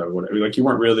facade or whatever. Like you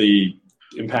weren't really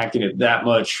impacting it that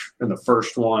much in the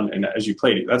first one, and as you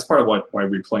played it, that's part of why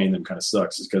replaying them kind of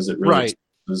sucks, is because it really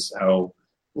is how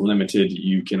limited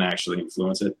you can actually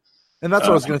influence it. And that's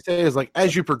what I was going to say is like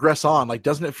as you progress on, like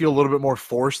doesn't it feel a little bit more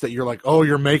forced that you're like, oh,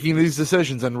 you're making these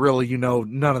decisions, and really,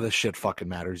 none of this shit fucking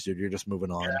matters, dude. You're just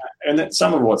moving on. Yeah. And then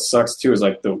some of what sucks too is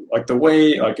like the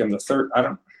way like in the third,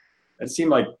 it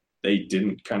seemed like they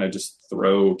didn't kind of just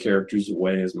throw characters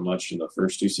away as much in the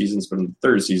first 2 seasons, but in the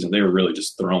third season, they were really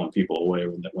just throwing people away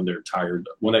when they're tired.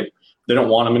 When they don't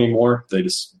want them anymore, they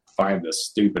just find the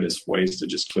stupidest ways to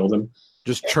just kill them.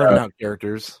 Just churn out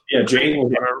characters. Yeah, Jane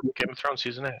was Game of Thrones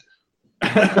season 8.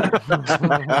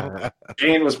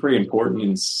 Jane was pretty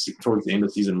important towards the end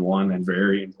of season 1 and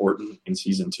very important in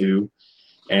season 2.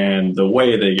 And the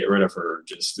way they get rid of her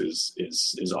just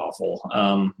is awful.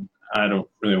 I don't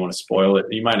really want to spoil it.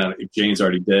 You might not. If Jane's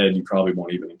already dead, you probably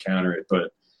won't even encounter it.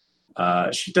 But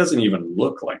she doesn't even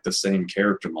look like the same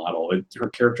character model. Her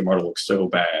character model looks so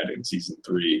bad in season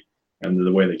 3, and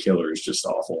the way they kill her is just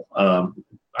awful. I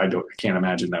can't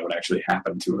imagine that would actually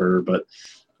happen to her, but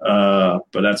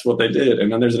that's what they did.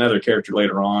 And then there's another character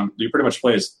later on. You pretty much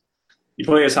play as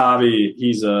Javi.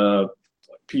 He's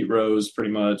Pete Rose,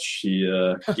 pretty much.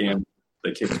 Again,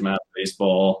 they kicked him out of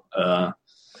baseball.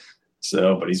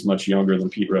 But he's much younger than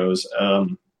Pete Rose.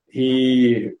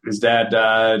 His dad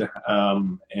died,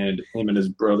 and him and his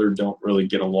brother don't really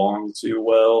get along too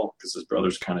well because his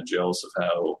brother's kind of jealous of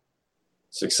how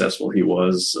successful he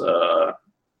was,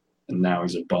 and now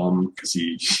he's a bum because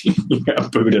he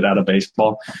got booted out of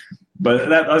baseball. But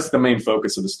that's the main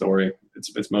focus of the story.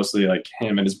 It's mostly like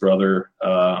him and his brother.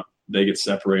 They get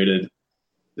separated.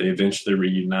 They eventually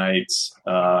reunite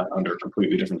under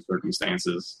completely different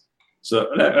circumstances. So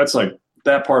that's like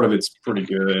that part of it's pretty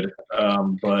good,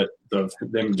 but them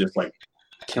just like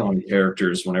killing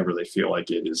characters whenever they feel like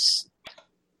it is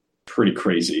pretty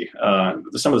crazy. Some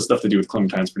of the stuff they do with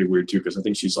Clementine's pretty weird too, because I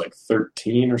think she's like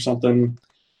 13 or something,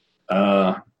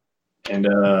 and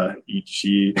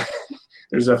she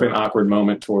there's definitely an awkward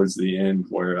moment towards the end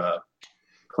where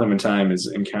Clementine is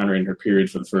encountering her period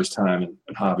for the first time,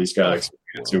 and Javi's got to explain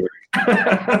it to her.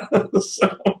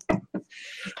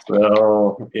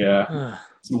 So yeah,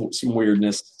 some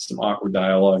weirdness, some awkward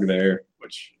dialogue there,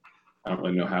 which I don't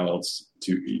really know how else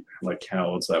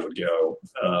that would go.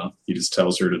 He just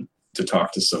tells her to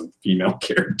talk to some female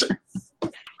character.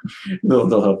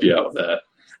 They'll help you out with that.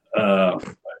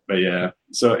 But yeah,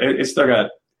 so it's still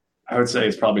got. I would say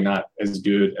it's probably not as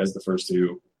good as the first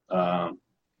 2, but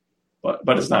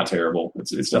it's not terrible.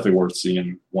 It's definitely worth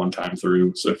seeing one time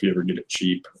through. So if you ever get it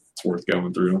cheap, it's worth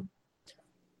going through.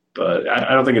 but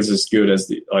I don't think it's as good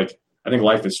as I think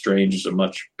Life is Strange is a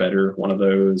much better one of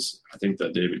those. I think the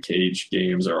David Cage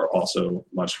games are also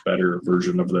much better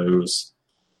version of those.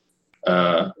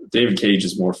 David Cage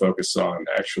is more focused on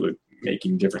actually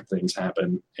making different things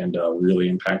happen and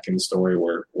really impacting the story,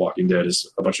 where Walking Dead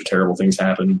is a bunch of terrible things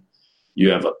happen. You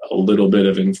have a little bit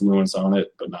of influence on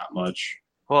it, but not much.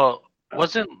 Well,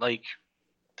 wasn't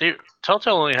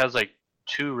Telltale only has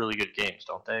 2 really good games,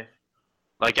 don't they?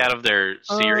 Out of their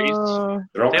series,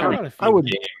 they're all kind of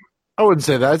I wouldn't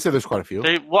say that. I'd say there's quite a few.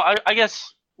 I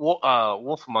guess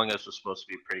Wolf Among Us was supposed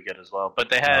to be pretty good as well, but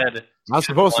they had not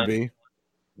supposed to be.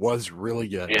 Was really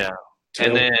good. Yeah,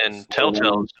 and then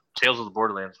Telltale's Tales of the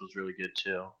Borderlands was really good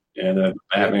too. Yeah, the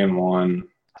Batman one.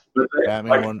 But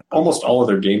Batman one. Almost all of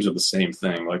their games are the same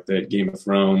thing. They had Game of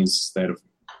Thrones. They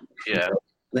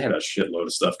had a shitload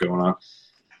of stuff going on.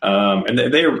 And they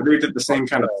did the same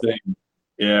kind of thing.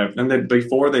 Yeah, and then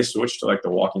before they switched to the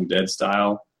Walking Dead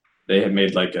style, they had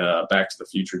made a Back to the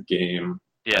Future game.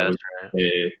 Yeah, that's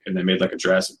right. And they made a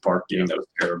Jurassic Park game that was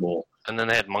terrible. And then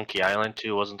they had Monkey Island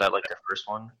too. Wasn't that their first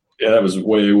one? Yeah, that was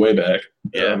way, way back.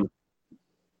 Yeah.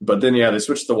 But then, they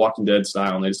switched to the Walking Dead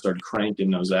style, and they started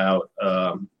cranking those out.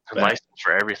 License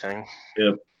for everything.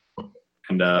 Yep.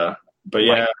 And, but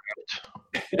yeah.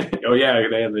 Oh, yeah,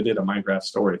 they did a Minecraft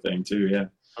story thing, too, yeah.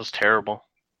 That was terrible.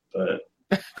 But,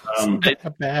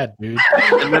 not bad, dude.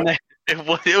 And then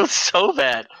it was so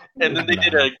bad. And then they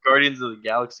did a Guardians of the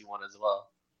Galaxy one as well.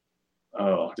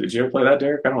 Oh, did you ever play that,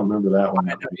 Derek? I don't remember that one.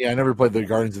 I never played the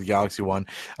Guardians of the Galaxy one.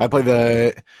 I played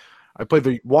the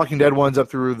Walking Dead ones up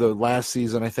through the last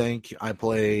season, I think. I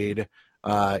played,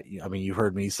 you've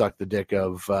heard me suck the dick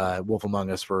of Wolf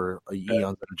Among Us for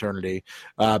eons of eternity.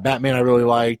 Batman I really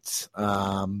liked.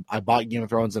 I bought Game of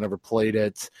Thrones and never played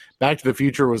it. Back to the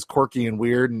Future was quirky and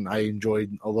weird, and I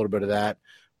enjoyed a little bit of that.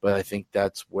 But I think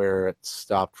that's where it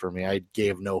stopped for me. I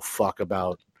gave no fuck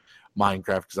about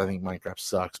Minecraft because I think Minecraft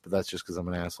sucks, but that's just because I'm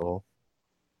an asshole.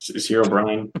 Is Hero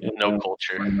Brian in no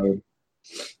culture?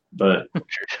 But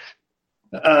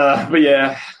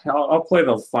yeah, I'll play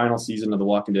the final season of The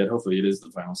Walking Dead. Hopefully, it is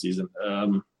the final season.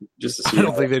 Just to see. I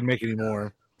don't think they'd make any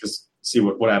more. Just see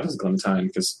what happens to Clementine,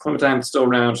 because Clementine's still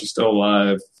around. She's still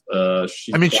alive.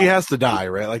 She has to die,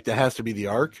 right? That has to be the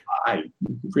arc.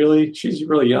 She's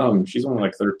really young. She's only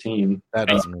 13. That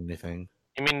doesn't mean anything.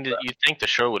 I mean, you'd think the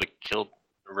show would have killed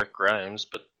Rick Grimes,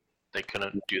 but they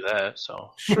couldn't do that.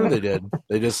 So sure they did.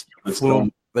 They just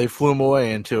flew him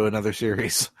away into another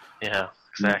series. Yeah,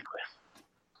 exactly.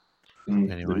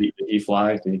 Anyway, did he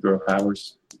fly? Did he grow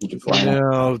powers? Did he fly?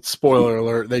 No, spoiler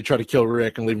alert. They try to kill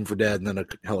Rick and leave him for dead, and then a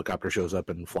helicopter shows up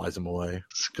and flies him away.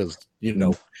 Because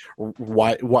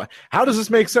why? How does this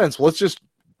make sense? Well, let's just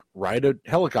ride a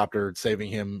helicopter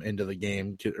saving him into the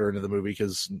game or into the movie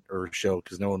or show,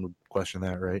 because no one would question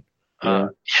that, right?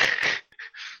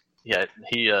 Yeah,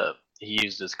 he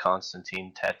used his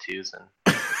Constantine tattoos and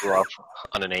grew up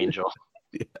on an angel.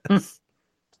 Yes.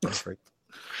 Perfect.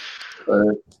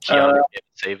 Keanu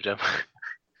saved him.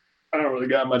 I don't really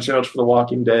got much else for The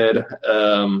Walking Dead.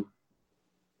 I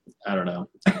don't know.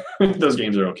 Those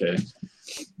games are okay.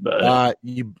 But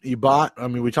you bought,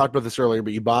 we talked about this earlier,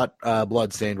 but you bought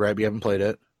Bloodstained, right? But you haven't played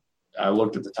it. I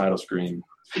looked at the title screen.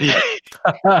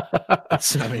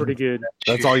 That's pretty good.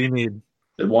 That's all you need.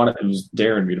 It was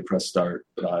daring me to press start,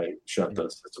 but I shut the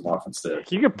system off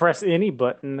instead. You could press any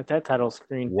button at that title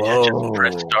screen. Whoa. Yeah, just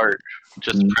press start.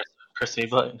 Just press any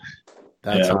button.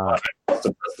 That's hot. I must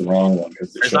have pressed the wrong one.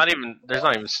 There's not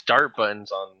even start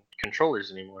buttons on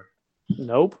controllers anymore.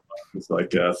 Nope. It's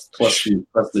plus you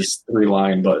press this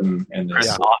 3-line button and then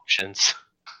press options.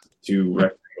 2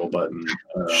 rectangle button.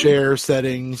 Share,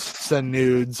 settings, send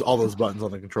nudes, all those buttons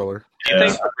on the controller. Do you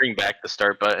think they'll bring back the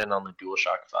start button on the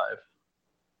DualShock 5?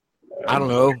 I don't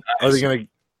know. Are they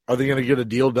gonna get a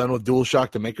deal done with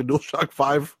DualShock to make a DualShock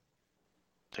 5?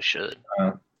 They should.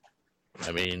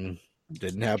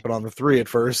 Didn't happen on the 3 at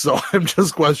first, so I'm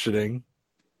just questioning.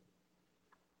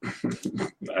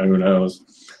 Who knows?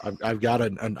 I've got a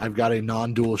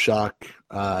non-DualShock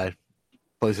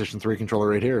PlayStation 3 controller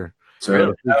right here.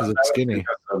 So because it's skinny.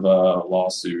 Because of a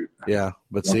lawsuit. Yeah,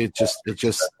 but see, it's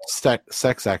just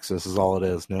sex access is all it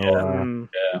is. No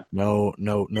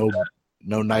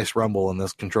nice rumble in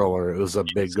this controller. It was a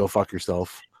big go fuck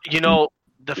yourself.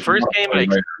 The first game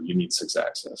you need 6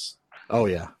 access. Oh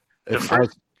yeah,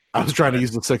 I was trying to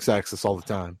use the 6 axis all the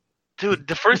time. Dude,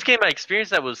 the first game I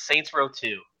experienced that was Saints Row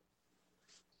 2.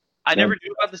 I never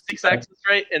knew about the 6 axis,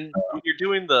 right? And when you're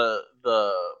doing the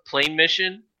plane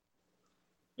mission,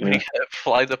 when you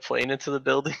fly the plane into the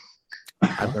building.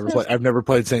 I've never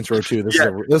played Saints Row 2. This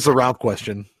is a Ralph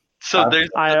question. So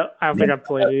I don't think I've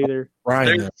played it either.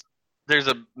 Right. There's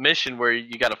a mission where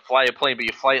you got to fly a plane, but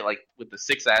you fly it like with the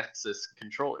 6-axis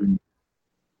controller.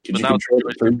 Could you control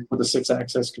the poop with a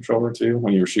 6-axis controller too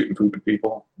when you were shooting poop at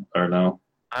people, or no?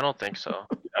 I don't think so.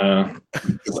 Yeah,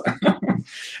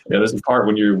 there's a part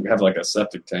when you have like a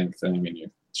septic tank thing and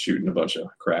you're shooting a bunch of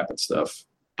crap and stuff.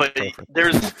 But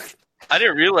I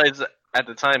didn't realize at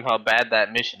the time how bad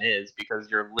that mission is because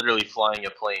you're literally flying a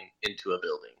plane into a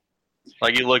building.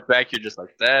 Like you look back, you're just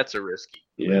like, that's a risky.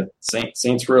 Yeah,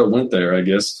 Saints Row went there, I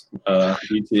guess.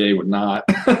 GTA would not.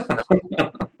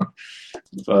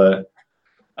 But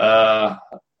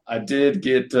I did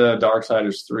get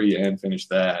Darksiders 3 and finish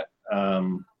that.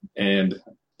 And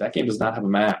that game does not have a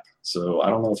map, so I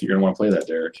don't know if you're going to want to play that,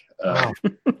 Derek.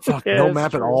 Fuck, no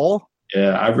map at all?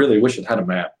 Yeah, I really wish it had a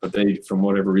map, but they, from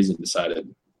whatever reason,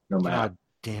 decided no map. God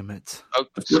damn it.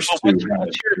 So what's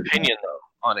your opinion, though,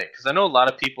 on it? Because I know a lot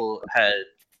of people had...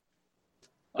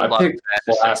 I picked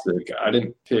Classic. I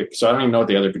didn't pick... So I don't even know what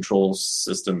the other control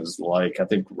system is like. I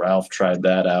think Ralph tried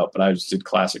that out, but I just did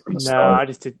Classic from the start. No, I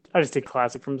just did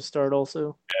Classic from the start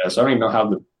also. Yeah, so I don't even know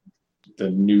how the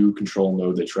new control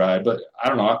mode they tried, but I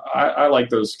don't know. I like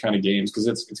those kind of games because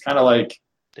it's kind of like...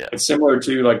 Yeah. It's similar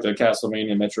to like the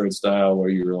Castlevania Metroid style where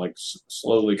you're like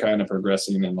slowly kind of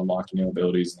progressing and unlocking new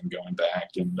abilities and then going back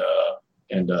and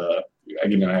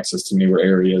getting access to newer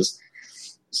areas.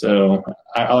 So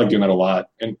I like doing that a lot.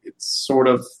 And it's sort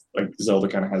of like Zelda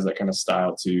kind of has that kind of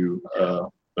style too,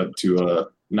 but to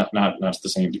not to the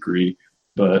same degree.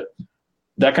 But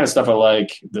that kind of stuff I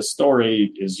like. The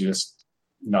story is just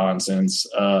nonsense.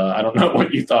 I don't know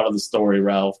what you thought of the story,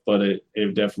 Ralph, but it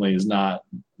definitely is not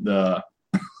the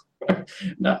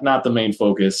not the main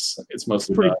focus. It's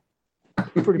mostly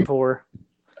pretty poor.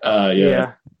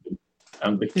 Yeah.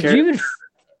 Did you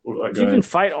even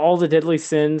fight all the deadly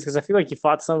sins? Because I feel like you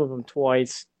fought some of them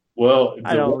twice. Well,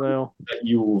 I don't know. That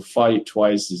you will fight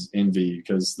twice is envy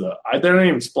because I don't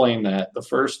even explain that. The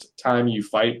first time you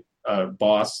fight a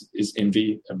boss is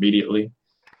envy immediately.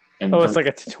 And it's like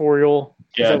a tutorial.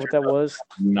 Yeah, is that what that was?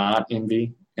 Not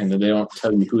envy, and then they don't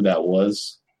tell you who that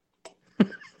was.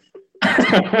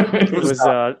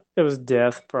 It was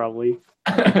death, probably.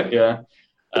 Yeah.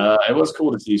 It was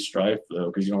cool to see Strife though,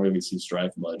 because you don't really see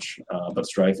Strife much. But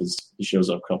Strife he shows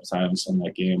up a couple times in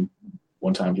that game.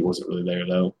 One time he wasn't really there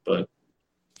though, but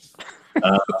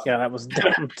yeah, that was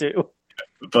dumb too.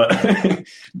 But I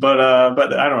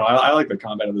don't know. I like the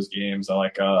combat of those games. I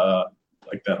like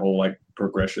that whole like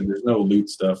progression. There's no loot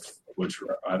stuff, which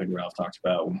I think Ralph talked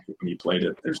about when he played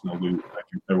it. There's no loot. Like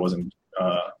there wasn't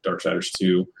Darksiders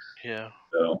 2. Yeah.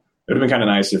 So it would have been kind of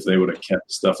nice if they would have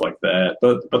kept stuff like that.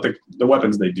 But the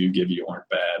weapons they do give you aren't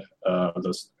bad.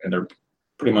 And they're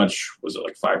pretty much, was it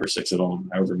like 5 or 6 of them,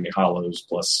 however many hollows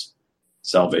plus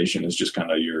salvation is just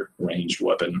kind of your ranged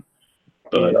weapon.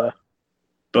 But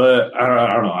I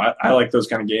don't know. I like those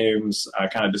kind of games. I'm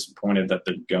kind of disappointed that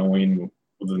they're going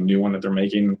with the new one that they're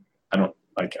making.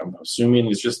 I'm assuming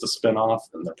it's just a spinoff,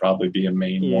 and there'll probably be a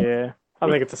main one. Yeah, I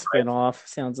think it's a spinoff.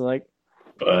 Sounds like.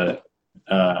 But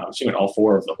I'm assuming all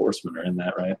 4 of the horsemen are in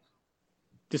that, right?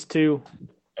 Just 2.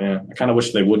 Yeah, I kind of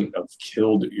wish they wouldn't have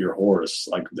killed your horse.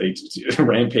 Like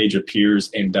Rampage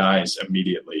appears and dies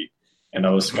immediately, and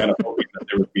I was kind of hoping that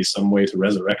there would be some way to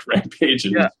resurrect Rampage.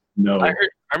 And no, I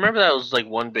remember that was like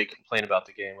one big complaint about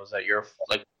the game was that you're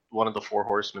like one of the 4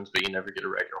 horsemen, but you never get a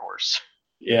regular horse.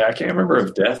 Yeah, I can't remember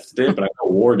if Death did, but I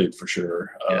know War did for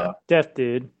sure. Death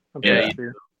did.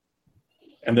 Sure.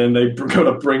 And then they go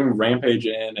to bring Rampage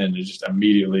in, and it's just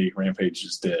immediately Rampage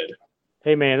is dead.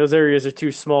 Hey man, those areas are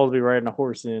too small to be riding a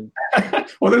horse in.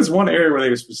 Well, there's one area where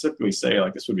they specifically say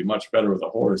like this would be much better with a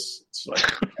horse. It's like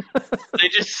they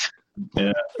just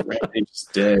Rampage is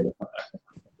dead.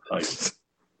 Like,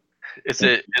 is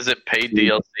it paid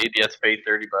DLC? Do you have to pay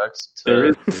 $30? There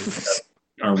is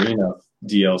an arena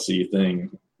DLC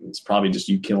thing. It's probably just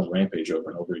you killing Rampage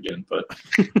over and over again, but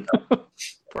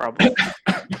probably.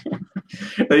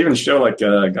 They even show like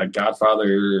a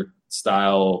Godfather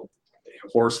style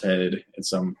horse head at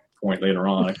some point later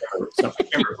on. I can't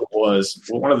remember who it was.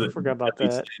 One of the forgot about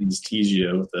that. Tease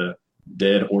you with a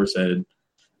dead horse head.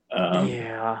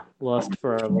 Lust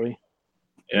forever.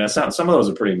 Yeah, some of those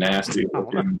are pretty nasty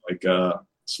looking. Like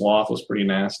Sloth was pretty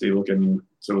nasty looking.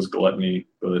 So was Gluttony,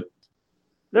 but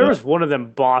there was one of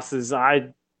them bosses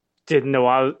I didn't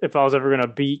know if I was ever gonna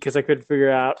beat because I couldn't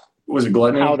figure out. Was it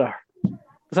Gluttony?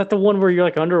 Was that the one where you're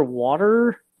like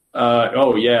underwater?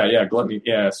 Yeah, Gluttony.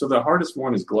 Yeah, so the hardest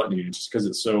one is Gluttony, just because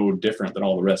it's so different than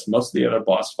all the rest. Most of the other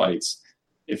boss fights,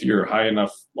 if you're high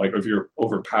enough, like if you're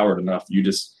overpowered enough, you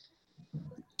just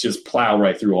plow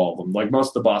right through all of them. Like most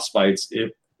of the boss fights,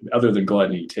 other than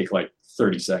Gluttony, take like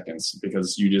 30 seconds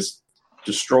because you just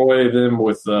destroy them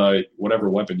with whatever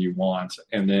weapon you want,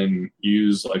 and then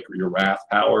use like your Wrath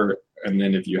power, and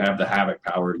then if you have the Havoc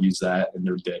power, use that, and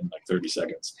they're dead in like 30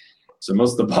 seconds. So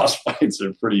most of the boss fights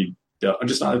are pretty.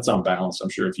 It's unbalanced. I'm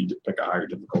sure if you pick a higher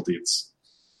difficulty, it's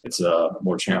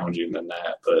more challenging than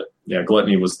that. But yeah,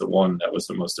 Gluttony was the one that was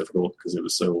the most difficult because it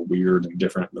was so weird and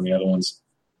different than the other ones.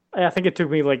 I think it took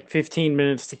me like 15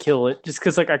 minutes to kill it, just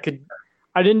because like I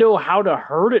didn't know how to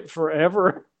hurt it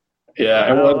forever.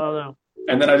 Yeah,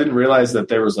 and then I didn't realize that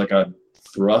there was like a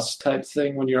thrust type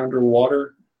thing when you're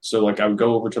underwater. So like I would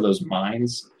go over to those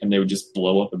mines and they would just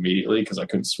blow up immediately because I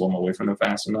couldn't swim away from them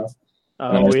fast enough.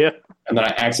 Oh, yeah. And then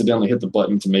I accidentally hit the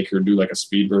button to make her do like a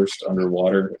speed burst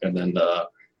underwater. And then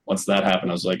once that happened,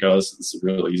 I was like, oh, this is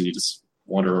real easy. Just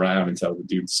wander around until the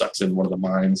dude sucks in one of the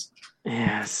mines.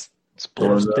 Yes. It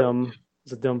was dumb. It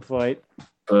was a dumb fight.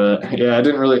 But yeah,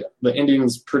 the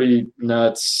ending's pretty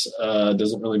nuts.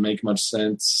 Doesn't really make much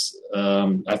sense.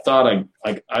 I thought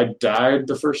I died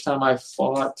the first time I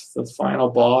fought the final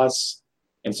boss.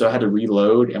 And so I had to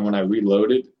reload. And when I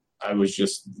reloaded, I was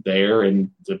just there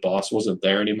and the boss wasn't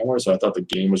there anymore. So I thought the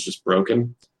game was just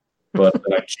broken. But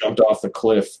then I jumped off the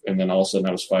cliff and then all of a sudden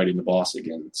I was fighting the boss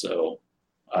again. So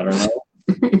I don't know.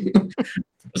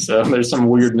 So there's some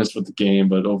weirdness with the game,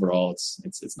 but overall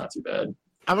it's not too bad.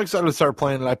 I'm excited to start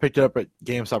playing it. I picked it up at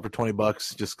GameStop for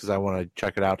 $20 just because I want to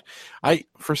check it out.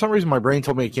 For some reason my brain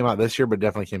told me it came out this year, but it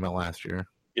definitely came out last year.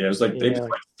 Yeah, it was like they just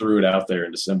like threw it out there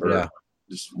in December. Yeah.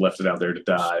 Just left it out there to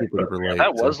die.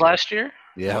 That was last year?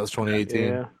 Yeah, it was 2018.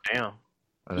 Yeah. Damn.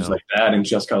 It was like that, and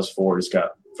Just Cause 4 just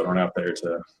got thrown out there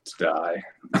to die.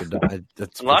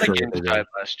 That's a lot of games died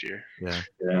last year. Yeah.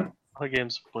 Yeah. A lot of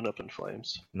games went up in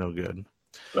flames. No good.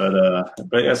 But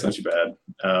yeah, it's not too bad.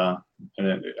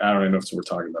 And I don't even know if it's what we're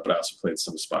talking about, but I also played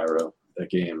some Spyro. That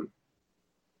game,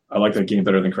 I like that game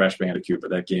better than Crash Bandicoot, but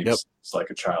that game is like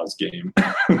a child's game.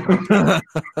 Yeah,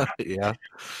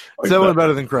 it's definitely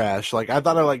better than Crash. Like I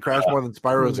thought I liked Crash more than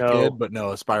Spyro as a kid, but no,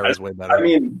 Spyro is way better. I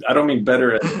mean, I don't mean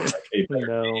better as like a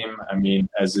better game. I mean,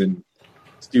 as in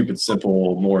stupid,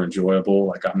 simple, more enjoyable.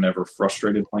 Like I'm never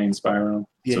frustrated playing Spyro.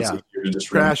 Yeah, so it's easier to just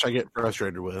Crash I get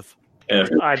frustrated with. Yeah.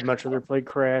 I'd much rather play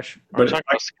Crash. Are we talking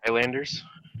about Skylanders?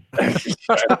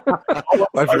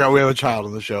 I forgot we have a child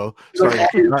on the show. Sorry,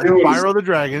 Spyro the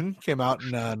Dragon came out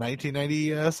in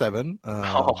 1997.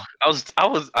 I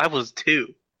was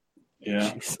 2.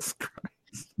 Yeah, Jesus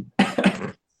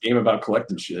Christ. Game about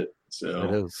collecting shit. So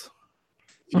it is.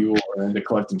 If you are into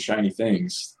collecting shiny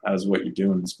things, that is what you're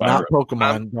doing in Spyro. Not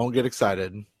Pokemon. Don't get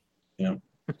excited. Yeah.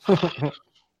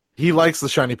 He likes the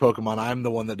shiny Pokemon. I'm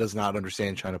the one that does not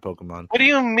understand shiny Pokemon. What do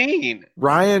you mean?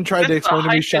 Ryan tried to explain to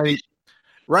me shiny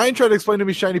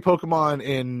Pokemon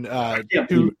in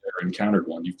encountered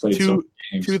one. You've played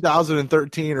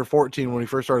 2013 or 14 when we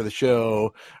first started the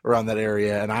show around that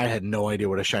area, and I had no idea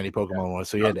what a shiny Pokemon was.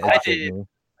 So you had to educate me.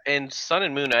 In Sun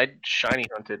and Moon, I shiny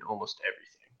hunted almost everything.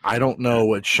 I don't know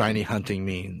what shiny hunting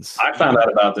means. I found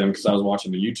out about them because I was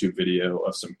watching a YouTube video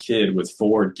of some kid with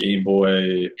 4 Game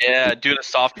Boy. Yeah, doing a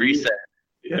soft reset.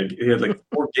 Yeah, he had like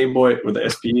 4 Game Boy with the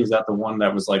SP. Is that the one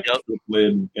that was like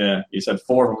lid? Yeah, he said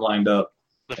 4 of them lined up.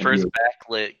 The first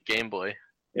backlit Game Boy.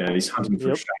 Yeah, he's hunting for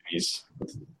shinies.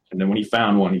 And then when he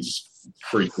found one, he just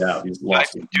freaked out. He's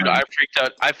lost his mind. I freaked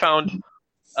out. I found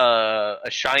a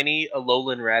shiny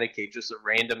Alolan Raticate, just a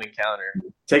random encounter.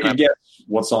 Take a guess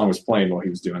what song was playing while he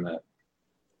was doing that.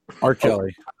 R.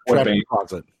 Kelly. What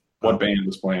band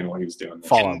was playing while he was doing that?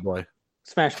 Fall Out Boy.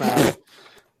 Smash Mouth.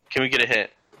 Can we get a hint?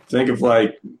 Think of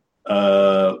like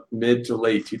mid to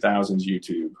late 2000s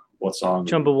YouTube. What song?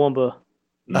 Chumbawamba.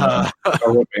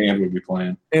 Or what band would be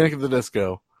playing? Panic at the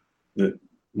Disco.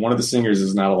 One of the singers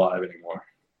is not alive anymore.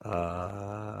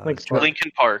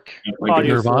 Linkin Park.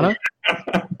 Nirvana.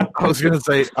 I was gonna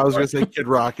say Kid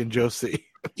Rock and Josie.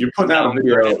 If you're putting out a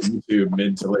video on YouTube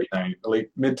mid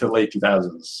to late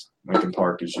 2000s, Linkin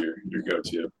Park is your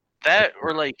go-to. That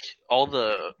or like all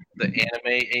the anime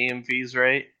AMVs,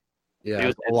 right?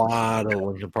 Yeah, a lot of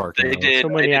Linkin Park. They did so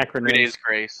many acronyms. 3 Days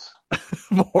Grace.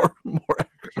 more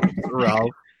Ralph.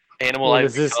 Animal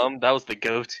I've Become. That was the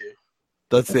go-to.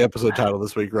 That's the episode title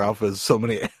this week, Ralph. Is so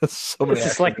many. It's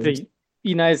just like the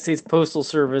United States Postal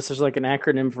Service. There's like an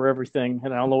acronym for everything,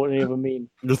 and I don't know what any of them mean.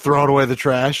 You're throwing away the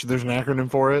trash. There's an acronym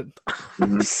for it.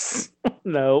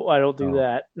 No, I don't do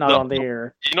that. Not on the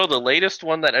air. You know the latest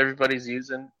one that everybody's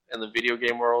using in the video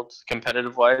game world,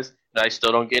 competitive-wise, and I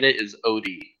still don't get it, is OD.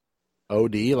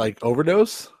 OD, like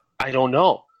overdose? I don't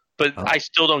know, but I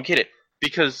still don't get it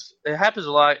because it happens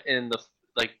a lot in the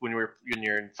when you're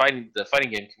in the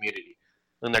fighting game community.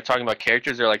 When they're talking about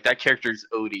characters, they're like, that character is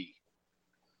OD.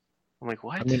 I'm like,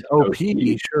 what? I mean, OP,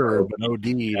 sure, but OD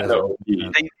doesn't.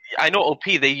 I know OP,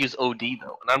 they use OD,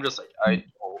 though. And I'm just like,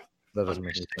 That doesn't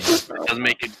make any sense. It doesn't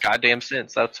make goddamn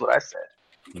sense. That's what I said.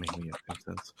 Making it make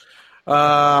sense.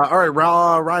 All right,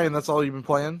 Ryan, that's all you've been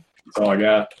playing? That's all I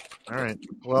got. All right.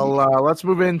 Well, let's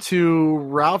move into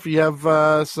Ralph. You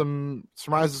have some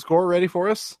Surmise the Score ready for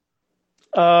us?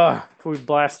 Can we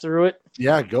blast through it?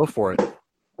 Yeah, go for it.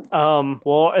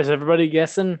 Well, is everybody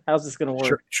guessing? How's this going to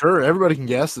work? Sure, everybody can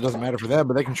guess. It doesn't matter for them,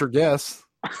 but they can sure guess.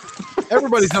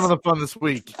 Everybody's having the fun this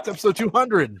week. It's episode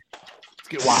 200. Let's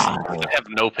get wild. I have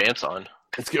no pants on.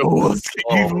 Let's get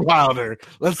even wilder.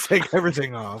 Let's take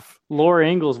everything off. Laura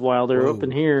Ingalls Wilder up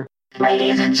in here.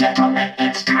 Ladies and gentlemen,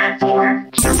 it's time for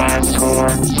Surmise Score.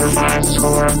 Surmise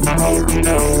Score. I hope you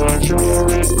know what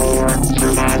you're in for.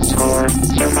 Surmise Score.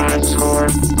 Surmise Score.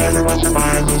 Everyone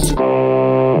surmise the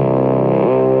score.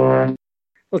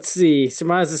 Let's see.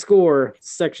 Surmise the Score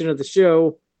section of the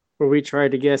show where we try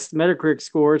to guess Metacritic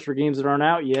scores for games that aren't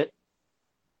out yet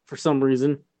for some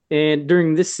reason. And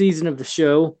during this season of the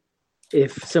show,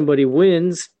 if somebody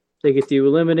wins, they get to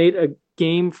eliminate a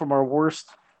game from our worst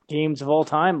games of all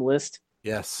time list.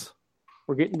 Yes.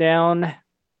 We're getting down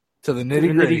to the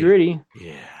nitty gritty.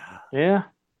 Yeah. Yeah.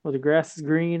 Well, the grass is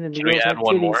green and the Should we add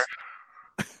one more?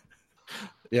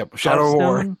 Yep. Shadow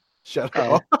War.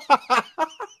 Shadow.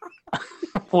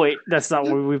 Wait, that's not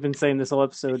what we've been saying this whole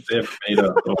episode. They have made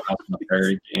a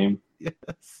Perry game.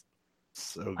 Yes.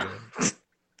 So good.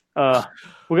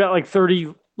 We got like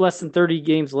less than 30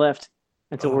 games left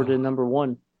until we're to number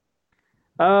one.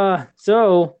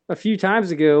 So a few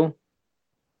times ago,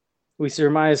 we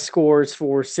surmised scores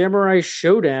for Samurai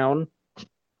Showdown.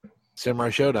 Samurai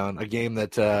Showdown, a game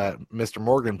that Mr.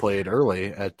 Morgan played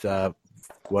early at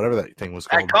whatever that thing was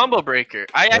called. At Combo Breaker.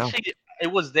 It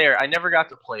was there. I never got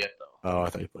to play it, though. Oh, I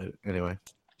thought you played it. Anyway.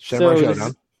 Samurai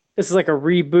Showdown. This is like a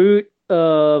reboot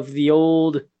of the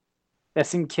old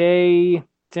SNK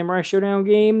Samurai Showdown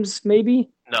games, maybe?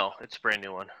 No, it's a brand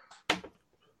new one.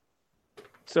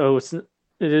 So it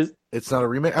is. It's not a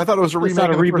remake? I thought it was a remake. Not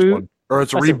a of the reboot. First one. Or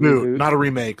it's a reboot, reboot, not a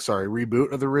remake. Sorry,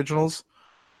 reboot of the originals.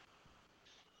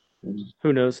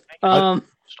 Who knows? I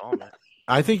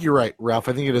think you're right, Ralph.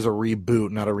 I think it is a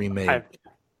reboot, not a remake.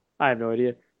 I have no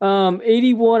idea.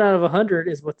 81 out of 100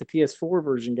 is what the PS4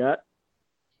 version got.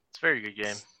 It's a very good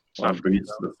game. A lot of boots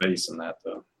to the face in that,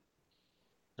 though.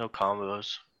 No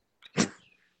combos.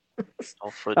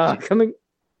 Coming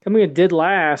in dead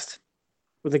last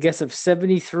with a guess of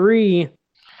 73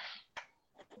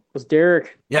 was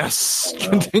Derek. Yes,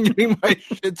 continuing my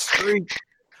shit streak.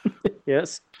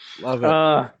 Yes. Love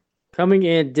it. Coming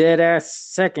in dead ass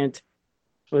second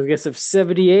with a guess of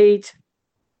 78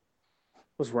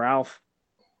 was Ralph.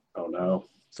 Oh, no.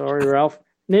 Sorry, Ralph.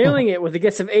 Nailing it with a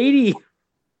guess of 80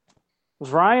 was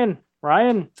Ryan.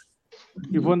 Ryan,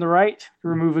 you've won the right to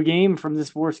remove a game from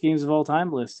this worst games of all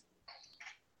time list.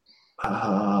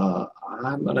 I'm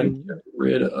going to get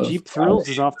rid of... Jeep Thrills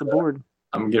is off the board.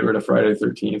 I'm going to get rid of Friday the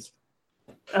 13th.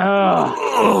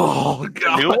 Oh,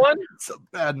 God. New one? It's a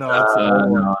bad No,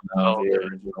 the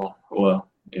original.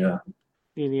 Well, yeah.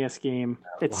 NES game.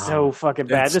 It's so fucking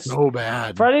bad. It's so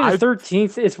bad. Friday the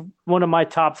 13th is one of my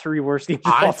top 3 worst games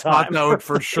of all I time. thought that would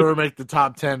for sure make the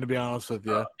top 10, to be honest with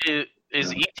you.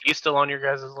 Is E.T. still on your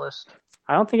guys' list?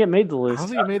 I don't think it made the I list. don't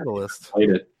think it made the list. Played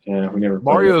it. Yeah, we never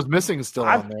played Mario's it. Missing is still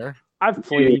on there. I've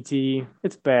played E.T.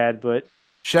 It's bad, but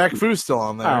Shaq Fu's still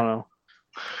on there. I don't know.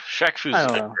 Shaq Fu's a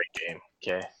great game.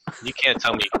 Okay. You can't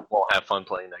tell me you won't have fun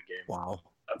playing that game. Wow.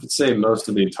 I would say most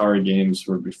of the Atari games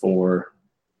were before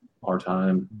our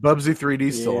time. Bubsy 3D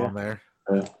is still on there.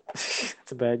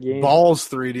 It's a bad game. Balls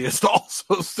 3D is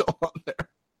also still on there.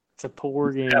 It's a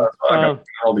poor game. Yeah, I got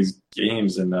all these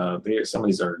games, and some of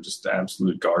these are just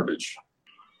absolute garbage.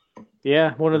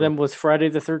 Yeah, one of them was Friday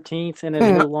the 13th, and it's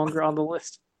no longer on the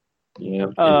list. Yeah.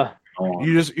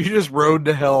 You just rode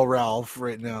to hell, Ralph.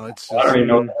 Right now, it's. Just, I don't even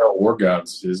know what the hell War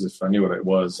Gods is. If I knew what it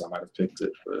was, I might have picked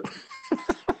it. But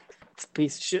it's a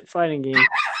piece of shit fighting game.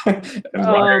 and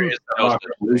Rock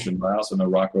Revolution, but I also know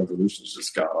Rock Revolution is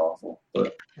just god awful.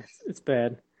 But it's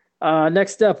bad.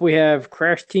 Next up, we have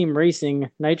Crash Team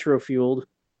Racing Nitro Fueled,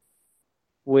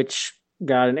 which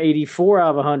got an 84 out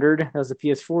of 100. That was the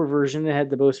PS4 version. It had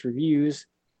the most reviews.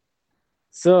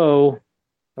 So,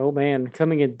 oh man,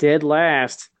 coming in dead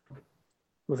last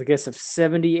with a guess of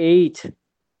 78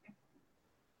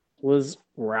 was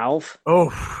Ralph. Oh,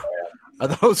 I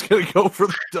thought I was going to go for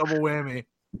the double whammy.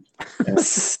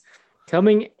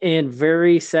 Coming in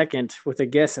very second with a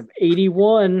guess of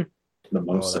 81. The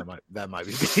most that might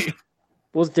be me.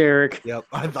 Was Derek. Yep,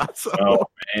 I thought so. Oh,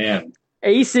 man.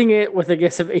 Acing it with a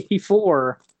guess of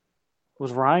 84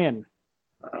 was Ryan.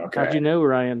 Okay. How'd you know,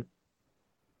 Ryan?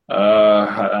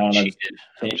 I don't know.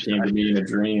 It came to me in a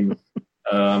dream.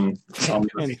 I'm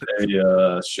going to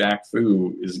say Shaq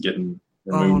Fu is getting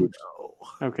removed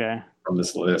Okay. from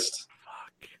this list.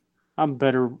 I'm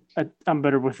better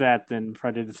with that than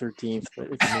Friday the 13th. But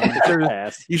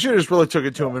it's you should have just really took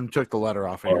it to him and took the letter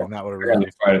off here, and that would have really.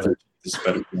 Friday the 13th is a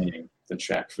better game than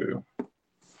Shaq Fu.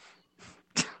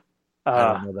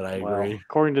 I don't know that I agree. Well,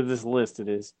 according to this list, it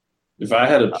is. If I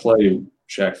had to play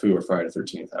Shaq Fu or Friday the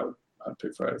 13th, I'd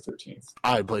pick Friday the 13th.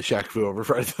 I'd play Shaq Fu over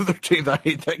Friday the 13th. I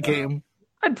hate that game.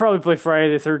 I'd probably play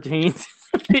Friday the 13th,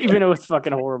 even though it's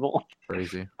fucking horrible.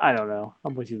 Crazy. I don't know.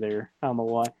 I'm with you there. I don't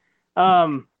know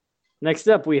why. Next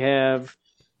up, we have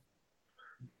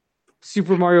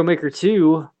Super Mario Maker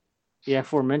 2. The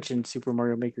aforementioned Super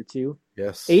Mario Maker 2.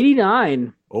 Yes.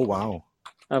 89. Oh, wow.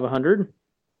 Of 100.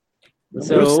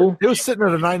 So it was sitting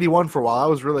at a 91 for a while. I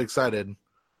was really excited.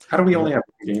 How do we only have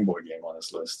one Game Boy game on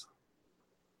this list?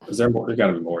 Is there more? There's got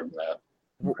to be more than that.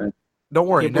 Right? Don't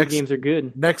worry. Game Boy games are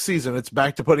good. Next season, it's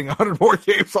back to putting 100 more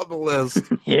games on the list.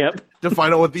 Yep. To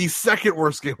find out what the second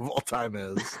worst game of all time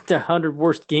is. The 100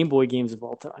 worst Game Boy games of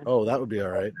all time. Oh, that would be all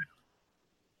right.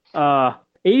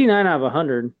 89 out of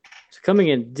 100. So coming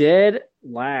in dead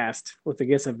last with a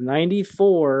guess of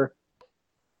 94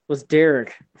 was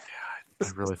Derek. Yeah,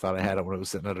 I really thought I had it when it was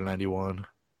sitting at a 91.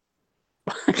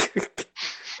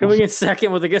 Coming in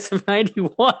second with a guess of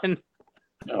 91.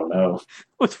 Oh, no.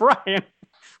 Was Ryan.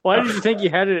 Why did you think you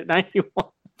had it at 91?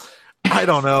 I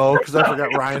don't know, because I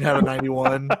forgot Ryan had a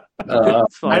 91.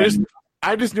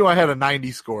 I just knew I had a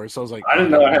 90 score, so I was like, I didn't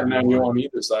know I had a 91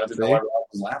 either, so I didn't know why I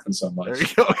was laughing so much. There you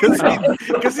go,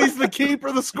 because he's the keeper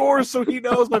of the scores, so he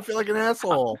knows I feel like an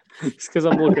asshole. It's because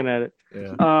I'm looking at it.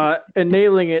 Yeah. And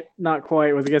nailing it, not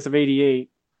quite, with a guess of 88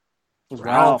 was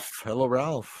Ralph. Hello,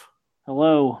 Ralph.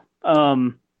 Hello.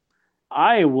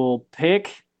 I will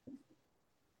pick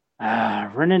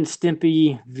Ren and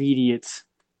Stimpy Vidiots.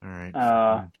 All right.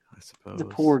 I suppose. It's a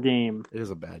poor game. It is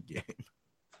a bad game.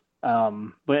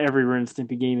 But every Ren and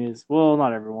Stimpy game is. Well,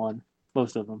 not everyone.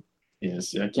 Most of them.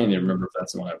 Yes, I can't even remember if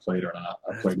that's the one I played or not.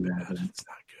 I played one of them. It's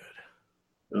not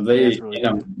good. Are they really in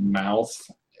a mouth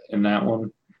in that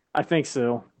one? I think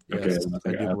so. Yes,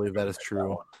 Okay, I do believe that is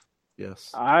true.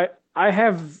 Yes. I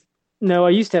have... No,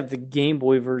 I used to have the Game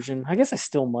Boy version. I guess I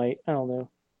still might. I don't know.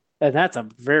 And that's a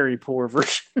very poor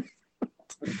version.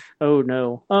 Oh,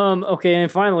 no. Okay,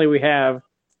 and finally we have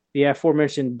the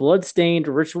aforementioned Bloodstained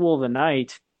Ritual of the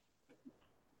Night.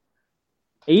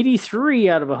 83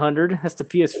 out of 100. That's the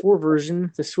PS4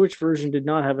 version. The Switch version did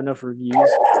not have enough reviews.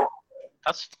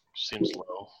 That seems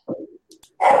low.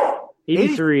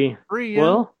 83.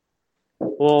 Yeah.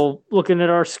 Well, looking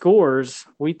at our scores,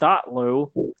 we thought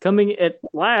low. Coming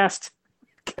last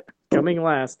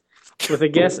with a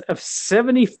guess of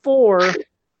 74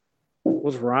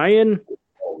 was Ryan.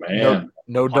 Oh man,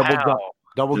 no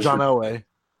double John Owe.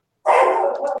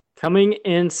 Coming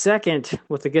in second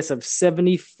with a guess of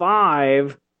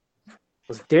 75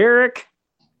 was Derek.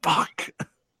 Fuck.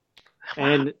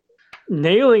 And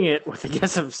nailing it with a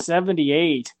guess of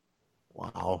 78.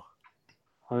 Wow.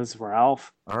 Was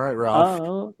Ralph. All right,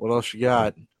 Ralph. What else you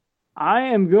got? I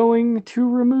am going to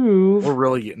remove... We're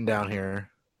really getting down here.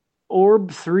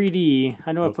 Orb 3D.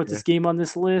 I know I put this game on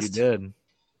this list. You did.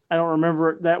 I don't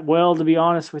remember it that well, to be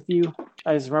honest with you.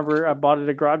 I just remember I bought it at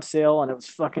a garage sale, and it was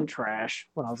fucking trash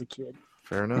when I was a kid.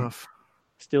 Fair enough.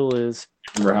 Still is.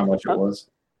 Remember how much it was?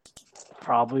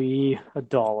 Probably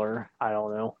 $1. I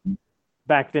don't know.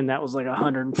 Back then, that was like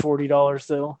 $140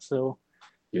 though, so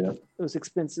yeah, it was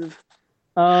expensive.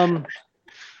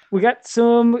 We got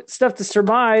some stuff to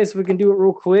surmise. We can do it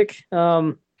real quick.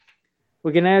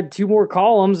 We can add 2 more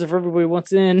columns if everybody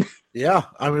wants in. Yeah,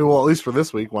 I mean, well, at least for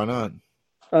this week, why not?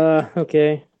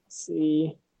 Okay. Let's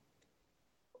see.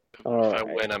 If I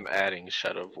win, I'm adding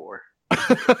Shadow of War.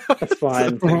 That's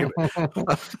fine.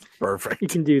 Perfect. You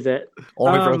can do that.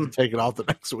 Only for us to take it off the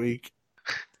next week.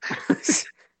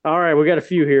 All right, we got a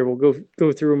few here. We'll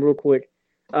go through them real quick.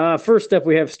 First up,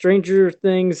 we have Stranger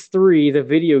Things 3, the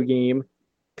video game,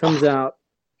 comes out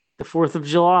the 4th of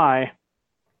July.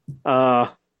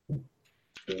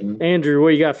 Andrew, what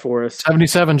you got for us?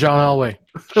 77, John Elway.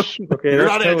 Okay, You're that's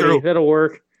not Tony. Andrew. That'll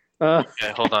work.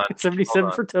 Okay, hold on.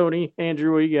 77 for Tony.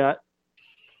 Andrew, what you got?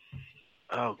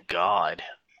 Oh, God.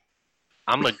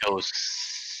 I'm going to go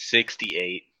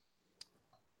 68.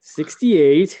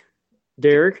 68.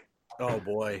 Derek? Oh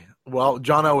boy. Well,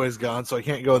 John Owe's gone, so I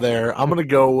can't go there. I'm gonna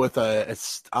go with a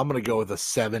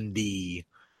 7D.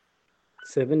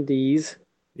 7Ds.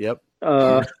 Yep.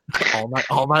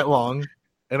 all night long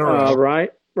in a row.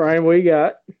 Ryan, what you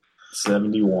got?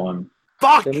 71.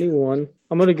 Fuck! 71.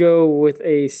 I'm going to go with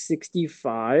a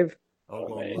 65. Oh,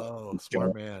 low.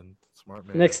 Smart man.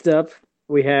 Next up,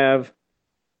 we have,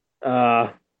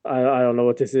 I don't know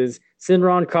what this is.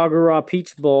 Sinron Kagura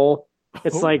Peach Ball.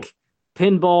 It's like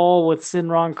pinball with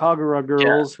Sinron Kagura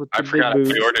girls with the I big forgot boobs.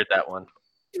 I pre-ordered that one.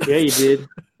 Yeah, you did.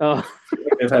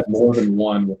 They've had more than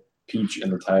one with Peach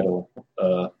in the title.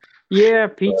 Yeah,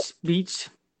 Peach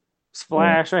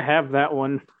Splash. I have that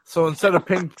one. So instead of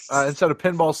pinball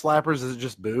slappers, is it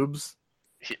just boobs?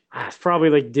 It's probably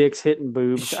like dicks hitting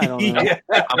boobs. I don't know.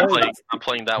 I'm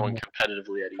playing that one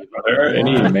competitively at EVE. Are there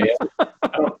any males?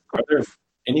 Are there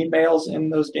any males in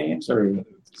those games, or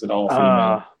is it all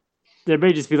female? There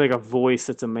may just be like a voice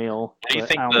that's a male. What do you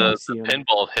think the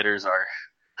pinball hitters are?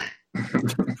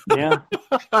 Yeah.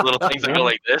 Little things that go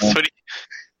like this. What do you...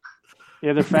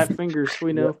 Yeah, they're fat fingers.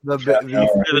 We know.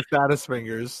 The fattest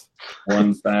fingers.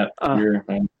 One fat finger.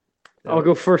 I'll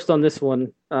go first on this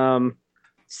one.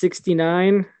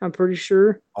 69, I'm pretty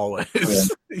sure.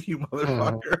 Always. You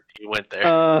motherfucker. You went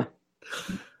there.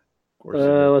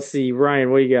 Let's see.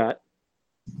 Ryan, what do you got?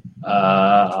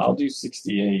 I'll do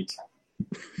 68.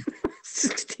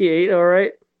 68, all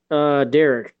right.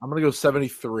 Derek. I'm going to go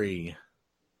 73.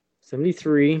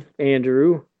 73.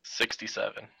 Andrew.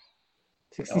 67.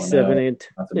 67 and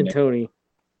Tony.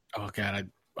 Oh, God.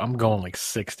 I'm going like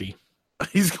 60.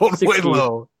 He's going 60. Way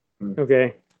low.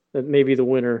 Okay. That may be the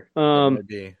winner.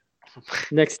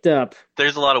 Next up.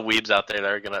 There's a lot of weebs out there that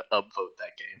are going to upvote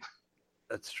that game.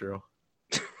 That's true.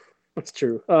 That's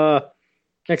true.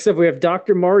 Next up, we have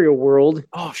Dr. Mario World.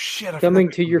 Oh, shit. Coming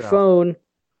to your phone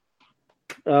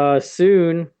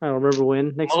soon. I don't remember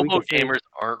when. Next week. Mobile gamers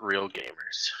aren't real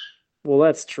gamers. Well,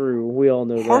 that's true. We all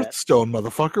know Hearthstone,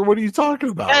 motherfucker. What are you talking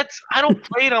about? I don't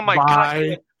play it on my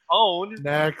goddamn phone.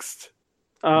 Next.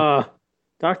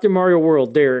 Dr. Mario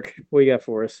World. Derek, what you got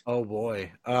for us? Oh,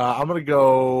 boy. I'm going to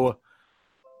go...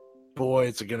 Boy,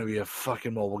 it's going to be a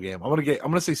fucking mobile game. I'm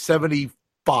going to say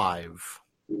 75.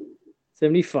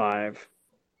 75.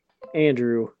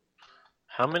 Andrew.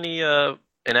 How many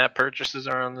in-app purchases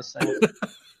are on the site?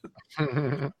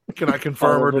 Can I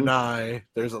confirm or deny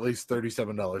there's at least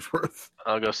 $37 worth?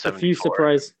 I'll go 74. A few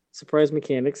surprise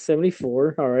mechanics.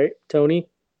 74. All right. Tony?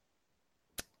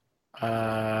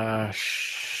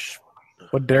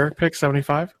 What Derek pick?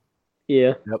 75?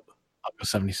 Yeah. Yep. I'll go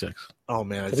 76. Oh,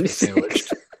 man. It's a sandwich.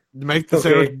 Make the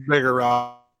sandwich bigger,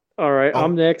 Rob. All right.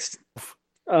 I'm next.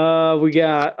 I'll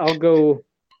go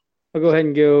ahead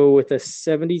and go with a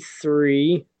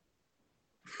 73.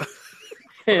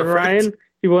 And Ryan,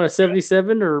 you want a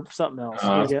 77 or something else?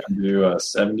 I was going to do a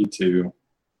 72.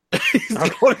 He's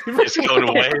going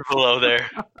way below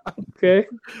there. Okay.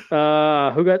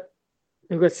 Who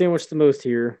got sandwiched the most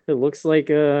here? It looks like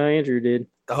Andrew did.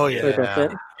 Oh,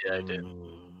 yeah. Yeah, I did.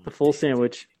 The full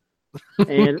sandwich.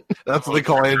 And that's what they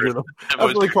call Andrew. That's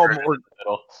what they call Morgan.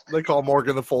 They call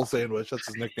Morgan the full sandwich. That's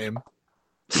his nickname.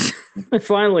 And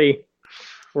finally,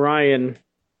 Ryan,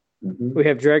 we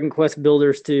have Dragon Quest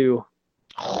Builders 2.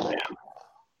 Oh, man.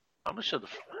 How much did the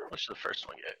first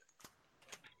one get?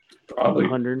 Probably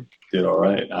 100. Did all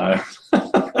right.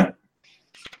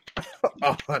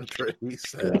 100, he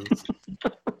says.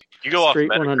 You go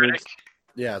Straight off Metacritic?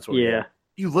 Yeah, that's what. Yeah.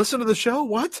 You listen to the show?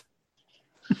 What?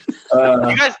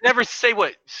 You guys never say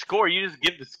what score. You just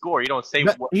give the score. You don't say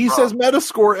what. He says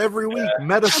Metascore every week.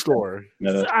 Metascore.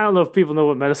 I don't know if people know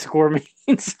what Metascore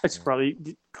means. I should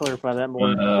probably clarify that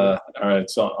more. All right,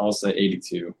 so I'll say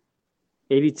 82.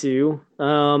 82.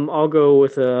 I'll go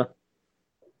with a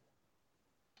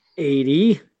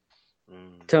 80.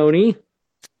 Tony.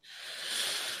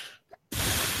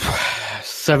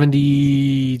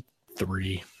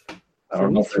 73. I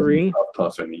don't know if 73.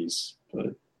 Tough in these,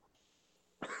 but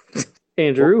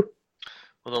Andrew.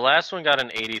 Well, the last one got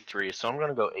an 83, so I'm going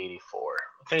to go 84.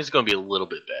 I think it's going to be a little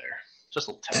bit better. Just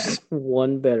a tad.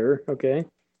 One better. Okay.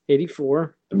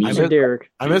 84. Derek.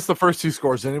 I missed the first two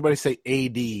scores. Did anybody say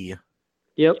AD?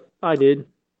 Yep, I did.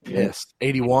 Yes.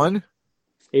 81?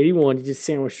 81. You just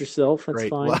sandwiched yourself. That's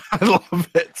fine. I love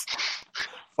it.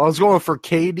 I was going for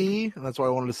KD, and that's why I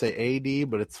wanted to say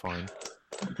AD, but it's fine.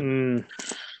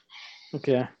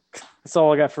 Okay. That's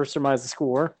all I got for Surmise the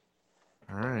Score.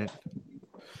 All right.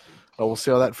 Well, we'll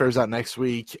see how that fares out next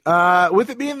week. With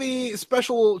it being the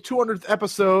special 200th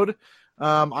episode,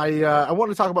 I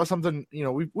want to talk about something. You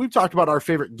know, we've talked about our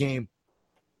favorite game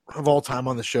of all time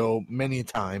on the show many a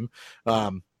time.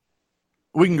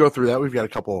 We can go through that. We've got a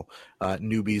couple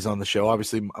newbies on the show.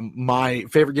 Obviously, my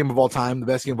favorite game of all time, the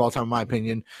best game of all time, in my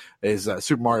opinion, is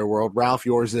Super Mario World. Ralph,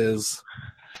 yours is?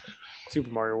 Super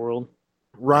Mario World.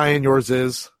 Ryan, yours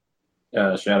is?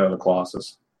 Shadow of the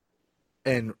Colossus.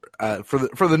 and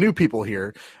for the new people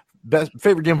here, best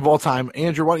favorite game of all time.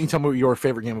 Andrew, why don't you tell me what your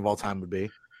favorite game of all time would be?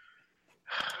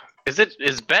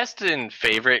 Is best and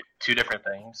favorite two different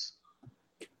things?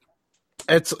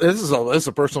 This is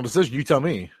a personal decision. You tell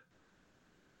me.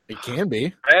 It can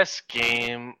be. Best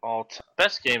game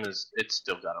Best game is it's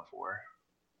still God of War.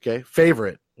 Okay,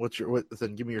 favorite.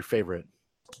 Then give me your favorite.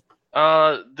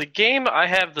 The game I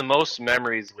have the most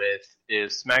memories with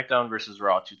is SmackDown vs.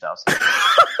 Raw 2000.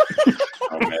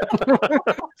 Oh, man.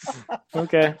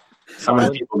 Okay. How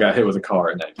many people got hit with a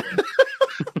car in that game?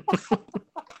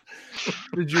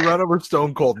 Did you run over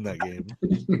Stone Cold in that game?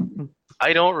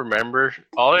 I don't remember.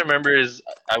 All I remember is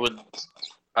I would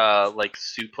like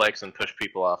suplex and push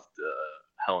people off the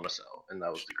Hell in a Cell, and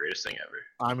that was the greatest thing ever.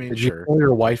 I mean, Did sure. you kill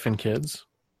your wife and kids?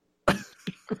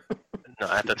 No,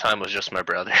 at the time it was just my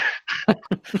brother.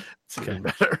 It's even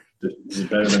better. Is it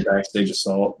better than backstage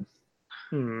assault?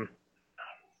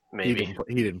 Maybe.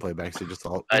 He didn't play backstage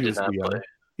assault. I did not play.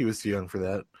 He was too young for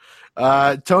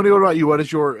that. Tony, what about you? What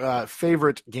is your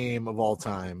favorite game of all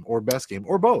time, or best game,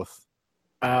 or both?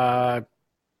 I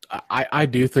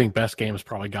do think best game is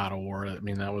probably God of War. I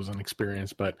mean, that was an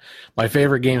experience, but my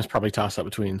favorite game is probably toss up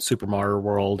between Super Mario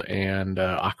World and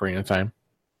Ocarina of Time.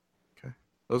 Okay,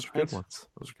 those are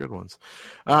good ones.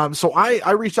 So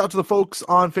I reached out to the folks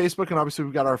on Facebook, and obviously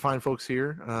we've got our fine folks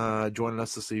here joining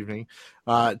us this evening,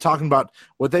 talking about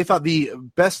what they thought the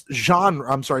best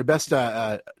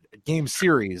game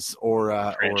series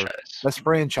or best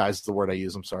franchise is the word I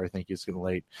use. I'm sorry, thank you. It's getting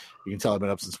late. You can tell I've been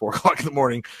up since 4:00 in the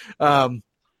morning.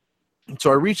 So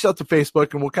I reached out to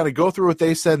Facebook, and we'll kind of go through what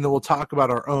they said, and then we'll talk about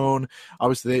our own.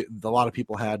 Obviously, a lot of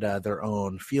people had their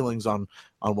own feelings on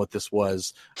what this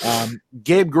was.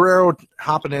 Gabe Guerrero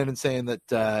hopping in and saying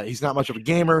that he's not much of a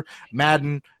gamer.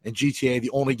 Madden and GTA,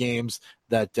 the only games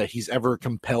that he's ever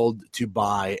compelled to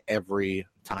buy every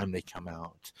time they come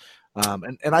out.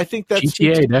 And I think that's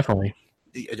GTA, definitely.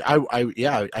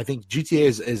 I think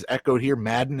GTA is echoed here.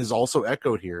 Madden is also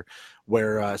echoed here,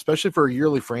 where especially for a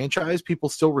yearly franchise, people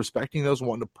still respecting those,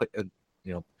 wanting to put,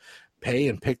 pay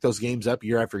and pick those games up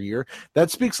year after year.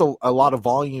 That speaks a lot of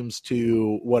volumes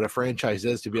to what a franchise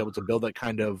is, to be able to build that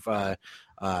kind of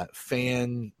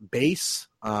fan base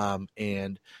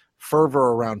and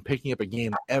fervor around picking up a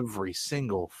game every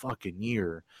single fucking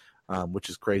year, which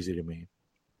is crazy to me.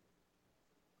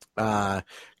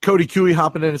 Cody Cooey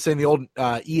hopping in and saying the old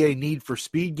EA Need for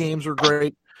Speed games were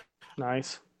great.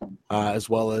 Nice. As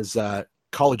well as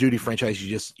Call of Duty franchise,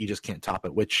 you just can't top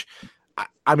it. Which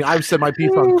I mean, I've said my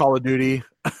piece on Call of Duty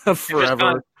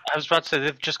forever. I was about to say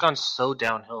they've just gone so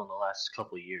downhill in the last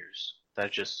couple of years.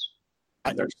 There's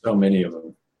so many of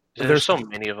them. There's so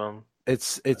many of them.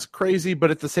 It's crazy, but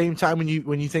at the same time, when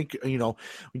you think, you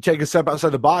take a step outside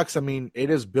the box, I mean, it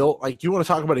is built, like, you want to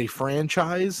talk about a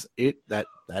franchise,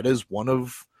 that is one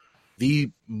of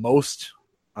the most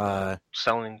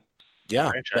selling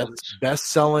that's best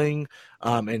selling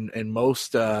and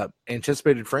most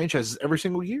anticipated franchises every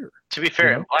single year. To be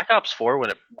fair, Black Ops 4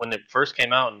 when it first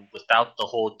came out, and without the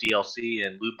whole DLC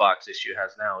and loot box issue it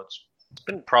has now, it's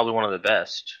been probably one of the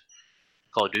best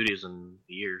Call of Duties in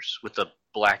years, with the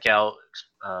Blackout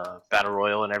battle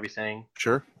royale and everything.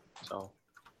 Sure. So,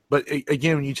 but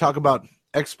again, when you talk about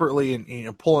expertly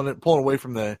and pulling away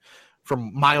from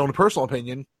my own personal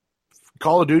opinion,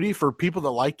 Call of Duty, for people that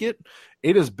like it,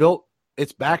 it has built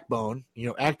its backbone.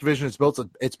 Activision has built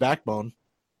its backbone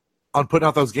on putting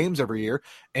out those games every year,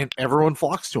 and everyone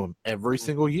flocks to them every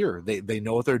single year. They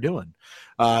know what they're doing.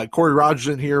 Corey Rogers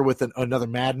in here with another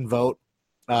Madden vote.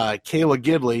 Kayla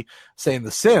Gidley saying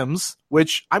The Sims,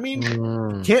 which, I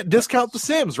mean, can't discount The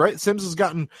Sims, right? Sims has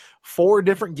gotten 4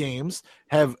 different games,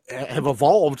 have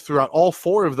evolved throughout all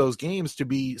 4 of those games to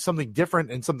be something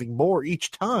different and something more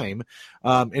each time,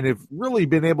 and have really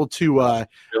been able to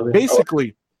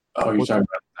basically. Oh, you're talking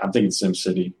about? I'm thinking Sim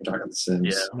City. You're talking about The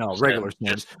Sims. Yeah, no, regular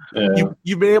Sims. Yeah.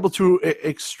 You've been able to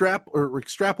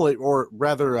extrapolate, or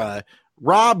rather.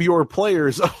 Rob your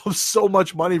players of so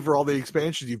much money for all the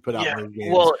expansions you've put out in those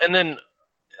games. Well, and then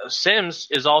Sims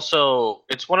is also,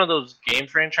 it's one of those game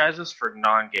franchises for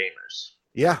non-gamers.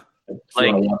 Yeah. If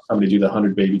you want to watch somebody do the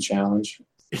 100 baby challenge.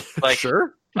 Like,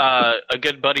 sure. A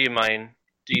good buddy of mine,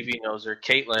 DV knows her,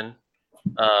 Caitlin.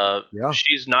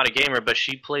 She's not a gamer, but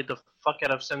she played the fuck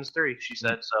out of Sims 3. She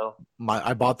said so.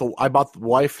 I bought the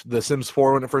wife the Sims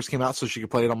 4 when it first came out, so she could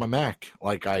play it on my Mac.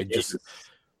 Like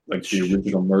like the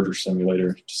original murder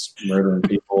simulator, just murdering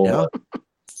people,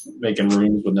 making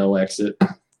rooms with no exit.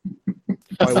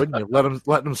 Why wouldn't you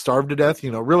let them starve to death?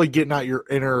 Really getting out your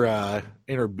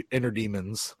inner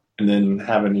demons, and then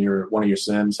having one of your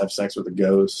Sims have sex with a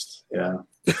ghost. Yeah,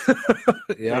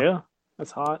 yeah.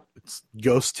 That's hot. It's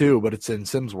Ghost 2, but it's in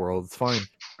Sims world. It's fine.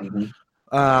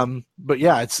 Mm-hmm. But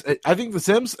yeah, I think The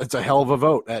Sims, it's a hell of a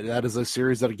vote. That is a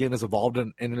series that again has evolved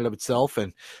in and of itself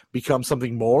and become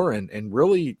something more and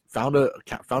really found a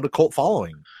cult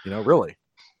following. Really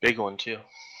Big one too.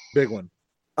 big one.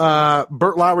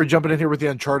 Bert Lowry jumping in here with the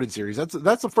Uncharted series.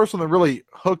 That's the first one that really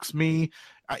hooks me.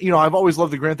 I've always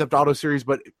loved the Grand Theft Auto series,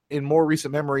 but in more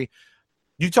recent memory,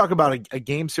 you talk about a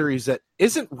game series that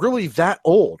isn't really that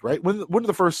old, right? When did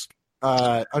the first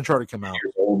Uncharted come out? 10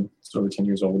 years old. It's over 10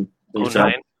 years old.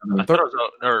 09? I thought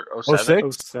it was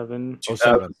 07. 07.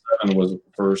 2007 was the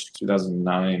first.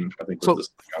 2009, I think. So was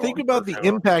the think about the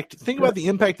impact. Think about the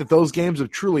impact that those games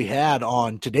have truly had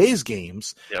on today's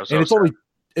games, Yeah, and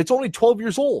it's only 12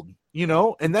 years old.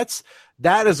 And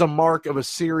that is a mark of a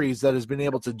series that has been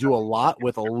able to do a lot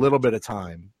with a little bit of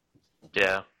time.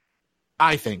 Yeah.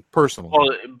 I think personally. Well,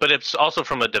 but it's also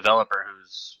from a developer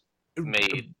who's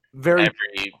made Very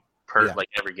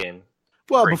every game.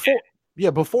 well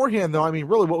great beforehand though. I mean,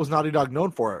 really, what was Naughty Dog known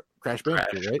for? Crash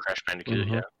Bandicoot, right? Crash Bandicoot,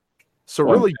 Mhm. yeah. So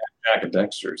really, Jack and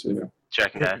Dexter too.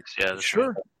 Jack and Dax, yeah. That's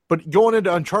sure. right. But going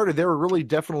into Uncharted, they were really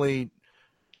definitely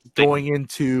going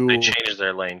into. They changed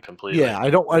their lane completely. Yeah, I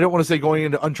don't want to say going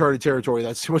into Uncharted territory.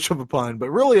 That's too much of a pun.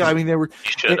 But really, I mean, they were.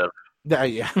 You should have.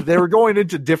 They were going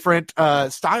into different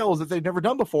styles that they'd never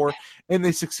done before, and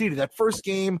they succeeded. That first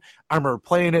game, I remember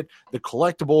playing it. The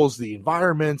collectibles, the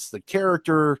environments, the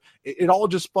character, it all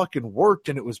just fucking worked,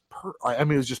 and it was it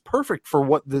was just perfect for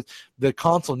what the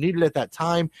console needed at that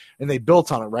time, and they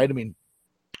built on it, right? I mean,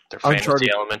 Their fantasy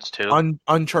Uncharted elements too.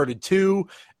 Uncharted 2,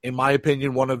 in my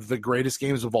opinion, one of the greatest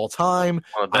games of all time.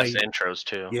 One of the best intros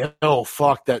too. Yeah,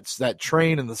 fuck that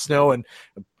train in the snow, and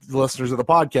the listeners of the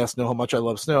podcast know how much I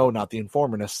love snow, not the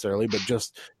informer necessarily, but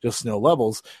just snow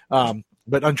levels.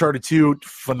 But Uncharted 2,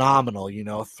 phenomenal.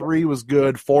 3 was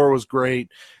good, 4 was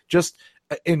great. Just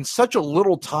in such a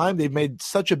little time, they've made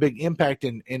such a big impact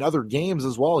in other games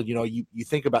as well. You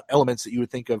think about elements that you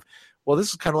would think of, well, this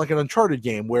is kind of like an Uncharted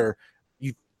game where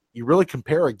you really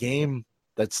compare a game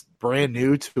that's brand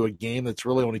new to a game that's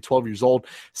really only 12 years old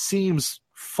seems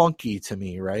funky to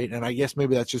me, right? And I guess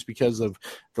maybe that's just because of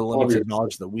the limited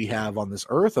knowledge that we have on this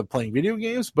earth of playing video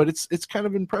games, but it's kind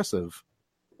of impressive.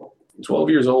 12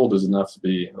 years old is enough to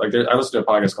be like. I listened to a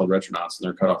podcast called Retronauts, and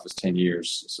their cutoff is 10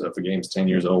 years. So if the game's 10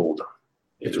 years old,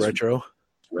 It's retro.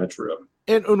 Retro.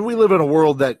 And we live in a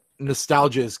world that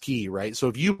nostalgia is key, right? So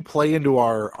if you play into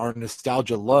our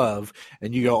nostalgia love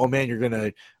and you go, oh man, you're going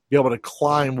to be able to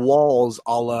climb walls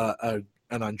a la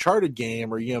an Uncharted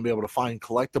game, or be able to find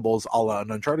collectibles a la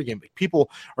an Uncharted game, people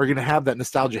are going to have that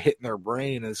nostalgia hit in their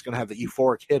brain, and it's going to have the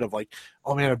euphoric hit of like,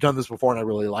 oh man, I've done this before and I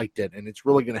really liked it, and it's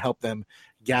really going to help them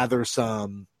gather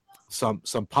some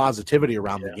positivity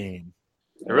around the game.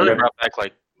 It really brought back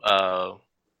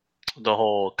the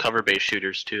whole cover-based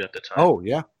shooters too at the time. Oh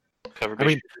yeah, cover-based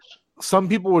shooters. Some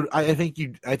people would. I think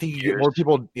you get more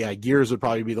people. Yeah, Gears would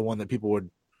probably be the one that people would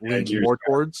lean more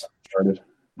towards. But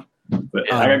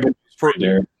I got good news for you,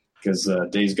 Derek, because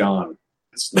Days Gone.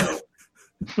 It's no.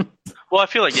 Well, I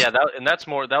feel like that was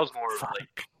more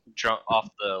like drunk off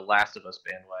the Last of Us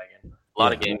bandwagon. A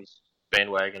lot of games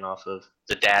bandwagon off of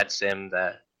the dad sim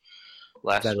that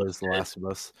was The Last of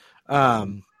Us.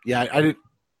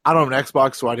 I don't have an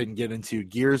Xbox, so I didn't get into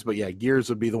Gears, but yeah, Gears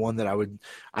would be the one that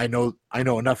I know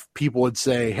enough people would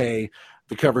say, hey,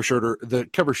 the cover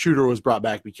shooter was brought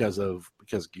back because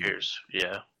Gears.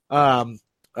 Yeah.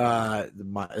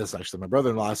 It's actually my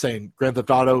brother-in-law saying Grand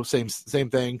Theft Auto, same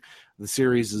thing. The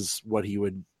series is what he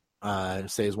would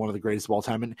say is one of the greatest of all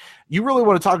time. And you really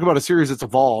want to talk about a series that's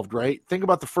evolved, right? Think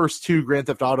about the first two Grand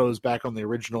Theft Autos back on the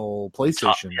original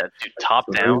PlayStation. Top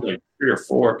down. Like 3 or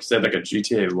 4, because they had like a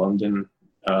GTA London.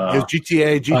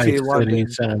 GTA London,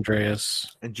 San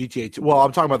Andreas, and GTA 2. Well,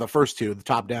 I'm talking about the first two, the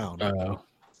top down.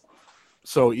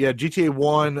 So yeah, GTA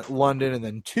 1 London, and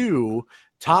then 2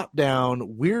 top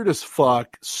down, weird as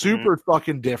fuck, super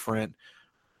fucking different.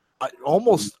 I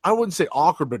wouldn't say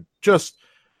awkward, but just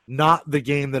not the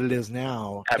game that it is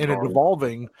now, and it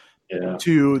evolving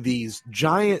to these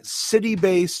giant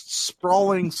city-based,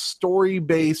 sprawling,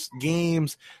 story-based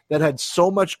games that had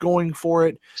so much going for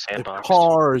it. Sandbox. The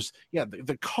cars,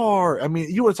 the car. I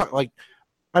mean, you want to talk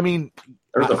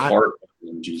there's a fart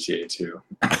in GTA 2.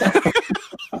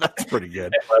 That's pretty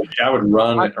good. I would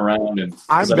run around and.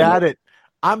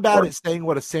 I'm bad at saying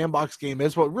what a sandbox game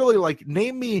is, but really,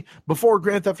 name me before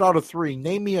Grand Theft Auto 3.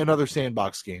 Name me another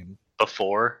sandbox game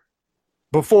before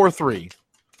 3.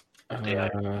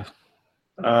 It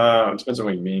depends on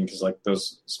what you mean, because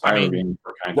those Spyro games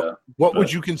were kind of. What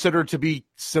would you consider to be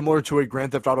similar to a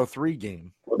Grand Theft Auto 3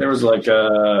 game? Well, there was like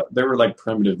there were like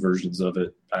primitive versions of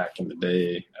it back in the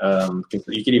day.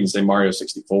 You could even say Mario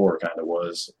 64 kind of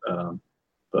was,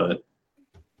 but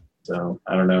so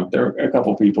I don't know. There were a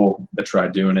couple people that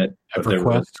tried doing it, but they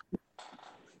were.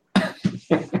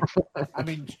 I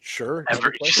mean, sure.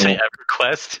 Did you say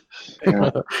EverQuest?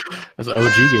 Yeah. That's an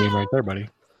OG game right there, buddy.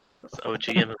 It's OG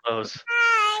MMOs.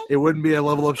 It wouldn't be a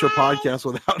Level Up Show podcast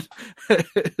without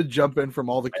jumping from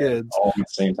all the kids. All at the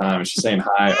same time. She's saying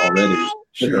hi already.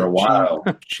 For a while.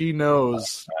 She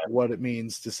knows what it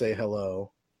means to say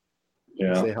hello.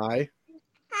 Yeah. Say hi.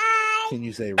 Hi. Can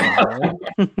you say Ryan?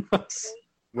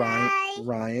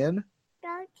 Ryan?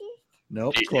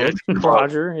 Nope. Close.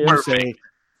 Roger. Yeah. You say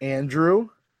Andrew.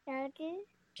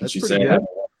 Can she say have a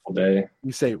wonderful day?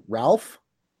 You say Ralph.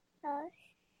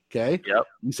 Okay. Yep.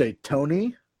 You say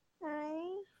Tony.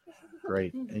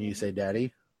 Great. And you say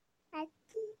Daddy.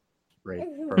 Great.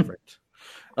 Perfect.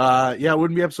 Yeah, it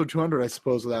wouldn't be episode 200, I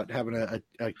suppose, without having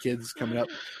a kids coming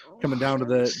down to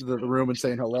the room and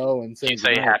saying hello and saying. Can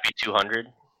you say happy 200?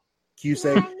 Can you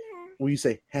say? Will you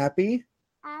say happy?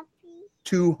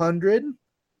 200.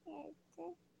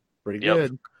 Pretty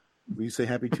good. Will you say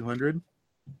happy 200?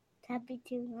 Happy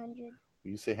 200.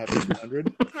 Will you say happy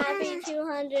 200? Happy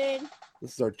 200.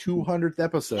 This is our 200th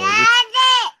episode. Daddy!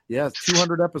 Yes,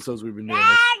 200 episodes we've been doing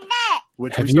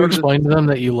this. Have you explained to them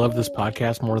that you love this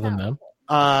podcast more than them?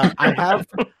 I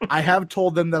have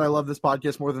told them that I love this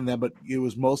podcast more than them, but it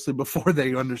was mostly before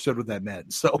they understood what that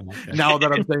meant. So now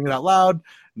that I'm saying it out loud,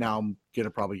 now I'm gonna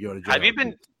probably go to jail.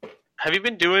 Have you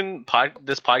been doing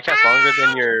this podcast longer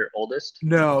than your oldest?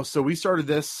 No. So we started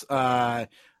this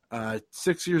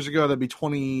 6 years ago. That'd be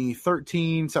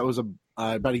 2013. So it was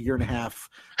about a year and a half.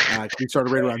 We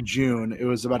started right around June. It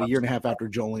was about a year and a half after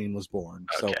Jolene was born.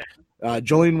 Okay. So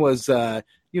Jolene was,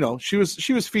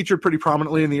 she was featured pretty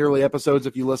prominently in the early episodes.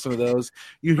 If you listen to those,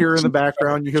 you hear her in the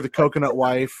background. You hear the coconut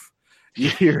wife. You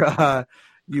hear her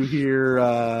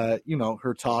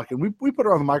talk. And we put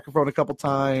her on the microphone a couple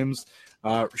times.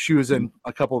 She was in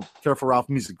a couple of Careful Ralph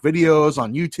music videos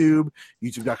on YouTube,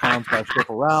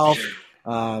 youtube.com/Careful Ralph.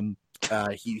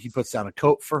 He puts down a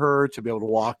coat for her to be able to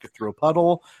walk through a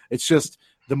puddle. It's just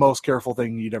the most careful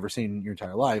thing you'd ever seen in your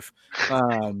entire life.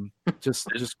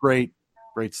 Just great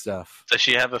stuff. Does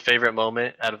she have a favorite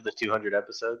moment out of the 200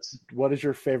 episodes? What is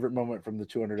your favorite moment from the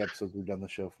 200 episodes we've done the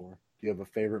show for? Do you have a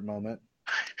favorite moment?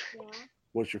 Yeah.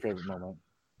 What's your favorite moment?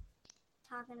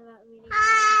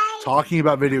 Talking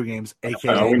about video games.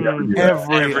 aka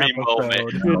Every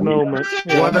episode. Good moment.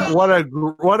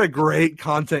 What a great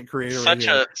content creator. Such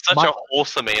a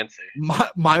wholesome answer.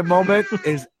 My moment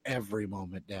is every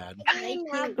moment, Dad.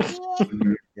 Yeah,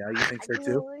 Yeah, you think so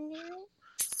too?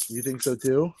 You think so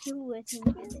too?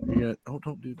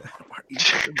 Don't do that.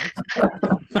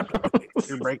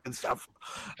 You're breaking stuff.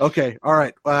 Okay, all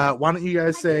right. Why don't you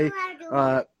guys say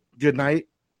good night,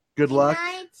 good luck,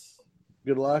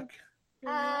 good luck, good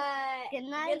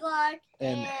night, good luck,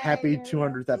 and happy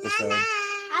 200th episode.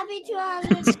 Happy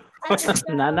 200th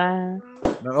episode. Nah.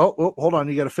 No, hold on.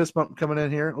 You got a fist bump coming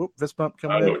in here. Oh, fist bump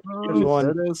coming in. One.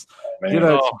 There it is.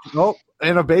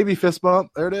 And a baby fist bump.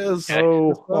 There it is.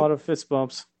 Oh, a lot of fist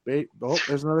bumps. There's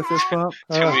another fist bump.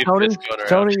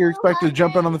 Tony, you're expected to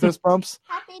jump in on the fist bumps?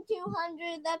 Happy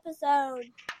 200th episode.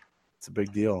 It's a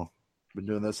big deal. Been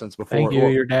doing this since before. Thank you.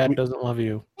 Your dad doesn't love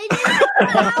you.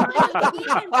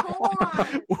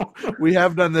 We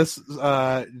have done this.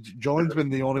 Jolene's been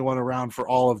the only one around for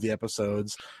all of the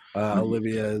episodes.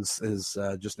 Olivia is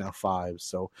just now 5.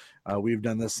 So we've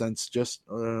done this since just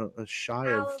shy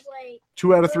of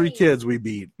 2 out of 3 kids we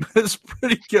beat. It's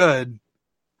pretty good.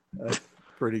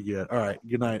 Pretty good. All right.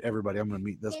 Good night, everybody. I'm going to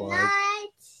mute this live.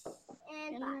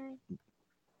 Good night and bye.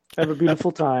 Have a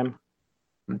beautiful time.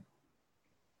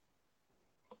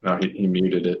 No, he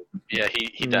muted it. Yeah,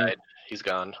 he died. He's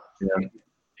gone. Yeah.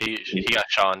 He got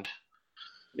shunned.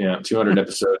 Yeah, 200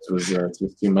 episodes was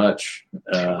just too much.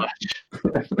 He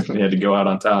had to go out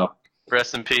on top.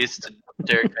 Rest in peace to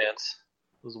Derek Vance.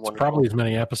 It was wonderful. Probably as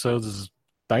many episodes as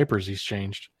diapers he's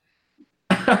changed.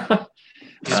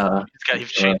 He's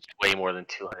changed way more than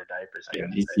 200 diapers.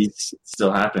 He's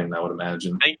still happening, I would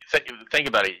imagine. Think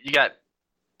about it. You got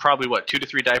probably 2 to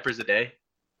 3 diapers a day.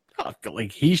 Oh,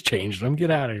 like he's changed them.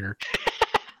 Get out of here.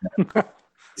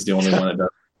 He's the only one that does.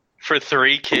 For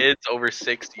 3 kids over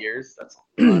 6 years, that's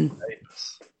a lot of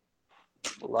diapers.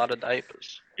 A lot of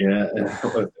diapers. Yeah,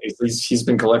 he's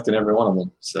been collecting every one of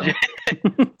them. So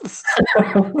It's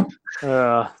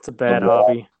a bad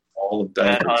hobby. All of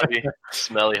Bad diapers. hobby.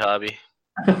 Smelly hobby.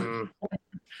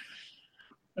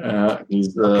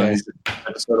 He's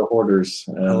episode of Hoarders.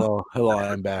 Hello,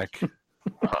 I'm back.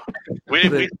 We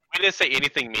didn't say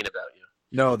anything mean about you.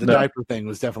 No, the diaper thing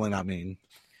was definitely not mean.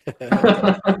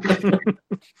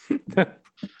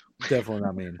 Definitely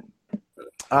not mean.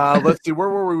 Let's see. Where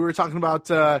were we? We were talking about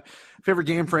favorite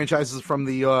game franchises from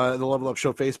the Level Up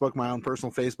Show Facebook, my own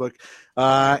personal Facebook.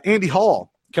 Andy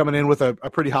Hall coming in with a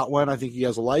pretty hot one. I think you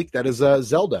guys will like. That is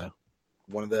Zelda,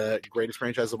 one of the greatest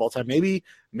franchises of all time. Maybe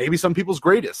some people's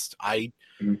greatest. I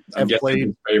have played.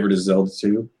 His favorite is Zelda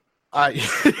 2.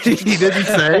 He didn't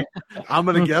say. I'm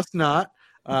gonna guess not.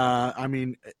 I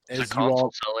mean, as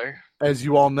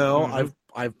you all know,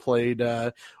 I've played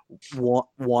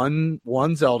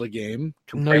one Zelda game.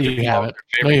 No, you haven't.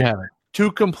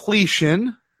 To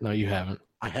completion. No, you haven't.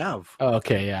 I have. Oh,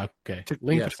 okay, yeah, okay.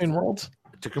 Link Between Worlds?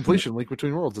 To completion, Link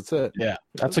Between Worlds. That's it. Yeah,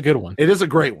 that's a good one. It is a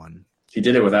great one. He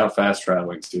did it without fast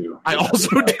traveling too. I also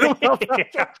did it without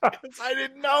fast traveling. I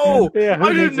didn't know. Yeah,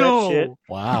 I didn't know. Shit?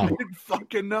 Wow. I didn't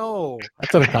fucking know.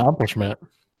 That's an accomplishment.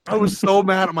 I was so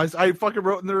mad at myself. I fucking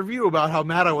wrote in the review about how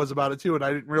mad I was about it too, and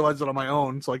I didn't realize it on my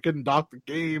own, so I couldn't dock the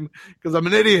game because I'm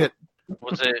an idiot.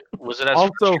 Was it as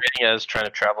frustrating as trying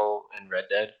to travel in Red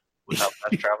Dead without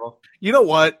fast travel? You know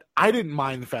what? I didn't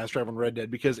mind the fast travel in Red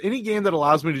Dead because any game that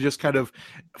allows me to just kind of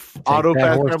auto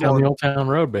fast travel down the Old Town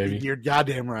Road, baby. You're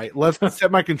goddamn right. Let's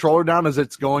set my controller down as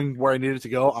it's going where I need it to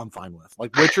go. I'm fine with.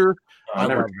 Like Witcher, I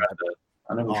never tried that.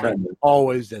 I never tried it.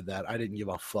 Always did that. I didn't give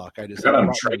a fuck. I just got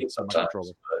on training sometimes.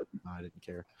 I didn't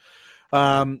care.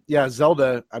 Yeah,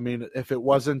 Zelda. I mean, if it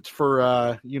wasn't for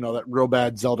that real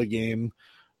bad Zelda game,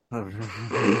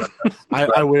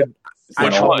 I would.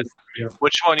 Which one?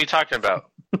 Which one are you talking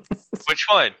about? Which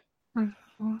one? You mean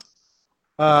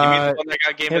the one that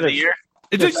got Game of the Year?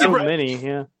 It didn't so many.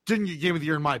 Yeah, didn't get Game of the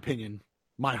Year in my opinion.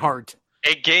 My heart.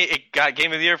 It got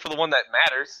Game of the Year for the one that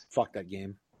matters. Fuck that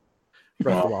game.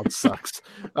 Breath of the Wild sucks.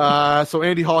 So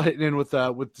Andy Hall hitting in with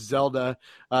Zelda.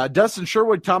 Dustin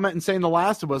Sherwood commenting saying The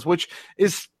Last of Us, which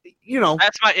is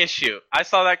that's my issue. I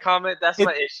saw that comment. That's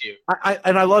my issue.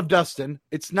 I love Dustin.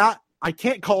 It's not. I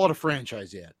can't call it a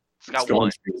franchise yet.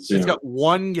 It's got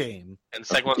one game, and the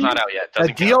second one's not out yet.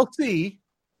 A DLC,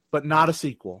 but not a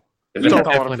sequel. Don't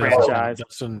call it a franchise.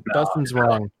 Dustin's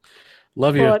wrong.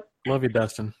 Love you,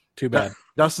 Dustin. Too bad.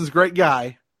 Dustin's a great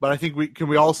guy, but I think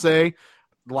we all say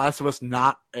The Last of Us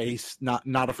not a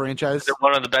franchise. Is it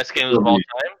one of the best games of all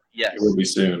time? Yes, it will be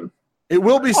soon. It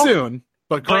will be soon,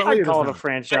 but currently I call it a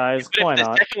franchise. But why if the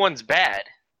not? second one's bad,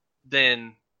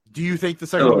 then do you think the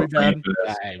second one will be bad?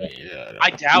 I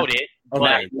doubt it. Okay.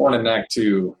 Act 1 and Act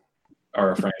 2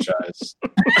 are a franchise.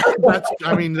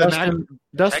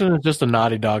 Dustin is just a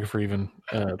naughty dog for even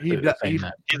he's that. He's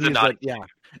a naughty. Yeah.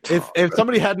 If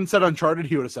somebody hadn't said Uncharted,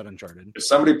 he would have said Uncharted. If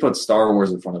somebody put Star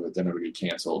Wars in front of it, then it would get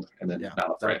canceled, and then not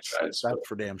a franchise. That's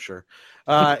for damn sure.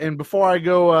 And before I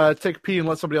go take a pee and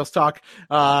let somebody else talk,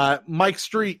 Mike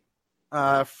Street,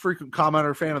 frequent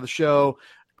commenter, fan of the show,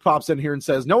 pops in here and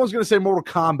says, no one's going to say Mortal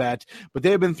Kombat, but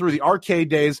they have been through the arcade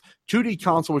days, 2D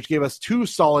console, which gave us 2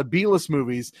 solid B-list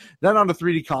movies, then on to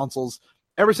 3D consoles.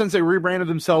 Ever since they rebranded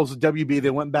themselves with WB,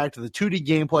 they went back to the 2D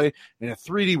gameplay in a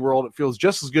 3D world. It feels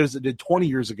just as good as it did 20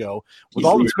 years ago. With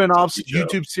all the spin-offs,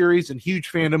 YouTube series, and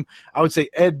huge fandom, I would say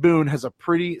Ed Boon has a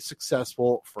pretty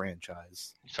successful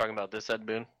franchise. You talking about this, Ed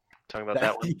Boon? Talking about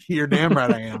that one? You're damn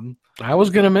right I am. I was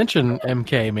going to mention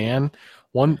MK, man.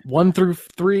 1 through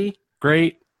 3,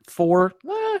 great. 4,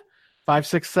 5,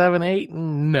 6, 7, 8,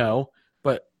 no.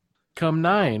 But come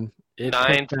 9,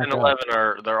 9, 10, 11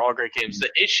 they're all great games. The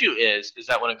issue is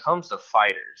that when it comes to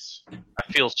fighters,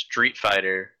 I feel Street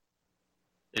Fighter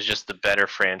is just the better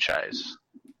franchise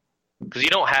because you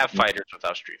don't have fighters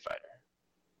without Street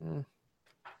Fighter.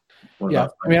 Yeah,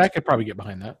 I mean, I could probably get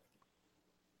behind that.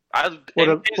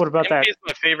 What about that? MK is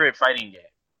my favorite fighting game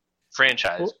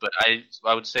franchise, but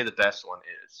I would say the best one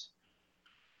is.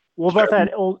 What about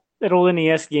that old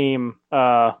NES game,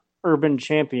 Urban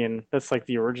Champion? That's like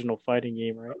the original fighting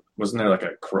game, right? Wasn't there like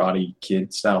a Karate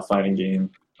Kid style fighting game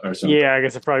or something? Yeah, I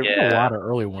guess it probably a lot of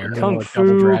early ones, Kung like Fu,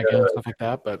 Double Dragon and stuff like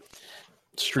that. But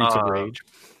Streets of Rage.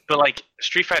 But like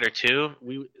Street Fighter 2,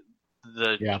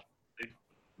 the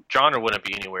genre wouldn't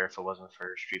be anywhere if it wasn't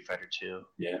for Street Fighter 2.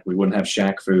 Yeah, we wouldn't have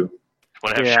Shaq Fu.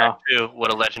 Wouldn't have Shaq 2.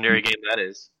 What a legendary game that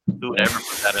is. Who would ever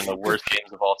put that in the worst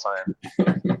games of all time?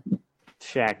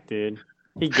 Shaq, dude.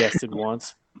 He guessed it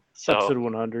once. Episode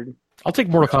 100. I'll take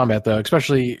Mortal Kombat though,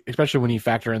 especially when you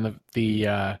factor in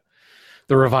the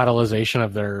revitalization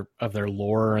of their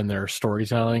lore and their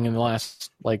storytelling in the last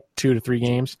like 2 to 3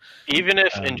 games. Even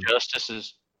if Injustice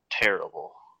is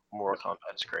terrible, Mortal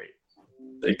Kombat's great.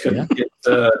 They couldn't get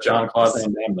John Claude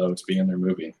Van Damme though to be in their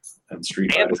movie and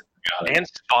Street Fighter. And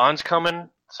Spawn's coming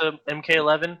to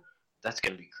MK11. That's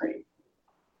gonna be great.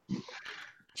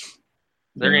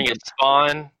 They're gonna get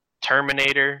Spawn,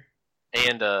 Terminator,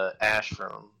 and Ash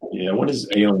from. Yeah, what is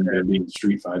Alien going to be in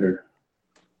Street Fighter?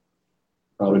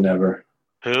 Probably never.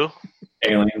 Who?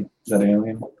 Alien. Is that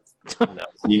Alien? No.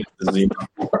 The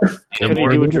Xenomorph. Could he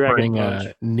do a Dragon Bring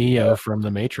Punch? Neo from The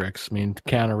Matrix. I mean,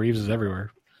 Keanu Reeves is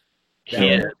everywhere.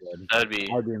 Yeah, that'd be.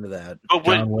 I'd be into that. But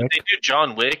John would Wick? they do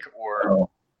John Wick or? Oh.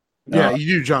 Yeah,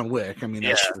 you do John Wick. I mean,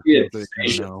 that's Yeah,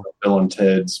 you know. Bill and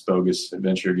Ted's Bogus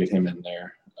Adventure. Get him in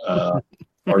there.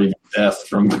 Or even Death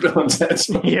from Bill and Ted's.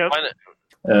 Yep. Yeah.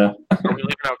 Are we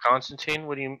leaving out Constantine?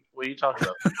 What are you talking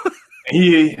about?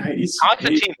 He's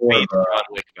Constantine beats John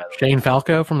Wick, by the way. Shane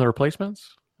Falco from The Replacements.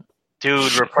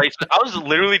 Dude, Replacement. I was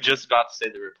literally just about to say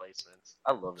The Replacements.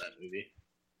 I love that movie.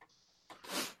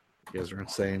 You guys are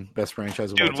insane. Best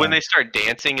franchise of all Dude, time. when they start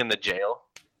dancing in the jail.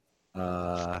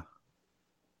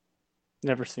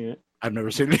 Never seen it. I've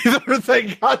never seen it either.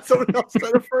 Thank God someone else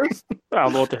said it first. I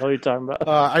don't know what the hell you're talking about.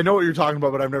 I know what you're talking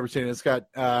about, but I've never seen it. It's got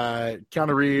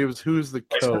Keanu Reeves. Who's the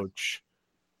coach?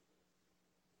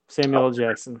 Samuel L.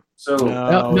 Jackson. So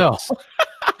No.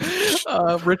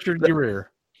 Richard Gere.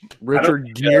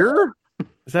 Richard Gere?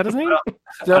 Is that his name?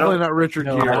 Definitely not Richard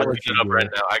No, Gere. not I'm looking it up right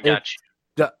now. I got you.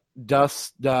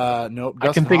 Nope. I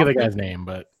can think of the guy's name,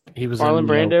 but he was Marlon in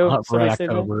Brando? Hunt for Somebody Red say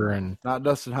that? October and Not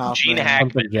Dustin Hoffman. Gene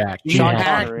Hackman. something Jack. Gene Sean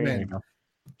Hackman. Connery.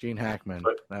 Gene Hackman.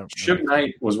 But That- Suge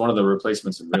Knight was one of the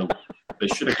replacements in real life. They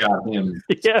should have got him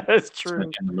Yeah, that's true.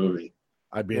 in the movie.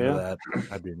 I'd be Yeah. into that.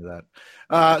 I'd be into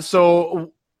that.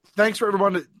 So thanks for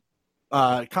everyone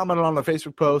that commented on the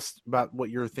Facebook post about what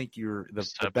you think you're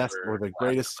the best or the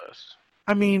greatest.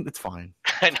 I mean, it's fine.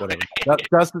 I know.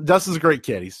 Whatever. Dustin's a great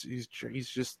kid. He's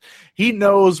just he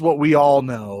knows what we all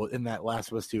know, and that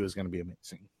Last of Us 2 is going to be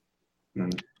amazing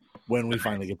when we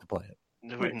finally get to play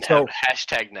it. So-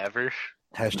 Hashtag never.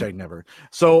 Hashtag never.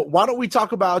 So why don't we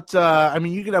talk about, I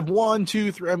mean, you can have 1,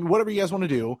 2, 3, I mean, whatever you guys want to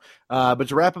do. But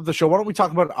to wrap up the show, why don't we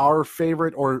talk about our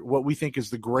favorite or what we think is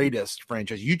the greatest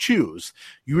franchise? You choose.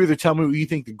 You either tell me what you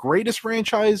think the greatest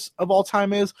franchise of all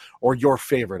time is or your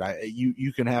favorite.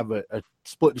 You can have a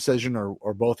split decision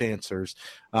or both answers.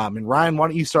 And Ryan, why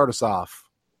don't you start us off?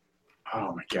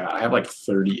 Oh my god, I have like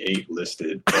 38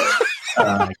 listed. But,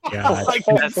 oh my god.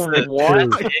 That's the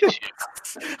What? issue.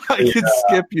 I can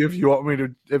skip you if you want me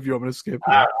to skip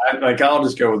you. I'll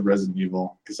just go with Resident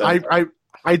Evil because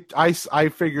I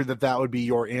figured that would be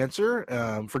your answer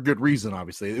for good reason.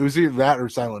 Obviously, it was either that or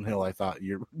Silent Hill. I thought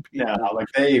you. Yeah, like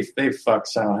they fucked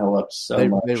Silent Hill up so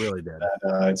much. They really did.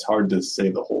 That, it's hard to say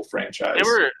the whole franchise.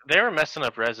 They were messing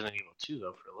up Resident Evil 2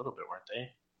 though for a little bit, weren't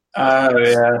they?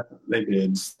 Yeah, they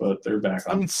did, but they're back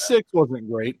on. I mean, 6 wasn't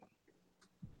great.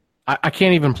 I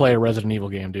can't even play a Resident Evil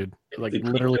game, dude. Like,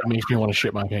 literally makes me want to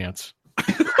shit my pants.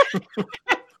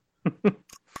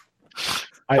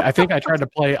 I think I tried to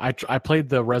play. I played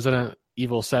the Resident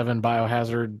Evil 7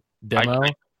 Biohazard demo. I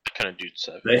couldn't do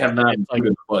 7. They have not It's like-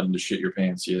 included the button to shit your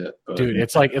pants yet. But Dude,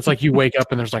 it's like you wake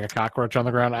up and there's like a cockroach on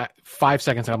the ground. 5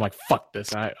 seconds and I'm like, fuck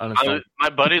this. And I uninstalled. My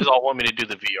buddies all want me to do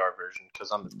the VR version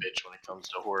because I'm the bitch when it comes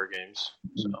to horror games.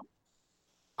 So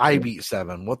I beat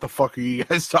 7. What the fuck are you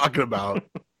guys talking about?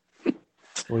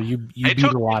 Well, you It beat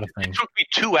took a lot of it things. took me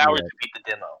 2 hours to beat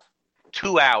the demo.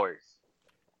 2 hours.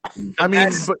 I mean,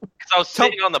 but Because I was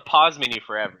sitting on the pause menu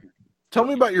forever. tell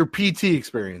me about your PT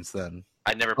experience then.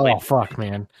 I never played. Oh fuck,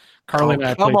 man! Carly and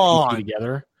I come played on. PT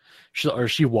together.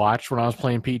 She watched when I was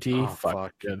playing PT. Oh, fuck,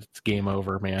 fuck. it's game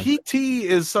over, man. PT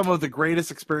is some of the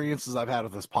greatest experiences I've had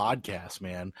with this podcast,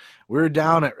 man. We were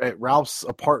down at Ralph's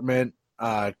apartment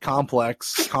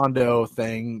complex condo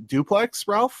thing. Duplex,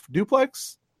 Ralph?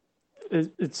 Duplex?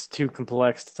 It's too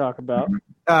complex to talk about.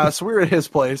 So we were at his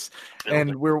place,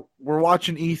 and we're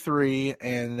watching E3,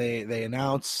 and they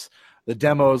announce the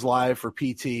demos live for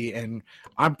PT, and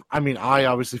I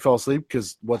obviously fell asleep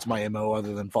because what's my MO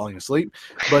other than falling asleep?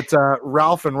 But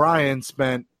Ralph and Ryan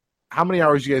spent how many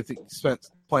hours you guys think spent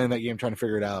playing that game trying to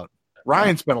figure it out?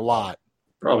 Ryan spent a lot.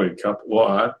 probably a couple. Well,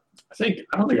 I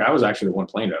don't think I was actually the one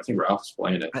playing it. I think Ralph was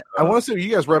playing it. I want to say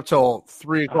you guys were up till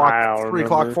 3 o'clock, I don't 3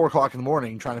 o'clock, remember. 4 o'clock in the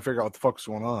morning trying to figure out what the fuck's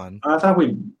going on. I thought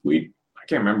we I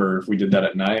can't remember if we did that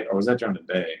at night or was that during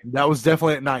the day. That was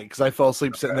definitely at night because I fell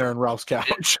asleep sitting there on Ralph's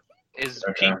couch. Is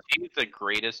Okay. PT the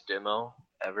greatest demo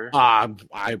ever? I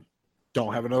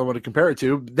don't have another one to compare it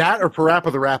to. That or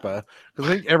Parappa the Rappa, because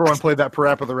I think everyone played that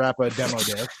Parappa the Rappa demo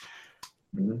disc.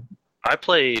 Mm-hmm. I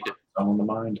played On the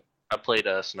mind.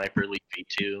 Sniper Elite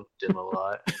V2 demo a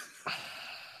lot.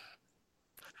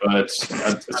 But as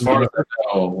far as I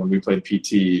know, when we played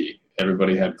PT,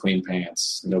 everybody had clean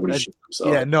pants. Nobody shit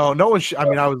themselves. Yeah, no one.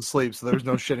 I was asleep, so there was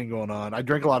no shitting going on. I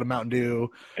drank a lot of Mountain Dew,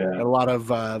 Yeah. and a lot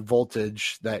of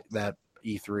voltage that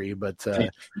E3, but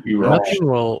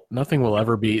nothing will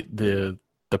ever beat the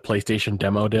PlayStation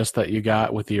demo disc that you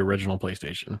got with the original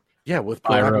PlayStation. Yeah, with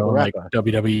Pyro, like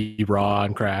WWE Raw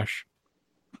and Crash.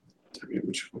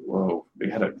 Whoa, they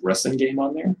had a wrestling game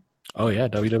on there? Oh yeah,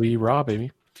 WWE Raw,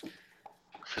 baby.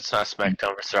 If it's not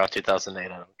SmackDown vs. Raw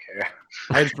 2008, I don't care.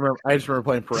 I just remember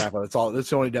playing Parappa. That's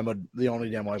the only demo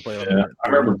I played. Yeah, I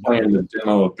remember playing the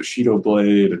demo of Bushido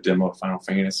Blade, a demo of Final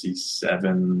Fantasy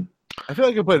VII. I feel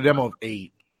like I played a demo of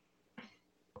 8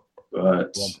 but at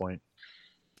one point.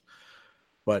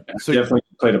 But I definitely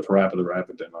played a Parappa the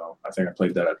Rapid demo. I think I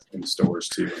played that in stores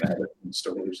too. When I had it in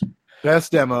stores.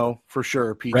 Best demo for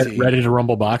sure. PT. Ready to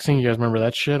Rumble Boxing. You guys remember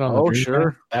that shit? On the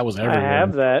sure. That was everywhere. I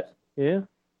have that. Yeah.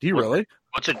 Do you really?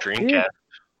 What's a Dreamcast?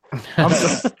 Cut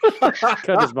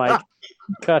his mic.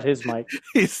 Cut his mic.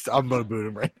 I'm going to boot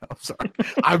him right now. I'm sorry.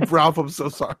 I'm Ralph. I'm so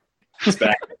sorry. It's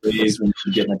back in the days when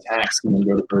you get my tax and then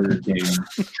go to Burger King.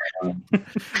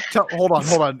 Hold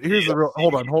on. Here's the real.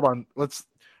 Hold on. Let's.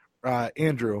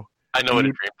 Andrew. I know what a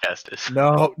Dreamcast is.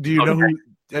 No. Do you know who?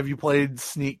 Have you played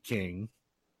Sneak King?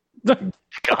 God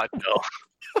no.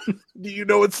 Do you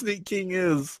know what Sneak King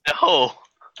is? No.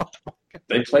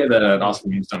 They play that at Awesome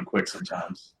Games Done Quick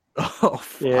sometimes. Oh,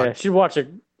 fuck. Yeah, you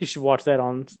should watch that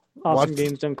on Awesome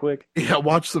Games Done Quick. Yeah,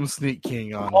 watch some Sneak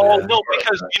King on. Oh no,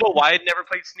 because you know why I'd never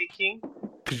played Sneak King?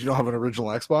 Because you don't have an original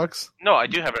Xbox. No, I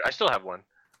do have it. I still have one,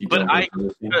 but I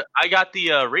got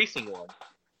the racing one.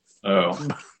 Oh,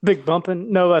 Big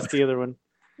Bumpin'? No, that's the other one.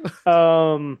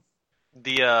 The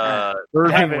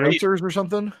Burger King Racers or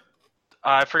something.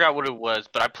 I forgot what it was,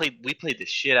 but we played the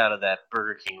shit out of that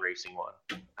Burger King racing one.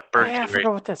 I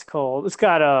forgot what that's called. It's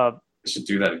got I should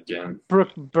do that again.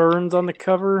 Brooke Burns on the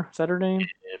cover. Is that her name?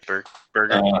 Yeah,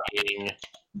 Burger King.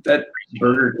 That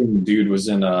Burger King dude was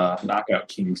in a Knockout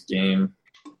Kings game.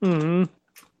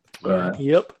 Mm-hmm.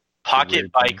 Yep.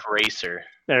 Pocket Bike Racer.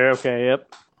 Okay,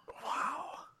 yep. Wow.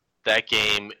 That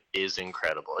game is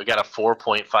incredible. It got a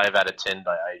 4.5 out of 10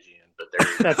 by IGN.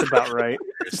 That's about right.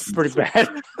 It's pretty bad.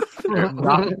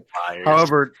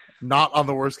 However, not on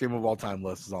the worst game of all time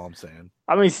list is all I'm saying.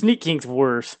 I mean, Sneak King's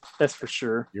worse. That's for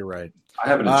sure. You're right. I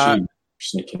haven't achieved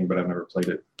Sneak King, but I've never played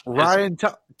it. Ryan,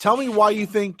 tell me why you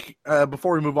think,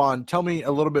 before we move on, tell me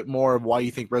a little bit more of why you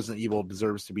think Resident Evil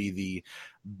deserves to be the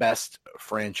best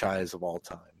franchise of all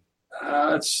time.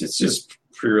 It's just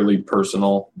purely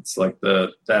personal. It's like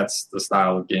that's the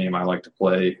style of game I like to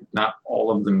play. Not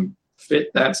all of them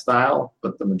fit that style,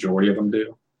 but the majority of them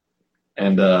do.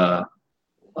 And I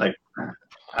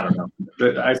don't know.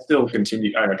 I still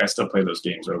continue. I still play those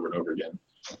games over and over again.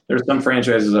 There's some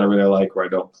franchises I really like where I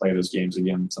don't play those games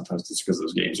again. Sometimes it's because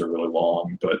those games are really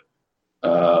long. But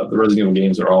the Resident Evil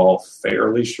games are all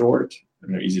fairly short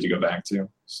and they're easy to go back to.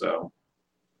 So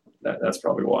that's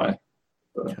probably why.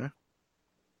 But, okay.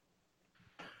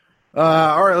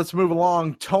 All right, let's move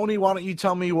along. Tony, why don't you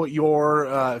tell me what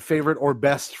your favorite or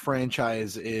best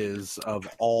franchise is of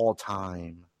all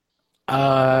time?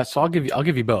 So I'll give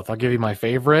you both. I'll give you my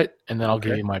favorite, and then I'll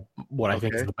give you what I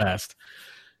think is the best.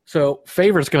 So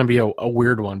favorite's going to be a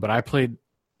weird one, but I played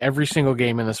every single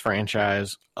game in this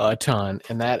franchise a ton,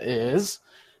 and that is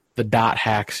the Dot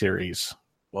Hack series.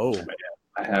 Whoa,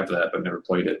 I have that, but never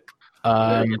played it.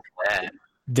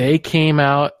 They came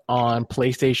out on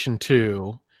PlayStation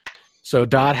 2. So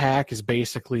Dot Hack is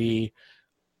basically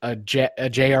a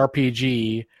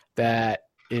JRPG that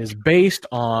is based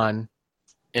on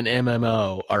an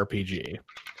MMO RPG.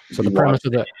 So the premise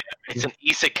of it's an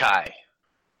isekai.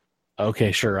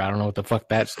 Okay, sure. I don't know what the fuck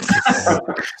that's.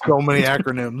 So many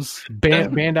acronyms.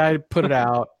 Bandai put it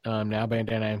out. Now Bandai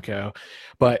Namco,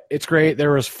 but it's great.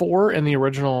 There was 4 in the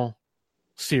original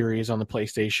series on the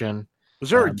PlayStation. Was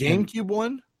there a GameCube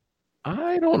one?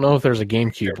 I don't know if there's a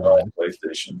GameCube one.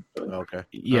 PlayStation. Okay.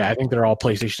 Yeah, I think they're all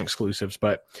PlayStation exclusives,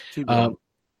 but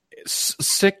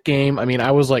sick game. I mean,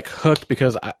 I was like hooked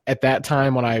because at that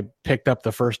time when I picked up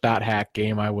the first Dot Hack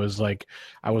game, I was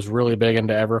really big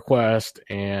into EverQuest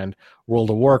and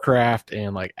World of Warcraft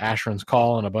and like Asheron's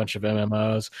Call and a bunch of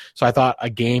MMOs. So I thought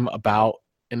a game about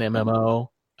an MMO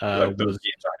those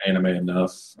games aren't anime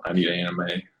enough. I need anime.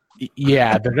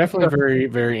 Yeah, they're definitely very,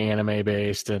 very anime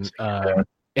based, and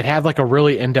it had like a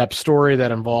really in-depth story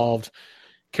that involved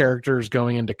characters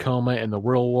going into coma in the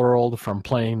real world from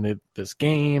playing this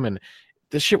game, and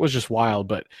this shit was just wild.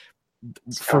 But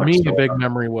for me, the big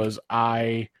memory was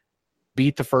I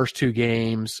beat the first 2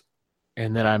 games,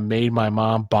 and then I made my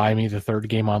mom buy me the 3rd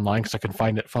game online because I could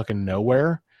find it fucking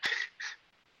nowhere.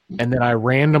 And then I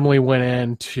randomly went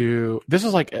into this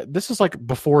is like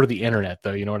before the internet,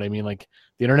 though. You know what I mean? Like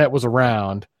the internet was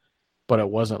around, but it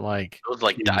wasn't like it was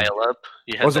like dial up.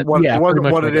 Wasn't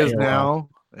what it is now.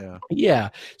 Yeah.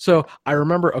 So I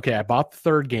remember, okay, I bought the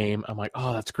third game. I'm like,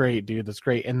 oh, that's great, dude. That's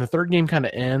great. And the third game kind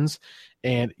of ends.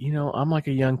 And, I'm like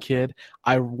a young kid.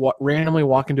 I randomly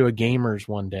walk into a Gamers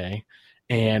one day,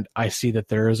 and I see that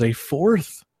there is a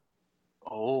fourth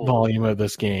volume of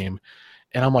this game.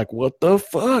 And I'm like, what the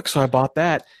fuck? So I bought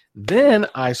that. Then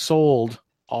I sold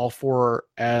all four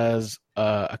as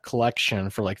a collection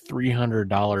for like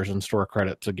 $300 in store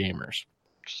credit to Gamers.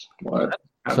 What?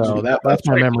 So that's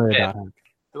my memory about it.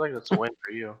 I feel like that's a win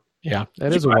for you. Yeah,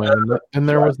 that is a win. And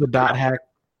there was the Dot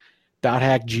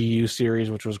Hack GU series,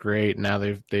 which was great. Now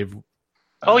they've.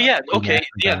 Oh yeah, okay,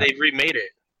 yeah, they've remade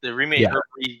it. They redid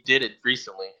it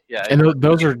recently. Yeah, and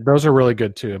those are really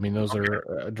good too. I mean, those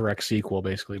are a direct sequel,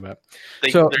 basically. But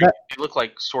they look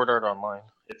like Sword Art Online.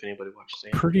 If anybody watches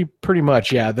it, pretty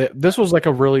much, yeah. This was like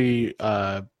a really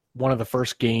one of the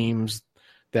first games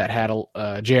that had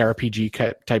a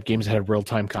JRPG type games that had real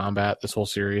time combat. This whole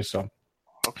series, so.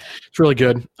 It's really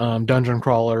good. Dungeon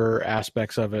crawler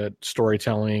aspects of it,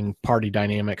 storytelling, party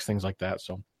dynamics, things like that.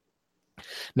 So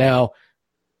now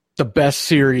the best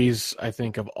series I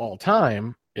think of all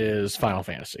time is Final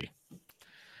Fantasy.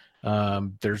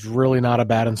 There's really not a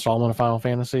bad installment of Final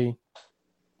Fantasy.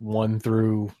 1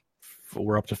 through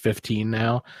we're up to 15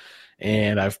 now.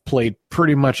 And I've played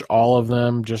pretty much all of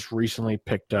them. Just recently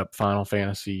picked up Final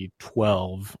Fantasy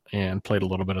 12 and played a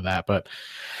little bit of that, but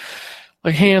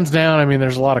like hands down, I mean,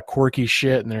 there's a lot of quirky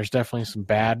shit, and there's definitely some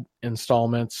bad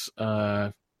installments.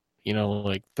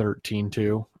 Like 13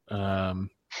 too. But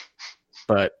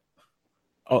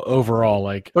overall,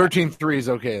 like 13.3 is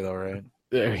okay though, right?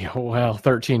 Well,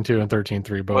 13.2 and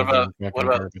 13.3 both. What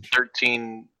about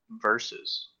 13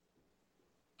 Versus?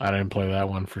 I didn't play that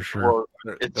one for sure.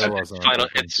 Well,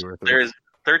 there's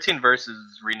 13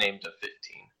 Versus renamed to 15.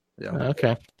 Yeah.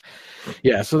 Okay.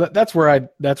 Yeah, so that's where I'd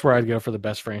go for the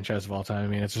best franchise of all time. I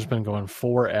mean, it's just been going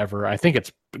forever. I think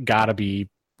it's got to be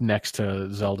next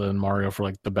to Zelda and Mario for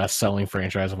like the best selling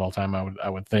franchise of all time. I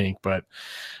would think, but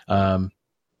and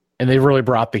they really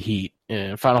brought the heat.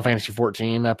 Final Fantasy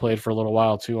 14 I played for a little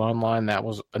while too online. That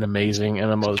was an amazing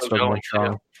MMO that's still going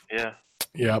strong. Yeah.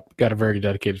 Yep. Got a very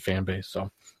dedicated fan base,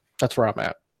 so that's where I'm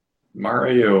at.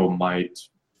 Mario might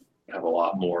have a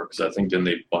lot more because I think then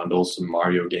they bundle some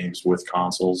Mario games with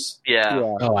consoles. Yeah.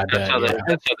 Oh, I bet.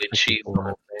 That's how they cheat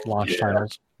launch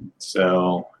titles.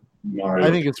 So Mario.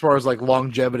 I think as far as like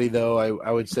longevity, though, I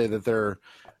would say that they're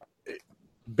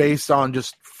based on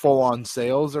just full on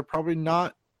sales. They're probably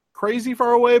not crazy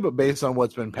far away, but based on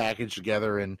what's been packaged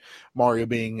together and Mario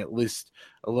being at least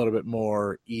a little bit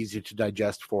more easy to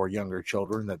digest for younger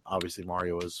children, that obviously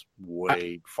Mario is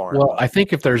way far. Well, I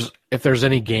think if there's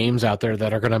any games out there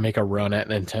that are going to make a run at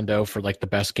Nintendo for like the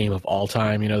best game of all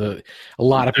time, a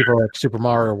lot of people are like Super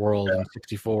Mario World and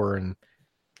 64 and.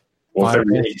 Well, if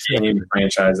there's any game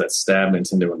franchise that stabbed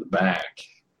Nintendo in the back,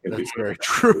 that's very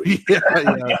true.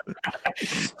 Yeah.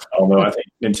 Although I think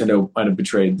Nintendo might have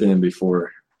betrayed them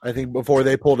before. I think before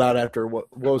they pulled out after what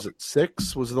was it?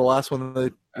 6 was the last one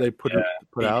that they put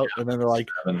out, and then they're like,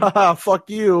 "Haha,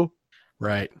 fuck you!"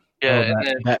 Right? Yeah,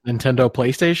 that Nintendo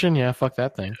PlayStation. Yeah, fuck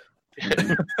that thing.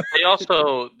 They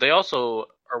also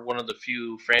are one of the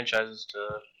few franchises to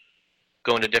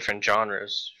go into different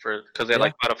genres because they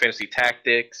like Final Fantasy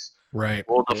Tactics, right?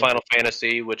 World of Final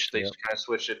Fantasy, which they kind of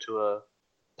switched it to a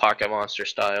Pocket Monster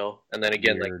style, and then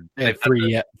again they have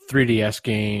 3DS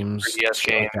games. 3DS games.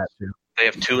 Like that too. They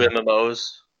have 2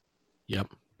 MMOs.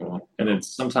 Yep. And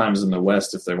it's sometimes in the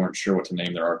West, if they weren't sure what to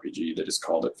name their RPG, they just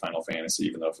called it Final Fantasy,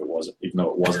 even though it wasn't.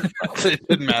 It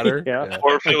didn't matter. Yeah.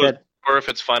 Or if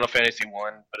it's Final Fantasy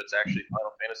 1, but it's actually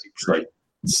Final Fantasy 3. Like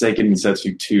Seiken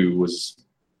Densetsu 2 was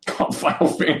called Final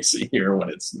Fantasy here when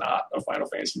it's not a Final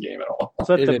Fantasy game at all. Is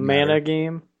that the Mana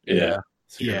game? Yeah.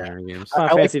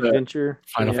 Final Fantasy Adventure.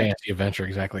 Final Fantasy Adventure,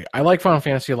 exactly. I like Final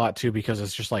Fantasy a lot too because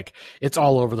it's just like it's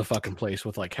all over the fucking place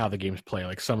with like how the games play.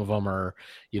 Like some of them are,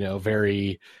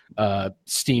 very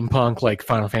steampunk, like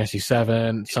Final Fantasy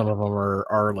 7. Some of them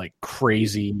are like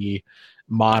crazy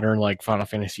modern, like Final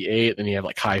Fantasy 8. Then you have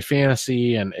like high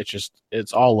fantasy, and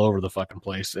it's all over the fucking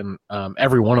place. And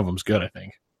every one of them's good, I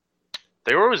think.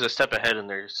 They were always a step ahead in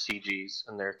their CGs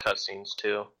and their cutscenes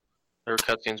too. Their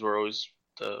cutscenes were always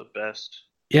the best.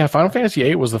 Yeah, Final Fantasy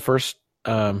 8 was the first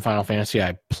Final Fantasy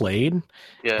I played,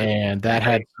 and that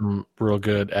had some real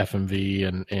good FMV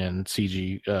and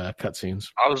CG cutscenes.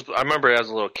 I remember as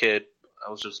a little kid,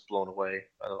 I was just blown away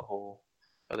by the whole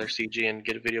other CG and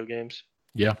get video games.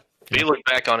 Yeah, but you look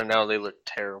back on it now, they look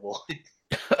terrible.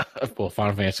 Well,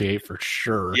 Final Fantasy 8 for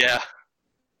sure. Yeah,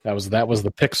 that was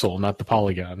the pixel, not the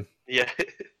polygon. Yeah.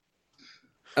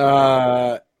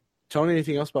 Tony,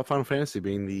 anything else about Final Fantasy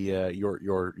being the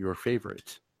your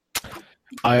favorite?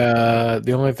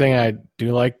 The only thing I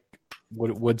do like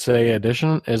would say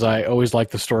addition is I always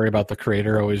like the story about the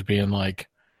creator always being like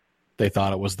they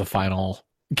thought it was the final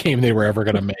game they were ever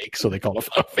going to make, so they called it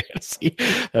Final Fantasy.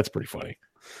 That's pretty funny.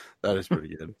 That is pretty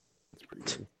good. That's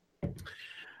pretty good.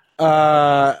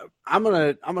 I'm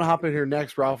gonna hop in here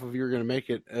next, Ralph. If you're gonna make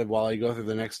it while I go through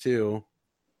the next two.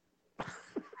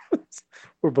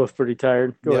 We're both pretty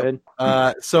tired. Go ahead.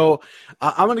 So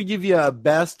I'm going to give you a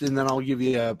best, and then I'll give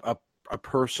you a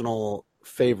personal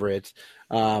favorite.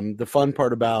 The fun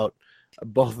part about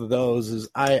both of those is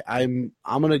I'm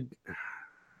going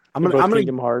to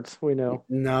Kingdom Hearts. We know.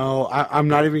 No, I'm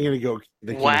not even going to go.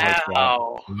 The Kingdom Hearts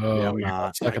route. Oh, I'm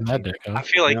not. Sucking that dick, huh? I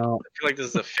feel like this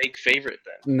is a fake favorite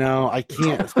then. No, I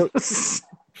can't. So,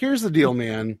 here's the deal,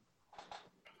 man.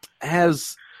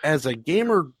 As a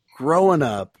gamer growing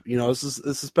up, this is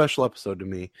a special episode to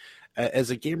me.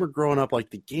 As a gamer growing up, like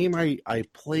the game I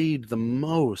played the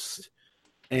most,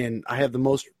 and I have the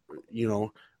most,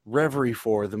 reverie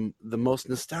for, the most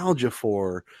nostalgia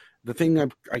for, the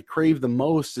thing I crave the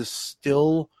most is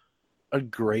still a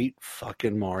great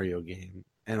fucking Mario game.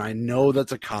 And I know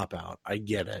that's a cop-out. I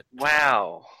get it.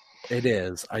 Wow. It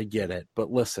is. I get it.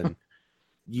 But listen,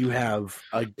 you have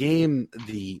a game,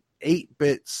 the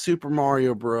 8-bit Super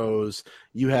Mario Bros.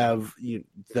 You have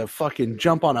the fucking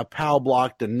jump on a POW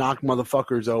block to knock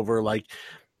motherfuckers over. Like,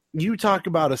 you talk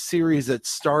about a series that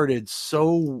started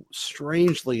so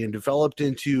strangely and developed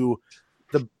into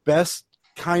the best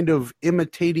kind of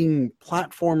imitating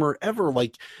platformer ever.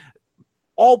 Like,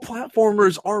 all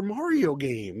platformers are Mario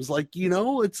games. Like,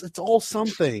 it's all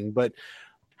something. But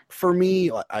for me,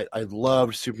 I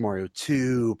loved Super Mario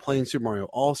 2, playing Super Mario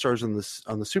All-Stars on the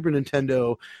Super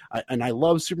Nintendo, and I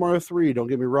love Super Mario 3. Don't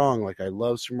get me wrong, like I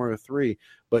love Super Mario 3,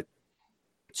 but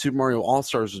Super Mario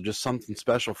All-Stars was just something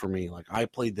special for me. Like, I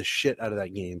played the shit out of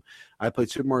that game. I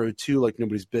played Super Mario 2 like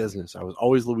nobody's business. I was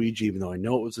always Luigi, even though I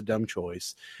know it was a dumb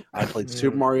choice. I played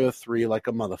Super Mario 3 like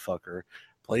a motherfucker.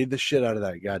 Played the shit out of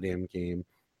that goddamn game.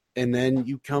 And then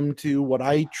you come to what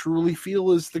I truly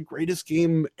feel is the greatest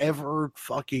game ever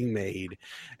fucking made,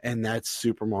 and that's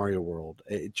Super Mario World.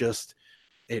 It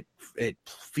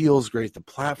feels great. The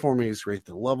platforming is great.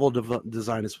 The level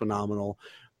design is phenomenal.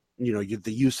 You get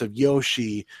the use of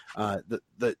Yoshi,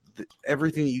 the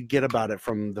everything that you get about it,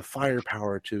 from the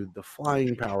firepower to the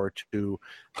flying power to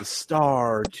the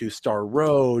star to Star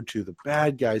Road to the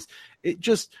bad guys. It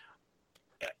just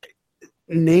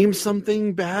name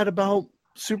something bad about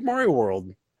Super Mario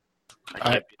World.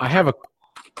 I have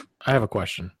a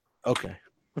question. Okay.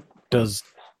 Does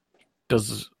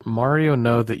Mario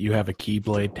know that you have a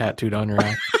Keyblade tattooed on your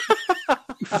ass?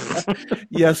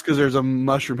 Yes, because there's a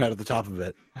mushroom head at the top of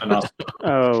it. And also,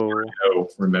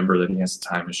 remember that he has a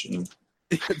time machine.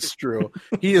 It's true.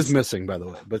 He is missing, by the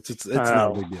way, but it's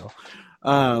not a big deal.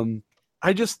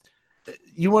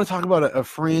 You want to talk about a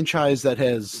franchise that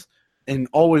has and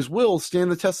always will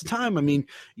stand the test of time. I mean,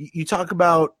 you talk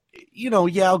about,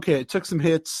 it took some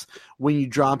hits when you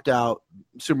dropped out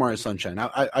Super Mario Sunshine.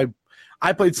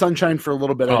 I played Sunshine for a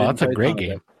little bit. Oh, that's a great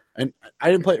game. And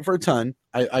I didn't play it for a ton.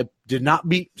 I did not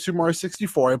beat Super Mario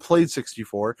 64. I played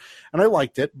 64, and I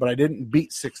liked it, but I didn't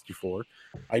beat 64.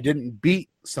 I didn't beat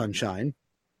Sunshine.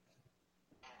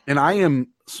 And I'm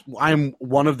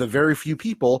one of the very few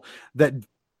people that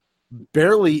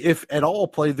barely, if at all,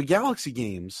 played the Galaxy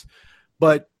games.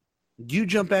 But you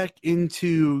jump back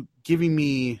into giving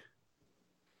me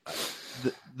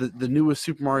the newest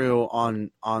Super Mario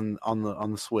on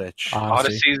the Switch.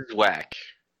 Odyssey's whack,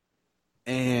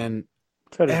 and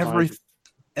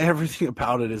everything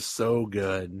about it is so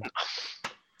good.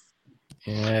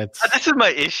 Yeah, this is my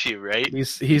issue, right?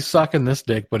 He's sucking this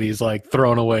dick, but he's like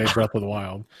throwing away Breath of the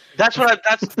Wild. That's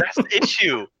the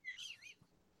issue.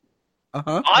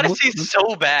 Odyssey's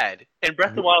so bad, and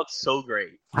Breath of the Wild's so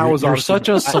great. You're such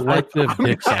a selective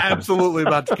dick sucker. I'm absolutely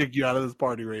about to kick you out of this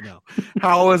party right now.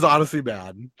 How is Odyssey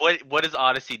bad? What does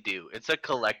Odyssey do? It's a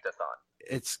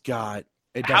collectathon.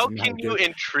 How can you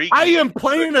intrigue? I am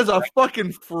playing as a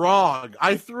fucking frog.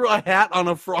 I threw a hat on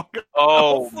a frog.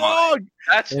 Oh, frog!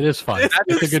 It is fun. It's a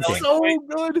good game. So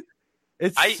good.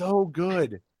 It's so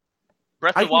good.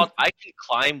 Breath of the Wild, I can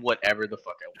climb whatever the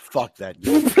fuck I want. Fuck that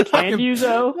game. Can you,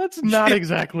 though? That's not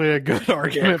exactly a good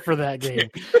argument for that game.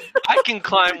 I can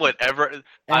climb whatever.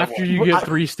 After you get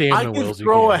 3 stamina wheels, I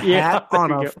throw a hat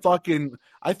on a fucking.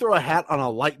 I throw a hat on a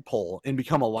light pole and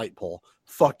become a light pole.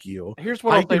 Fuck you. Here's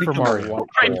what I'll say for Mario.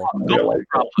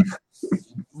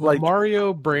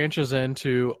 Mario branches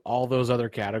into all those other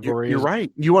categories. You're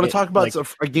right. You want to talk about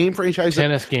a game franchise?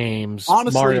 Tennis games,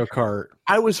 honestly, Mario Kart.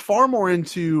 I was far more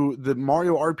into the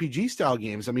Mario RPG style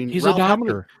games. I mean, he's a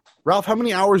doctor. Ralph, how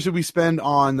many hours did we spend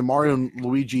on the Mario and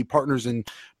Luigi Partners in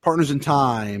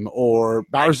Time, or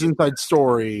Bowser's Inside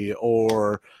Story,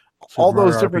 or Super all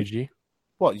Mario those different? RPG?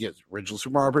 Well, yes, original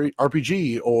Super Mario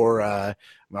RPG, or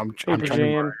I'm trying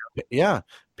to, yeah,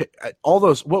 all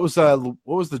those. What was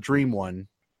the Dream one?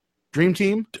 Dream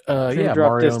Team? Yeah,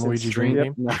 Mario and Luigi Dream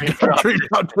Team. Dream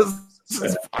Drop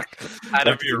Distance. Out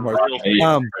of your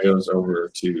real goes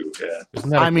over to Isn't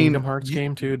that a Kingdom Hearts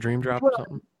game too? Dream Drop or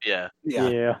something? Yeah.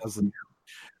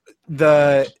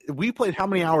 We played how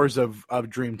many hours of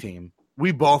Dream Team?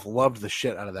 We both loved the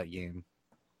shit out of that game.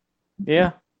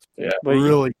 Yeah. But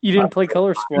really. You didn't play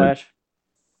Color Splash.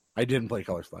 I didn't play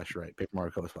Color Splash, right? Paper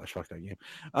Mario Color Splash, fuck that game.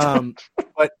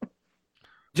 But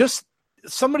just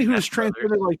somebody who is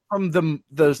transferred like from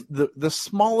the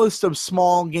smallest of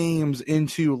small games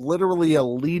into literally a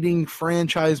leading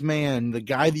franchise man, the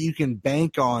guy that you can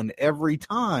bank on every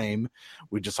time.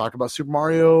 We just talked about Super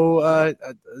Mario,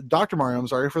 Dr. Mario. I'm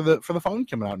sorry for the phone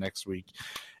coming out next week.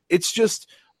 It's just,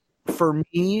 for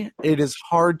me, it is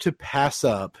hard to pass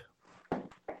up,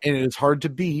 and it is hard to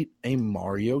beat a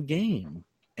Mario game.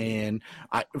 And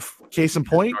case in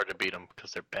point, it's hard to beat them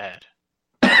because they're bad.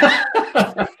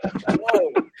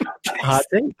 Hot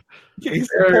take.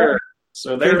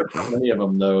 So there are many of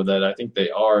them though that I think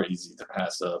they are easy to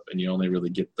pass up, and you only really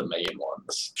get the main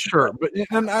ones. Sure, but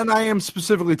and I am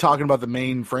specifically talking about the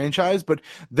main franchise, but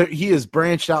he has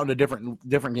branched out into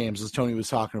different games, as Tony was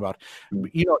talking about.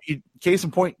 You know, case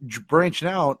in point, branching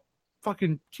out,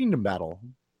 fucking Kingdom Battle.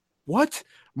 What?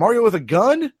 Mario with a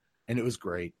gun, and it was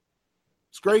great.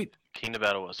 It's great. Kingdom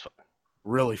Battle was fun.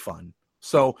 Really fun.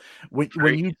 So when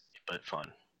you, but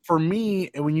fun. For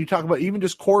me, when you talk about even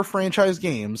just core franchise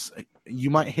games, you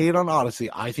might hate on Odyssey.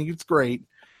 I think it's great.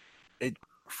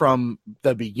 From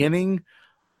the beginning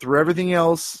through everything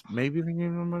else, maybe the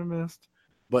game I might have missed,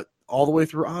 but all the way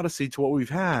through Odyssey to what we've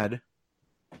had,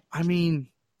 I mean,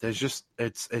 there's just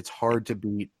it's hard to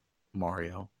beat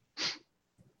Mario.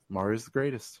 Mario's the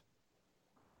greatest.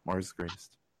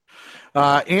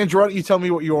 Andrew, why don't you tell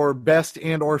me what your best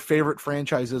and or favorite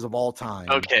franchise is of all time?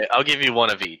 Okay, I'll give you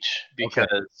one of each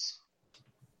because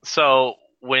so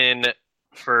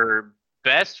for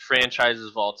best franchises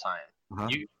of all time,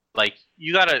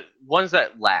 you gotta ones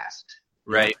that last,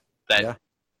 right? That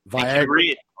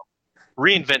Viagra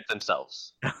reinvent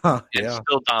themselves and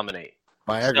still dominate.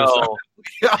 Viagra. So,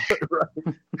 yeah,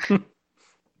 right.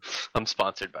 I'm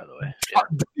sponsored, by the way.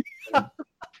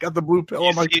 Got the blue pill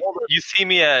on my shoulder. You see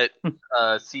me at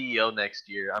CEO next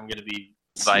year. I'm going to be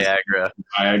Viagra.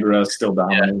 Viagra still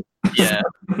dominant. Yeah.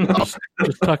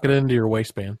 Just tuck it into your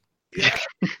waistband. I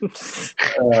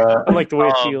like the way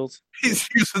it feels. He's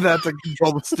using that to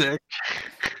control the stick.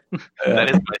 That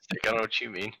is my stick. I don't know what you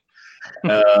mean.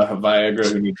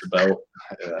 Viagra, who needs your belt?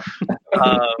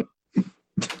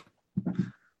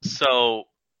 So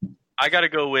I got to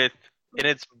go with, and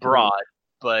it's broad,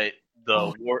 but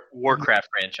the Warcraft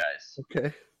franchise.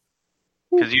 Okay.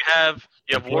 Because you have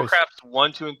Warcraft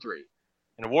 1, 2, and 3.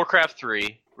 And Warcraft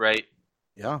 3, right?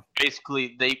 Yeah.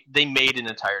 Basically, they made an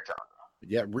entire genre.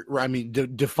 Yeah, I mean,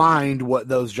 defined what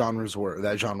those genres were.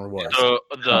 That genre was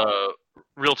the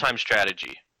real-time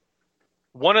strategy.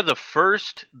 One of the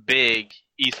first big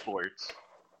esports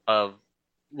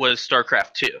was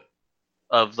StarCraft 2.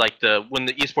 Of when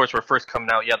the esports were first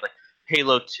coming out, you had like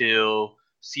Halo 2,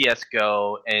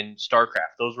 CS:GO, and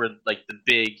StarCraft. Those were like the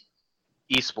big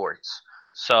esports.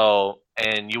 So,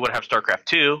 and you wouldn't have StarCraft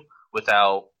 2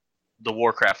 without the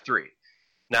Warcraft 3.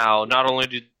 Now, not only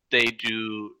did they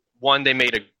do one, they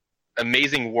made an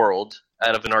amazing world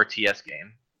out of an RTS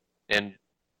game, and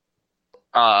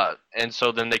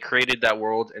so then they created that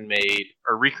world and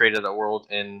recreated that world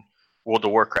in World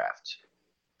of Warcraft.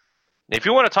 Now, if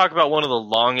you want to talk about one of the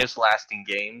longest lasting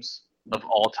games of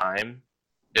all time,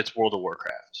 it's World of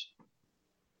Warcraft.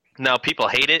 Now, people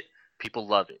hate it, people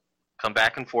love it. Come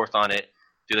back and forth on it.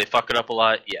 Do they fuck it up a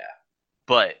lot? Yeah.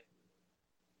 But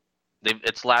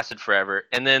it's lasted forever.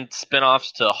 And then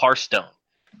spin-offs to Hearthstone.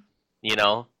 You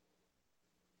know?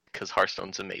 Because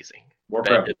Hearthstone's amazing.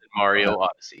 Warcraft. Better than Mario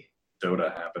Odyssey.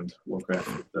 Dota happened. Warcraft.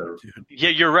 Yeah,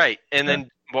 you're right. And then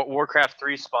Warcraft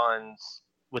 3 spawns.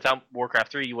 Without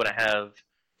Warcraft 3, you wouldn't have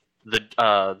the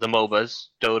MOBAs.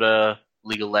 Dota,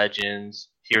 League of Legends,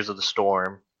 Heroes of the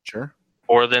Storm. Sure.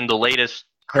 Or then the latest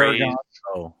craze.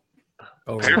 Paragon.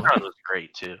 Paragon was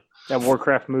great, too. That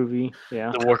Warcraft movie,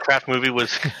 yeah. The Warcraft movie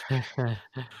was...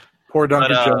 Poor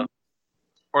Duncan Jones.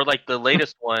 Or like the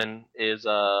latest one is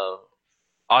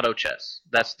Auto Chess.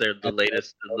 That's the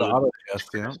latest. The auto chess,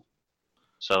 yeah.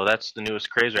 So that's the newest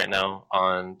craze right now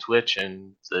on Twitch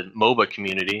and the MOBA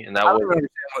community. And that I don't understand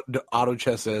what the auto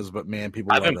chess is, but man,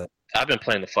 people love it. I've been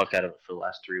playing the fuck out of it for the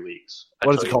last 3 weeks.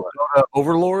 What is it called?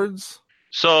 Overlords?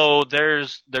 So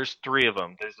there's 3 of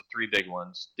them. There's the 3 big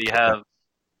ones. You have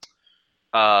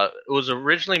it was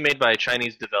originally made by a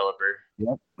Chinese developer.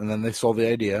 Yep. And then they sold the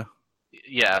idea.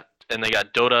 Yeah, and they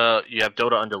got Dota. You have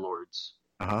Dota Underlords.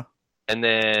 Uh-huh. And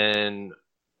then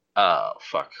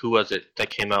who was it that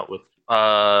came out with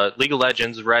League of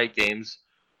Legends? Riot Games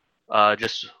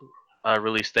just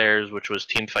released theirs, which was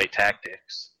Teamfight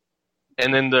Tactics.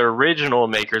 And then the original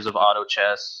makers of Auto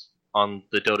Chess on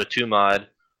the Dota 2 mod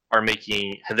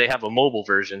they have a mobile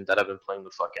version that I've been playing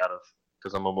the fuck out of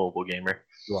because I'm a mobile gamer.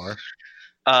 You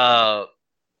are.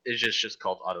 It's just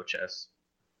called Auto Chess.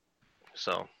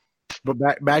 So, but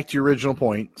back to your original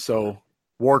point. So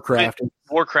Warcraft.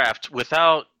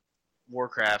 Without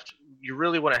Warcraft, you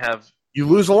really want to have. You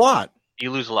lose a lot.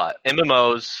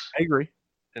 MMOs. I agree.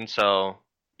 And so.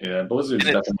 Yeah, Blizzard's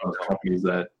definitely one of the companies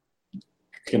that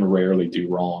can rarely do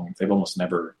wrong. They've almost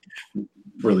never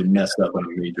really messed up in a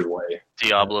major way.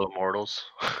 Diablo Immortals.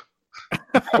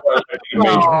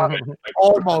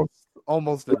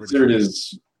 Almost. Blizzard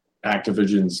is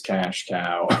Activision's cash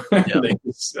cow. They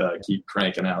just keep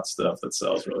cranking out stuff that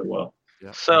sells really well.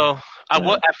 Yeah. So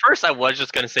at first I was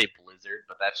just going to say Blizzard,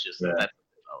 but that's just that's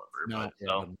the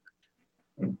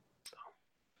developer.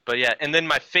 But yeah, and then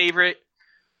my favorite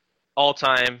all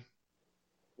time,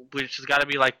 which has got to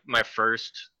be like my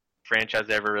first franchise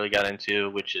I ever really got into,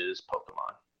 which is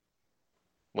Pokemon.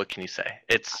 What can you say?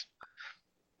 It's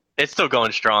still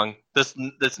going strong. This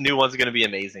new one's going to be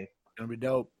amazing. It's going to be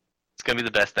dope. It's going to be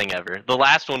the best thing ever. The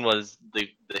last one was the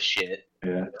shit.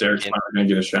 Yeah, Derek's not going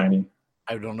to get a shiny.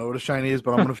 I don't know what a shiny is,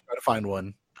 but I'm going to try to find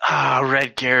one.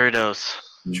 Red Gyarados.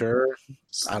 Sure.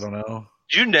 I don't know.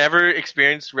 Did you never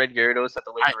experience Red Gyarados at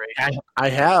the later age? I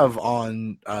have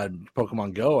on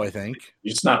Pokemon Go, I think.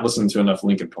 You're just not listening to enough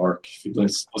Linkin Park. If you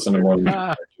listen to more Linkin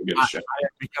Park, you'll get a shiny. I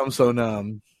have become so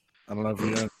numb. I don't know if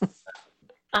you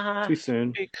know. Too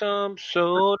soon. Become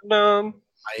so numb.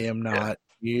 I am not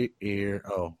here.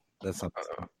 Oh, that's not the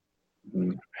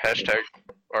song. Hashtag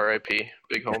RIP,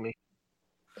 big homie.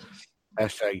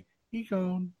 Hashtag he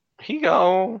gone. He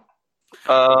gone.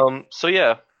 So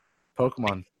yeah.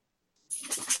 Pokemon.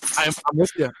 I'm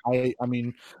with you. I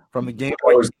mean, from the game.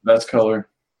 What color's the best color?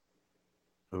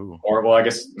 Ooh. Or, well, I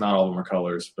guess not all of them are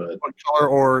colors, but. What color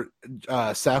or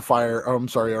sapphire, or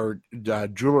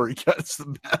jewelry gets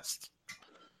the best.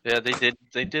 Yeah,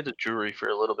 they did a jewelry for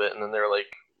a little bit, and then they're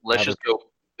like, let's just go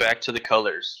back to the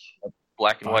colors.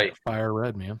 Black and white. Fire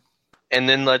red, man. And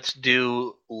then let's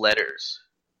do letters.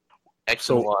 X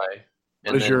and Y.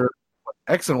 What is your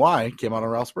X and Y came out on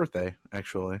Ralph's birthday,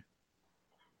 actually.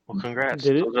 Well, congrats.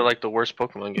 Those are like the worst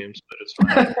Pokemon games, but it's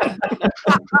fine.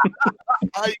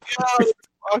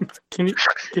 Can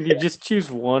you just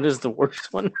choose one as the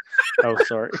worst one? Oh,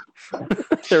 sorry.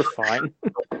 They're fine.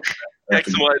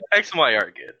 X and Y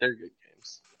are good. They're good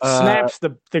games. Snap's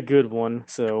the good one,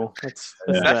 so that's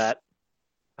that.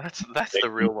 That's the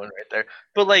real one right there.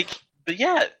 But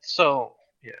yeah. So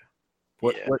yeah.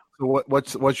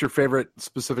 What's your favorite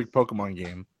specific Pokemon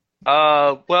game?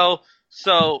 Well,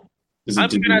 so I'm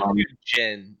gonna have to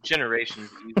do Generation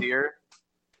easier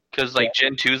because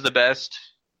Gen 2 is the best.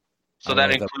 So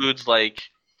that includes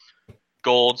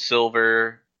Gold,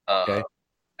 Silver, and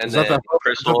is then that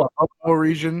Crystal. Is that the Ho-Oh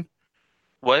region?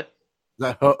 What? Is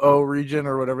that Ho-Oh region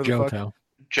or whatever the Johto. fuck?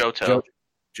 Johto.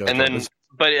 And then,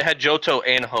 but it had Johto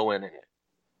and Hoenn in it.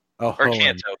 Oh, or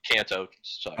Hoenn. Kanto.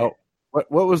 Sorry. Oh, what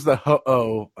was the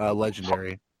Ho-Oh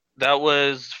legendary? That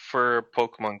was for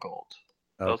Pokemon Gold.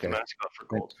 That was Okay. the mascot for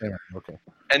Gold. Okay.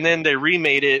 And then they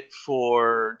remade it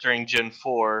during Gen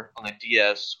 4 on the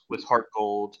DS with Heart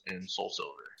Gold and Soul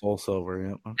Silver. Soul Silver,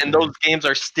 yeah. Okay. And those games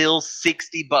are still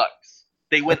 $60.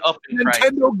 They went up in price.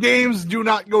 Nintendo games do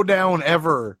not go down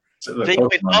ever. They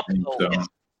went up though. It's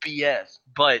BS,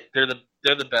 but they're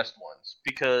the best ones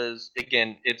because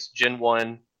again, it's Gen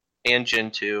 1 and Gen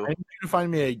 2. I need you to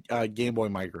find me a Game Boy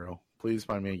Micro. Please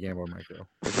find me a Game Boy Micro.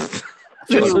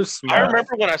 I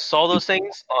remember when I saw those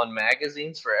things on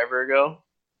magazines forever ago,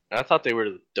 and I thought they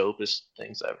were the dopest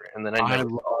things ever. And then I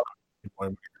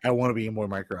want to be a Game Boy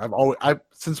Micro.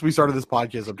 Since we started this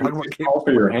podcast, I'm talking about Game Boy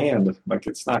for your hand.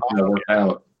 It's not going to work out.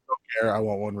 I don't care. I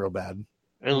want one real bad.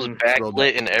 It was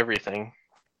backlit and everything.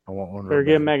 I want one. Better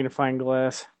get a magnifying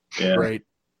glass. Yeah. Great.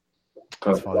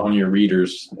 Put on your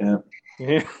readers. Yeah.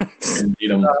 Need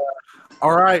them.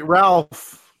 All right,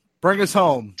 Ralph, bring us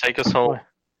home. Take us home.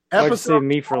 I'd like to save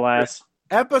me for last.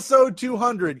 Episode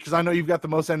 200, because I know you've got the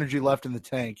most energy left in the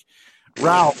tank.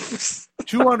 Ralph,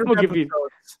 200 We'll give episodes. you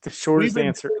the shortest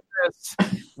answer.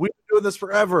 We've been doing this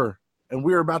forever, and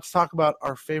we're about to talk about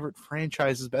our favorite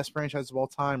franchises, best franchise of all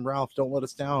time. Ralph, don't let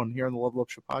us down here on the Level Up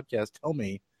Show podcast. Tell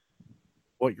me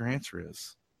what your answer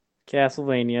is.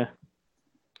 Castlevania.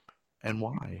 And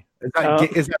why? Is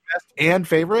that best and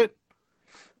favorite?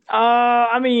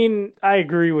 I mean, I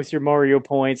agree with your Mario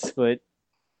points, but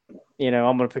I'm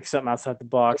gonna pick something outside the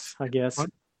box, I guess.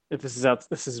 What? If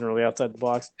this isn't really outside the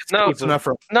box. It's enough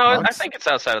for I think it's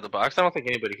outside of the box. I don't think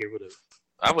anybody here would have.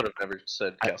 I would have never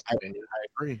said Castlevania. I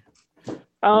agree.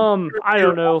 I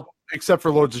don't know. Except for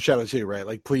Lords of Shadow 2, right?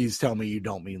 Like, please tell me you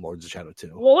don't mean Lords of Shadow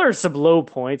 2. Well, there's some low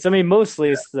points. I mean,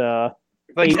 mostly it's the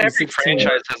Like 8 and every 16.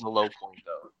 franchise has a low point,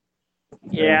 though.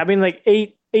 Yeah, I mean, like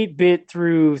 8-bit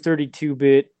through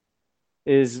 32-bit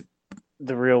is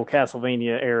the real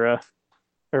Castlevania era.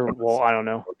 Or, well, I don't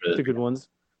know. The good ones.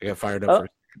 I got fired up for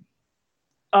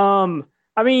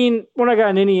I mean, when I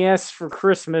got an NES for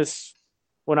Christmas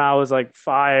when I was like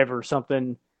 5 or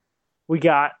something, we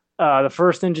got the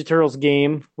first Ninja Turtles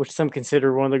game, which some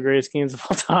consider one of the greatest games of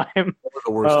all time.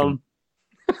 the worst.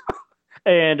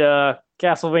 And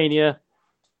Castlevania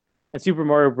and Super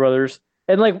Mario Brothers.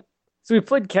 And like, so we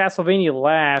played Castlevania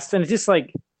last, and it's just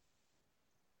like,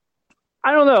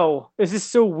 I don't know. It's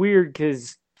just so weird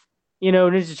because,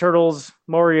 Ninja Turtles,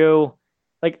 Mario,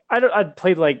 like I'd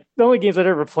played like the only games I'd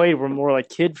ever played were more like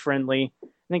kid friendly.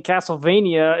 And then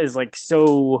Castlevania is like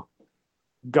so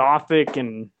gothic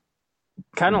and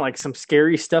kind of like some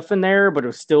scary stuff in there, but it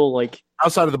was still like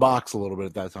outside of the box a little bit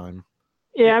at that time.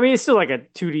 Yeah, I mean it's still like a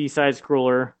 2D side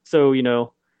scroller. So,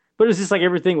 but it was just like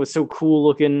everything was so cool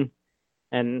looking,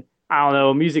 and I don't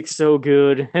know, music's so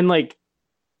good. And like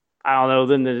I don't know,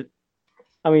 then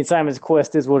Simon's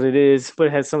Quest is what it is, but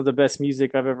it has some of the best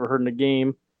music I've ever heard in a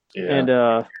game. Yeah. And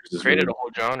Created a whole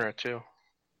genre too.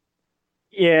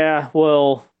 yeah,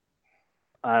 well,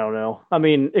 I don't know. I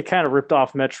mean, it kind of ripped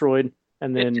off Metroid,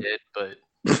 and then It did, but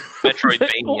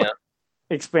Metroidvania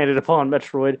expanded upon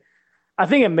Metroid. I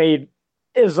think it made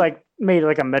like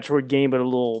a Metroid game, but a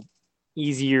little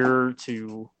easier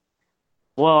to.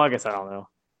 Well, I guess I don't know.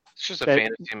 It's just a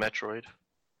fantasy Metroid.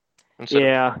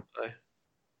 Yeah.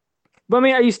 But I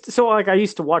mean, I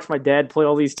used to watch my dad play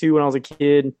all these too when I was a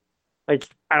kid. Like,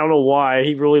 I don't know why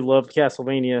he really loved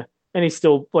Castlevania, and he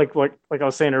still like I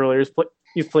was saying earlier,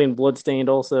 he's playing Bloodstained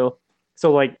also.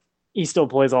 So like he still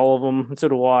plays all of them, and so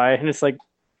do I. And it's like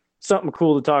something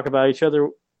cool to talk to each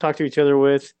other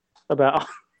with about. I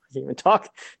can't even talk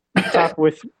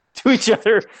to each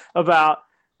other about.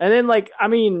 And then like I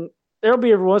mean, there'll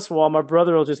be every once in a while my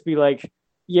brother will just be like,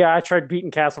 "Yeah, I tried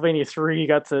beating Castlevania 3,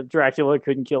 got to Dracula,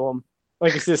 couldn't kill him."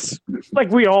 Like it's just like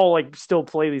we all like still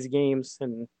play these games,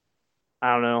 and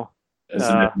I don't know.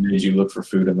 Hasn't it made you look for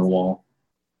food in the wall?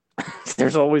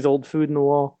 There's always old food in the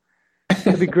wall.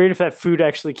 It'd be great if that food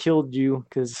actually killed you,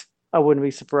 because I wouldn't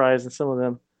be surprised. And some of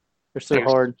them they're so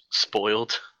hard.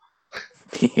 Spoiled.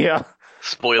 Yeah.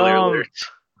 Spoiler alert.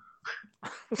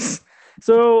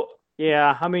 So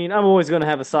yeah, I mean, I'm always going to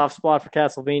have a soft spot for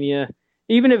Castlevania,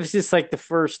 even if it's just like the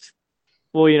first.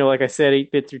 Well, like I said,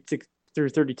 8-bit through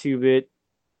 32-bit.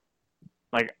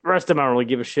 Like the rest of them, I don't really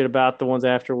give a shit about the ones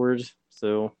afterwards.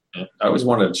 So I always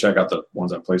wanted to check out the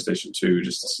ones on PlayStation 2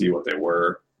 just to see what they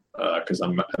were, because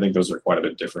I think those are quite a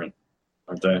bit different,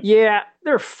 aren't they? Yeah,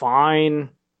 they're fine.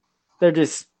 They're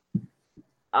just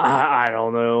I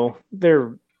don't know.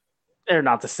 They're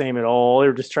not the same at all.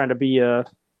 They're just trying to be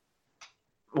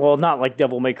not like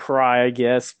Devil May Cry, I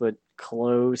guess, but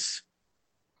close.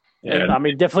 Yeah, I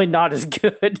mean, definitely not as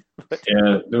good. But.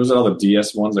 Yeah, there was all the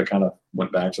DS ones that kind of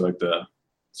went back to like the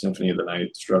Symphony of the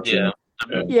Night structure.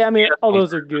 Yeah, I mean, all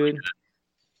those are good.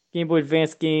 Game Boy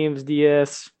Advance games,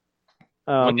 DS.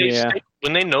 When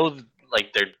they know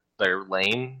like their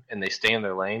lane and they stay in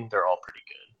their lane, they're all pretty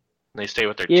good. And they stay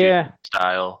with their 2D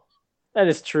style. That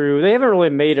is true. They haven't really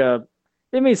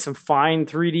they made some fine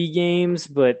 3D games,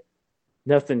 but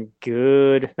nothing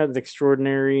good, nothing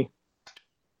extraordinary.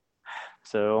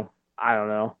 So I don't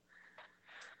know.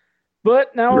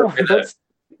 But now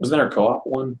was there a co-op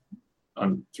one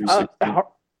on 360?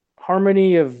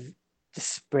 Harmony of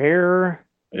Despair.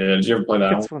 Yeah, did you ever play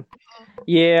that one?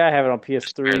 Yeah, I have it on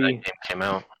PS3. That game came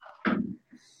out.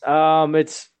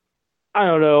 It's I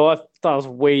don't know. I thought it was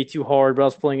way too hard, but I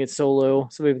was playing it solo,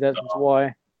 so maybe that's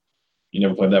why. You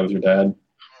never played that with your dad?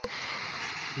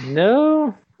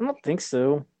 No, I don't think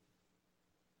so.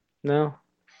 No,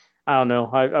 I don't know.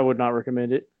 I would not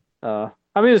recommend it. I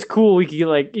mean, it's cool.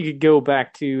 You could go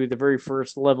back to the very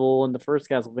first level in the first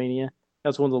Castlevania.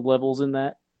 That's one of the levels in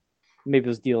that. Maybe it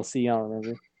was DLC. I don't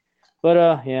remember.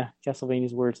 But yeah,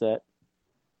 Castlevania's where it's at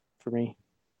for me.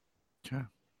 Okay.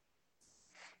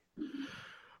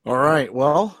 All right.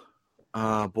 Well,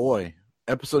 boy,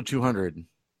 episode 200.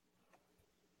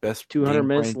 Best 200 game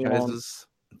minutes franchises.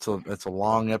 It's a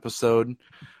long episode.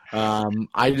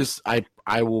 I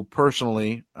will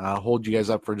personally hold you guys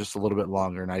up for just a little bit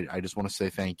longer, and I just want to say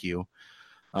thank you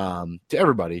to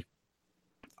everybody,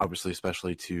 obviously,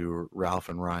 especially to Ralph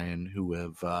and Ryan, who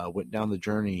have went down the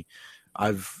journey.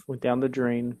 Went down the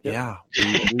drain. Yep. Yeah,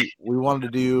 we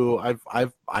wanted to do.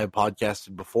 I've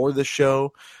podcasted before this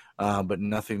show, but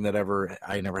nothing that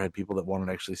I never had people that wanted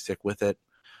to actually stick with it.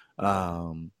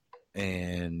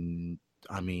 And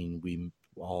I mean, we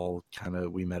all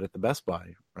we met at the Best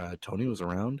Buy. Tony was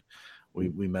around.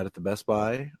 We met at the Best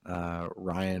Buy.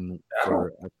 Ryan, I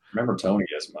don't remember Tony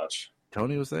as much.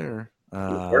 Tony was there.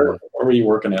 Where were you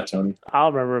working at, Tony? I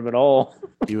don't remember him at all.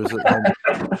 He was at home.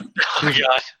 Oh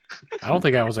God. I don't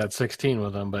think I was at 16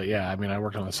 with him, but yeah, I mean, I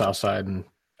worked on the south side, and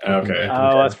Okay.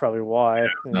 Oh, that's probably why.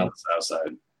 Not the south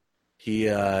side.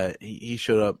 He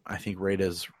showed up, I think, right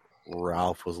as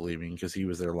Ralph was leaving, because he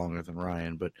was there longer than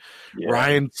Ryan. But Yeah.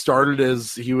 Ryan started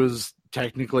as he was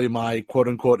technically my quote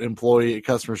unquote employee at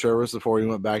customer service before he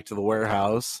went back to the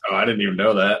warehouse. Oh, I didn't even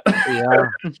know that.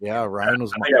 Yeah. Ryan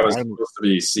was. I think I was supposed to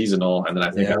be seasonal, and then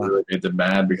I think I really made them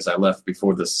mad because I left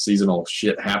before the seasonal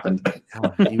shit happened.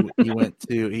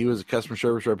 He was a customer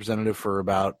service representative for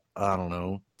about, I don't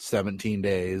know, 17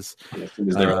 days. Yeah, he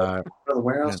was there. The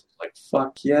warehouse, like,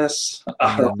 fuck yes.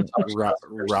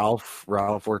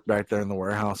 Ralph worked back there in the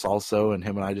warehouse also, and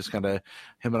him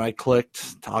and I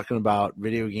clicked talking about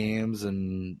video games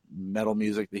and metal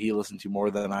music that he listened to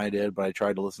more than I did, but I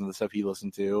tried to listen to the stuff he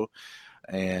listened to.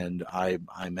 And I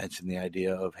mentioned the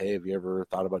idea of, hey, have you ever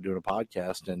thought about doing a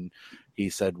podcast? And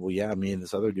he said, well, yeah, me and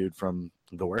this other dude from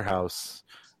the warehouse,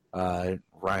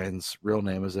 Ryan's real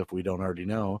name, as if we don't already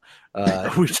know.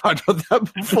 We talked about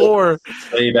that before.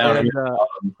 Lay down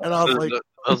and I was like,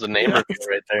 that was a name right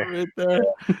there. Right there.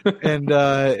 And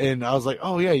I was like,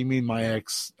 oh yeah, you mean my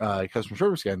ex customer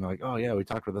service guy? And they're like, oh yeah, we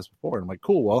talked about this before. And I'm like,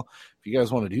 cool. Well, if you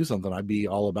guys want to do something, I'd be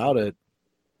all about it.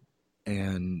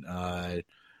 And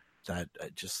that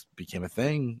just became a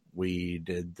thing.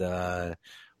 Ralph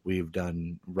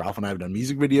and I have done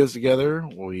music videos together.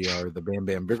 We are the Bam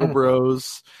Bam Biggle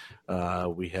Bros.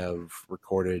 We have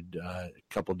recorded a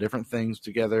couple different things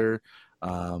together.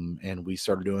 And we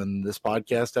started doing this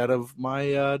podcast out of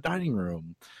my dining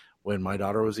room when my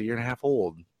daughter was 1.5 years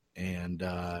old. And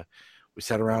we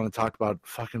sat around and talked about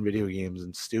fucking video games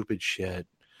and stupid shit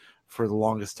for the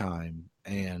longest time.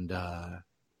 And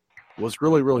it was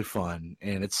really, really fun.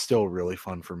 And it's still really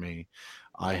fun for me.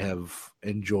 I have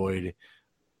enjoyed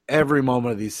every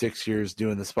moment of these 6 years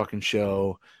doing this fucking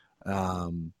show.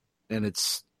 And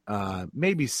it's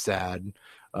maybe sad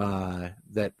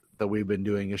that we've been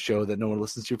doing a show that no one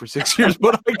listens to for 6 years,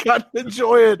 but I got to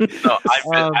enjoy it. No,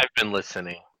 I've been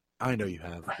listening. I know you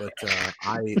have, but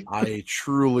I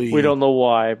truly. We don't know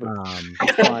why, but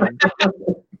fine.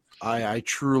 I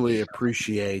truly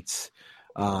appreciate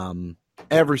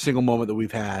every single moment that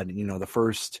we've had. You know, the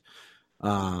first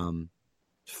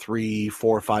 3,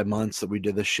 4, 5 months that we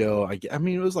did the show. I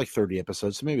mean, it was like 30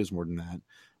 episodes, so maybe it was more than that.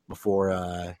 Before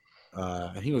I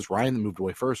think it was Ryan that moved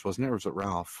away first, wasn't it? Or was it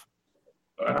Ralph?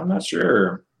 I'm not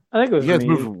sure. I think it was you guys me.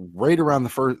 moved right around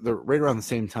the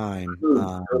same time.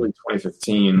 Early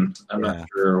 2015. I'm not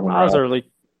sure when. I was early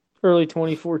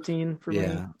 2014 for me.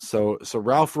 Yeah. So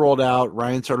Ralph rolled out.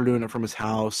 Ryan started doing it from his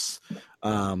house.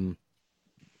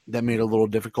 That made it a little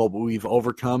difficult, but we've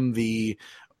overcome the,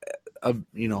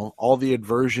 all the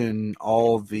aversion,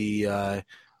 all the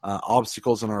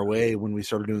obstacles in our way when we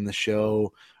started doing the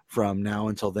show from now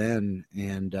until then.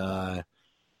 And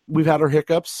we've had our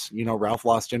hiccups. You know, Ralph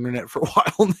lost internet for a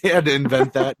while, and they had to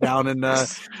invent that down in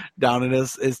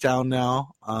his town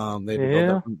now. They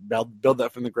had to build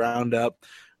that from the ground up.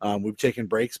 We've taken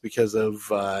breaks because of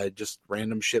just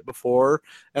random shit before.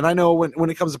 And I know when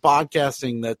it comes to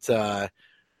podcasting that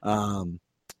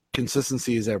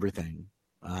consistency is everything.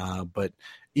 But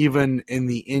even in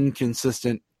the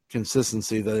inconsistent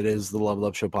consistency that it is the Level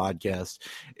Up Show podcast,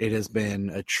 it has been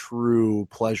a true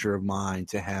pleasure of mine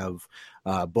to have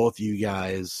both you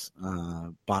guys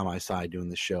by my side doing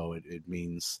the show. It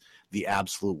means the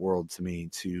absolute world to me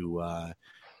to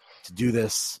do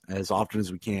this as often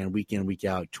as we can, week in, week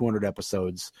out. 200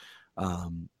 episodes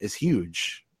is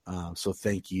huge. So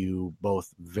thank you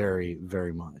both very,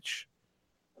 very much.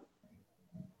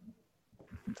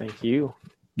 Thank you.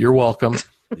 You're welcome.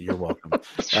 You're welcome.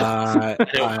 Now,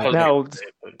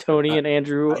 Tony and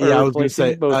Andrew are I was going to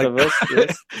say both of us.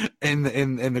 Yes. In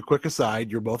the quick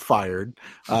aside, you're both fired.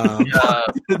 I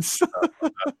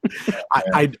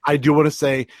do want to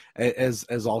say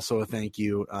as also a thank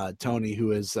you, Tony,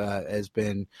 who has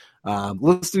been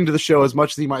listening to the show as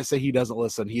much as he might say he doesn't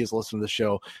listen. He has listened to the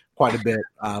show quite a bit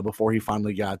before he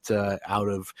finally got out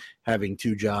of having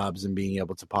two jobs and being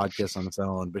able to podcast on his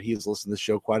own. But he has listened to the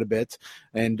show quite a bit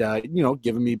and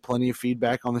given me plenty of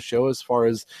feedback on the show as far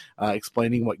as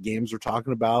explaining what games we're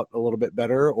talking about a little bit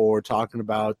better, or talking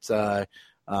about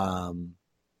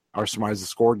our Surmise the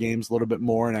Score games a little bit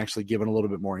more and actually giving a little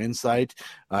bit more insight.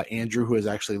 Andrew, who has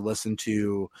actually listened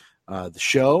to the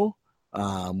show,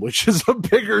 which is a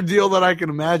bigger deal than I can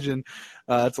imagine.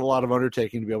 It's a lot of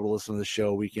undertaking to be able to listen to the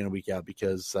show week in and week out,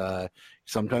 because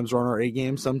sometimes we're on our A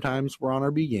game, sometimes we're on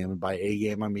our B game. And by A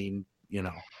game, I mean,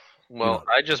 Well,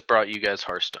 I just brought you guys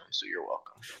Hearthstone, so you're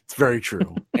welcome. It's very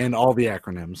true. And all the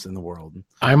acronyms in the world.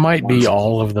 I might be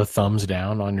all of the thumbs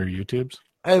down on your YouTubes.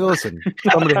 Hey, listen,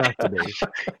 somebody has to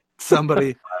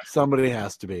be. Somebody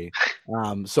has to be.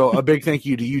 So a big thank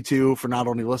you to you two for not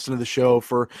only listening to the show,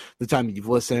 for the time that you've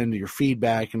listened, your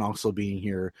feedback, and also being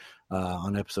here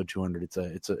on episode 200.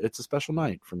 It's a special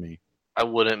night for me. I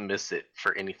wouldn't miss it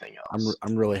for anything else.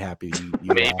 I'm really happy.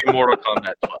 Maybe Mortal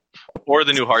Kombat 12 or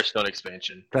the new Hearthstone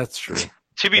expansion. That's true.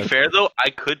 To be fair, though, I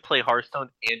could play Hearthstone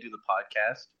and do the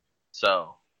podcast.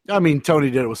 So. I mean,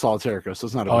 Tony did it with Solitarica, so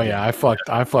it's not. I fucked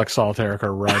Solitarica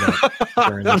right up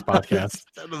during this podcast.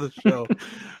 End of the show.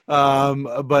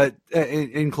 But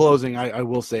in closing, I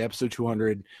will say, episode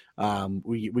 200.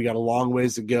 We got a long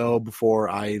ways to go before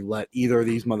I let either of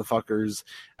these motherfuckers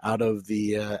out of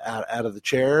the out of the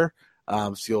chair.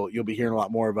 So you'll be hearing a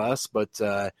lot more of us, but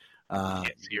can't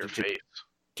see your face.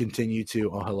 Continue to.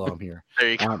 Oh, hello, I'm here.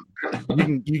 There you go.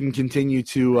 You can continue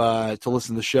to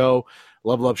listen to the show.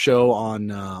 Level Up Show on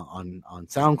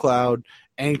SoundCloud.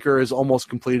 Anchor is almost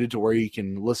completed to where you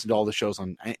can listen to all the shows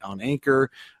on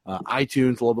Anchor,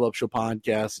 iTunes, Level Up Show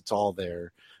podcast. It's all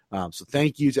there. So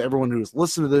thank you to everyone who's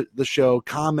listened to the show,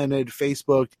 commented,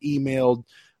 Facebooked, emailed,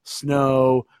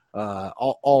 Snow,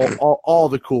 all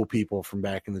the cool people from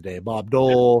back in the day. Bob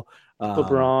Dole,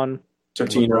 LeBron.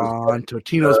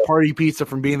 Totino's Party Pizza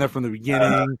from being there from the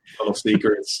beginning. Little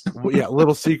Secrets. Yeah,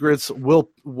 Little Secrets. Will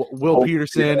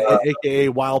Peterson, aka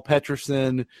Wild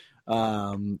Peterson.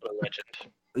 Legend.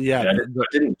 Yeah, I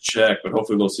didn't check, but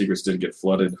hopefully Little Secrets didn't get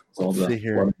flooded. See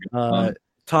here.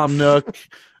 Tom Nook.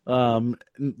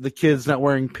 The kids not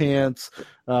wearing pants.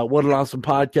 What an awesome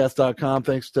podcast.com.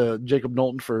 Thanks to Jacob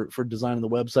Knowlton for designing the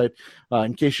website.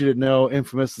 In case you didn't know,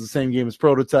 Infamous is the same game as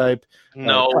Prototype.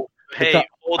 No. Hey,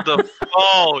 hold the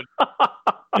phone.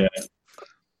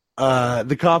 Yeah.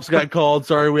 The cops got called.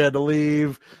 Sorry, we had to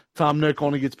leave. Tom Nook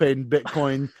only gets paid in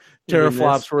Bitcoin.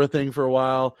 Teraflops were a thing for a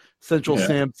while. Central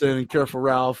Sampson and Careful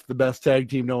Ralph, the best tag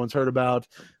team no one's heard about.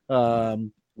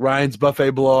 Ryan's Buffet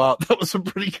Blowout. That was a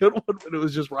pretty good one, but it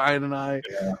was just Ryan and I.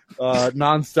 Yeah.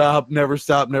 Nonstop, Never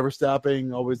Stop, Never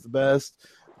Stopping, always the best.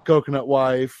 Coconut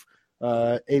Wife,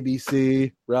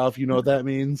 ABC. Ralph, you know what that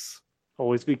means?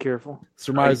 Always be careful.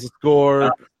 Surmise the Score.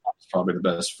 It's probably the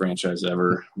best franchise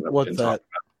ever. What's that?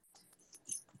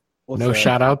 No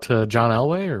shout out to John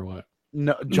Elway or what?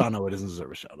 No, John Elway doesn't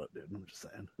deserve a shout out, dude. I'm just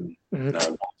saying.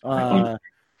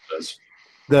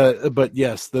 But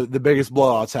yes, the biggest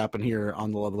blowouts happen here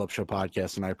on the Level Up Show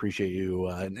podcast, and I appreciate you,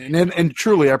 and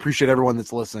truly I appreciate everyone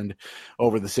that's listened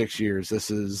over the 6 years.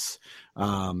 This is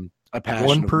a passion.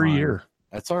 One per year.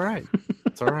 That's all right.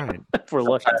 It's all right. We're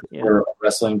lucky. Yeah. We're a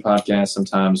wrestling podcast.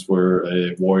 Sometimes we're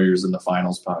a Warriors in the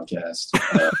Finals podcast.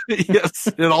 Yes,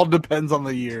 it all depends on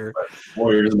the year.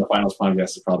 Warriors in the Finals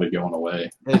podcast is probably going away.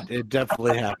 It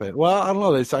definitely happened. Well, I don't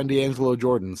know. They signed D'Angelo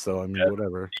Jordan, so I mean,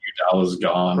 whatever. Iguodala's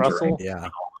gone. Russell? Yeah.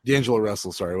 D'Angelo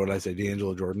Russell. Sorry, what did I say?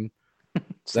 D'Angelo Jordan?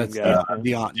 That's guy.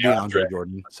 DeAndre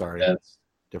Jordan. Sorry. That's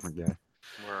Different guy.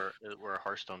 We're a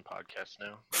Hearthstone podcast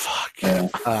now. Fuck. Yeah.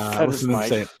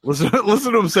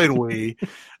 Listen to him saying we.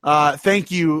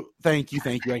 Thank you. I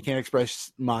can't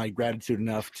express my gratitude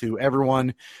enough to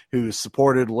everyone who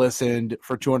supported, listened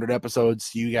for 200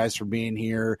 episodes. To you guys for being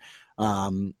here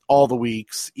all the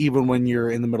weeks, even when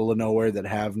you're in the middle of nowhere that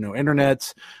have no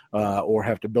internet or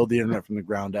have to build the internet from the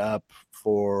ground up,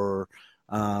 for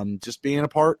just being a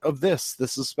part of this.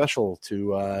 This is special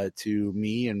to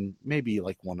me and maybe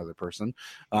like one other person,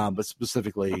 but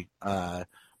specifically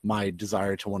my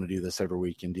desire to want to do this every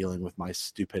week and dealing with my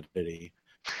stupidity.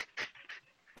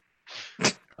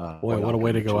 Boy, what a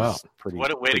way to go out.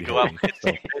 What a way to go out.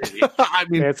 I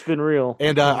mean, it's been real.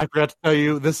 And I forgot to tell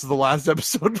you, this is the last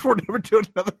episode. We're never doing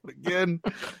another one again.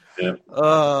 Yeah.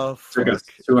 Fuck.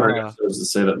 200 episodes to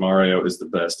say that Mario is the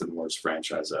best and worst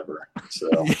franchise ever. So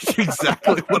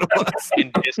exactly what it was.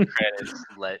 In discredits,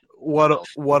 What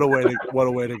a way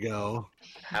to go.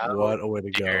 How what a way to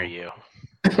dare go. you?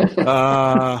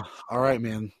 All right,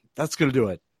 man. That's gonna do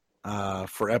it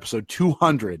for episode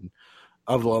 200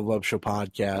 of the Level Up Show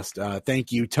podcast.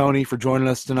 Thank you, Tony, for joining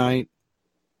us tonight.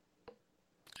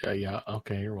 Yeah.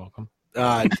 Okay, you're welcome.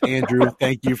 Andrew,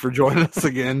 thank you for joining us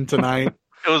again tonight.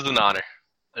 It was an honor.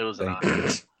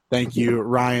 Thank you,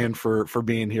 Ryan, for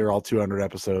being here all 200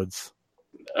 episodes.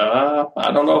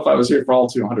 I don't know if I was here for all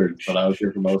 200, but I was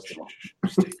here for most of them.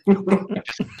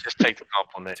 just take the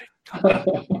compliment.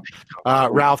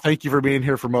 Ralph, thank you for being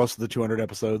here for most of the 200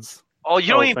 episodes. Oh, you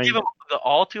don't even give him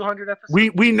all 200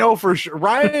 episodes? We know for sure.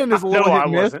 Ryan is a little hit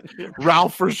miss.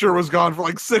 Ralph for sure was gone for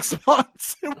like 6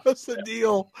 months. It was a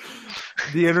deal.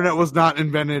 The internet was not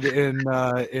invented in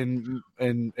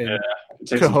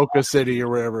Cahokia City or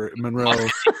wherever, Monroe.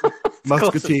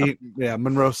 Muscatine,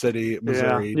 Monroe City,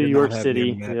 Missouri, New York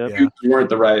City. You weren't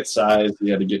the right size.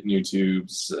 You had to get new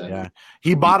tubes.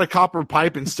 He bought a copper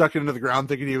pipe and stuck it into the ground,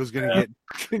 thinking he was going to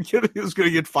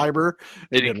get fiber.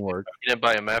 It didn't work. You didn't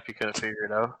buy a map. You couldn't figure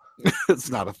it out. It's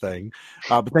not a thing.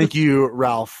 But thank you,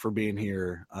 Ralph, for being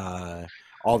here.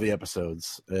 All the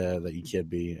episodes that you could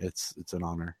be. It's an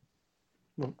honor.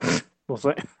 Well,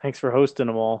 thanks for hosting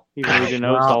them all. Even though you didn't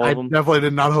host all of them. I definitely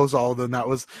did not host all of them.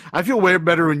 I feel way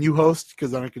better when you host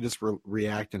because then I can just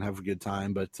react and have a good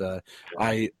time. But it's fun.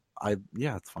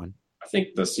 I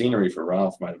think the scenery for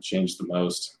Ralph might have changed the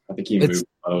most. I think he moved the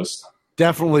most.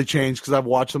 Definitely changed because I've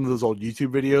watched some of those old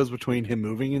YouTube videos between him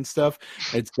moving and stuff.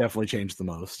 It's definitely changed the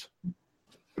most.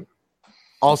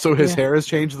 Also, his hair has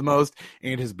changed the most,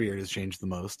 and his beard has changed the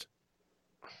most.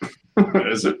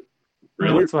 Is it?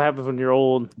 Really? That's what happens when you're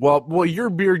old. Well, your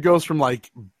beard goes from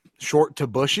like short to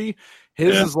bushy.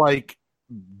 His is like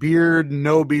beard,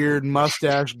 no beard,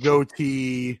 mustache,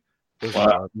 goatee.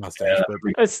 Mustache, but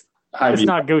it's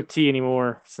not goatee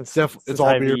anymore. Since it's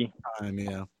all beard time.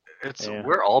 Yeah,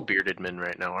 we're all bearded men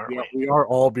right now, aren't we? We are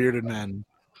all bearded men.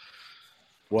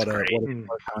 What a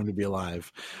time to be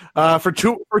alive. For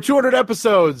 200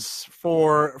 episodes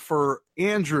for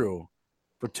Andrew,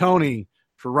 for Tony,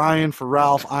 for Ryan, for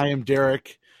Ralph, I am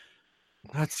Derek.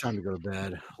 It's time to go to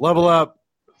bed. Level up.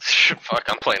 Fuck,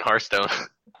 I'm playing Hearthstone.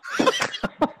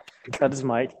 That is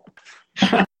Mike.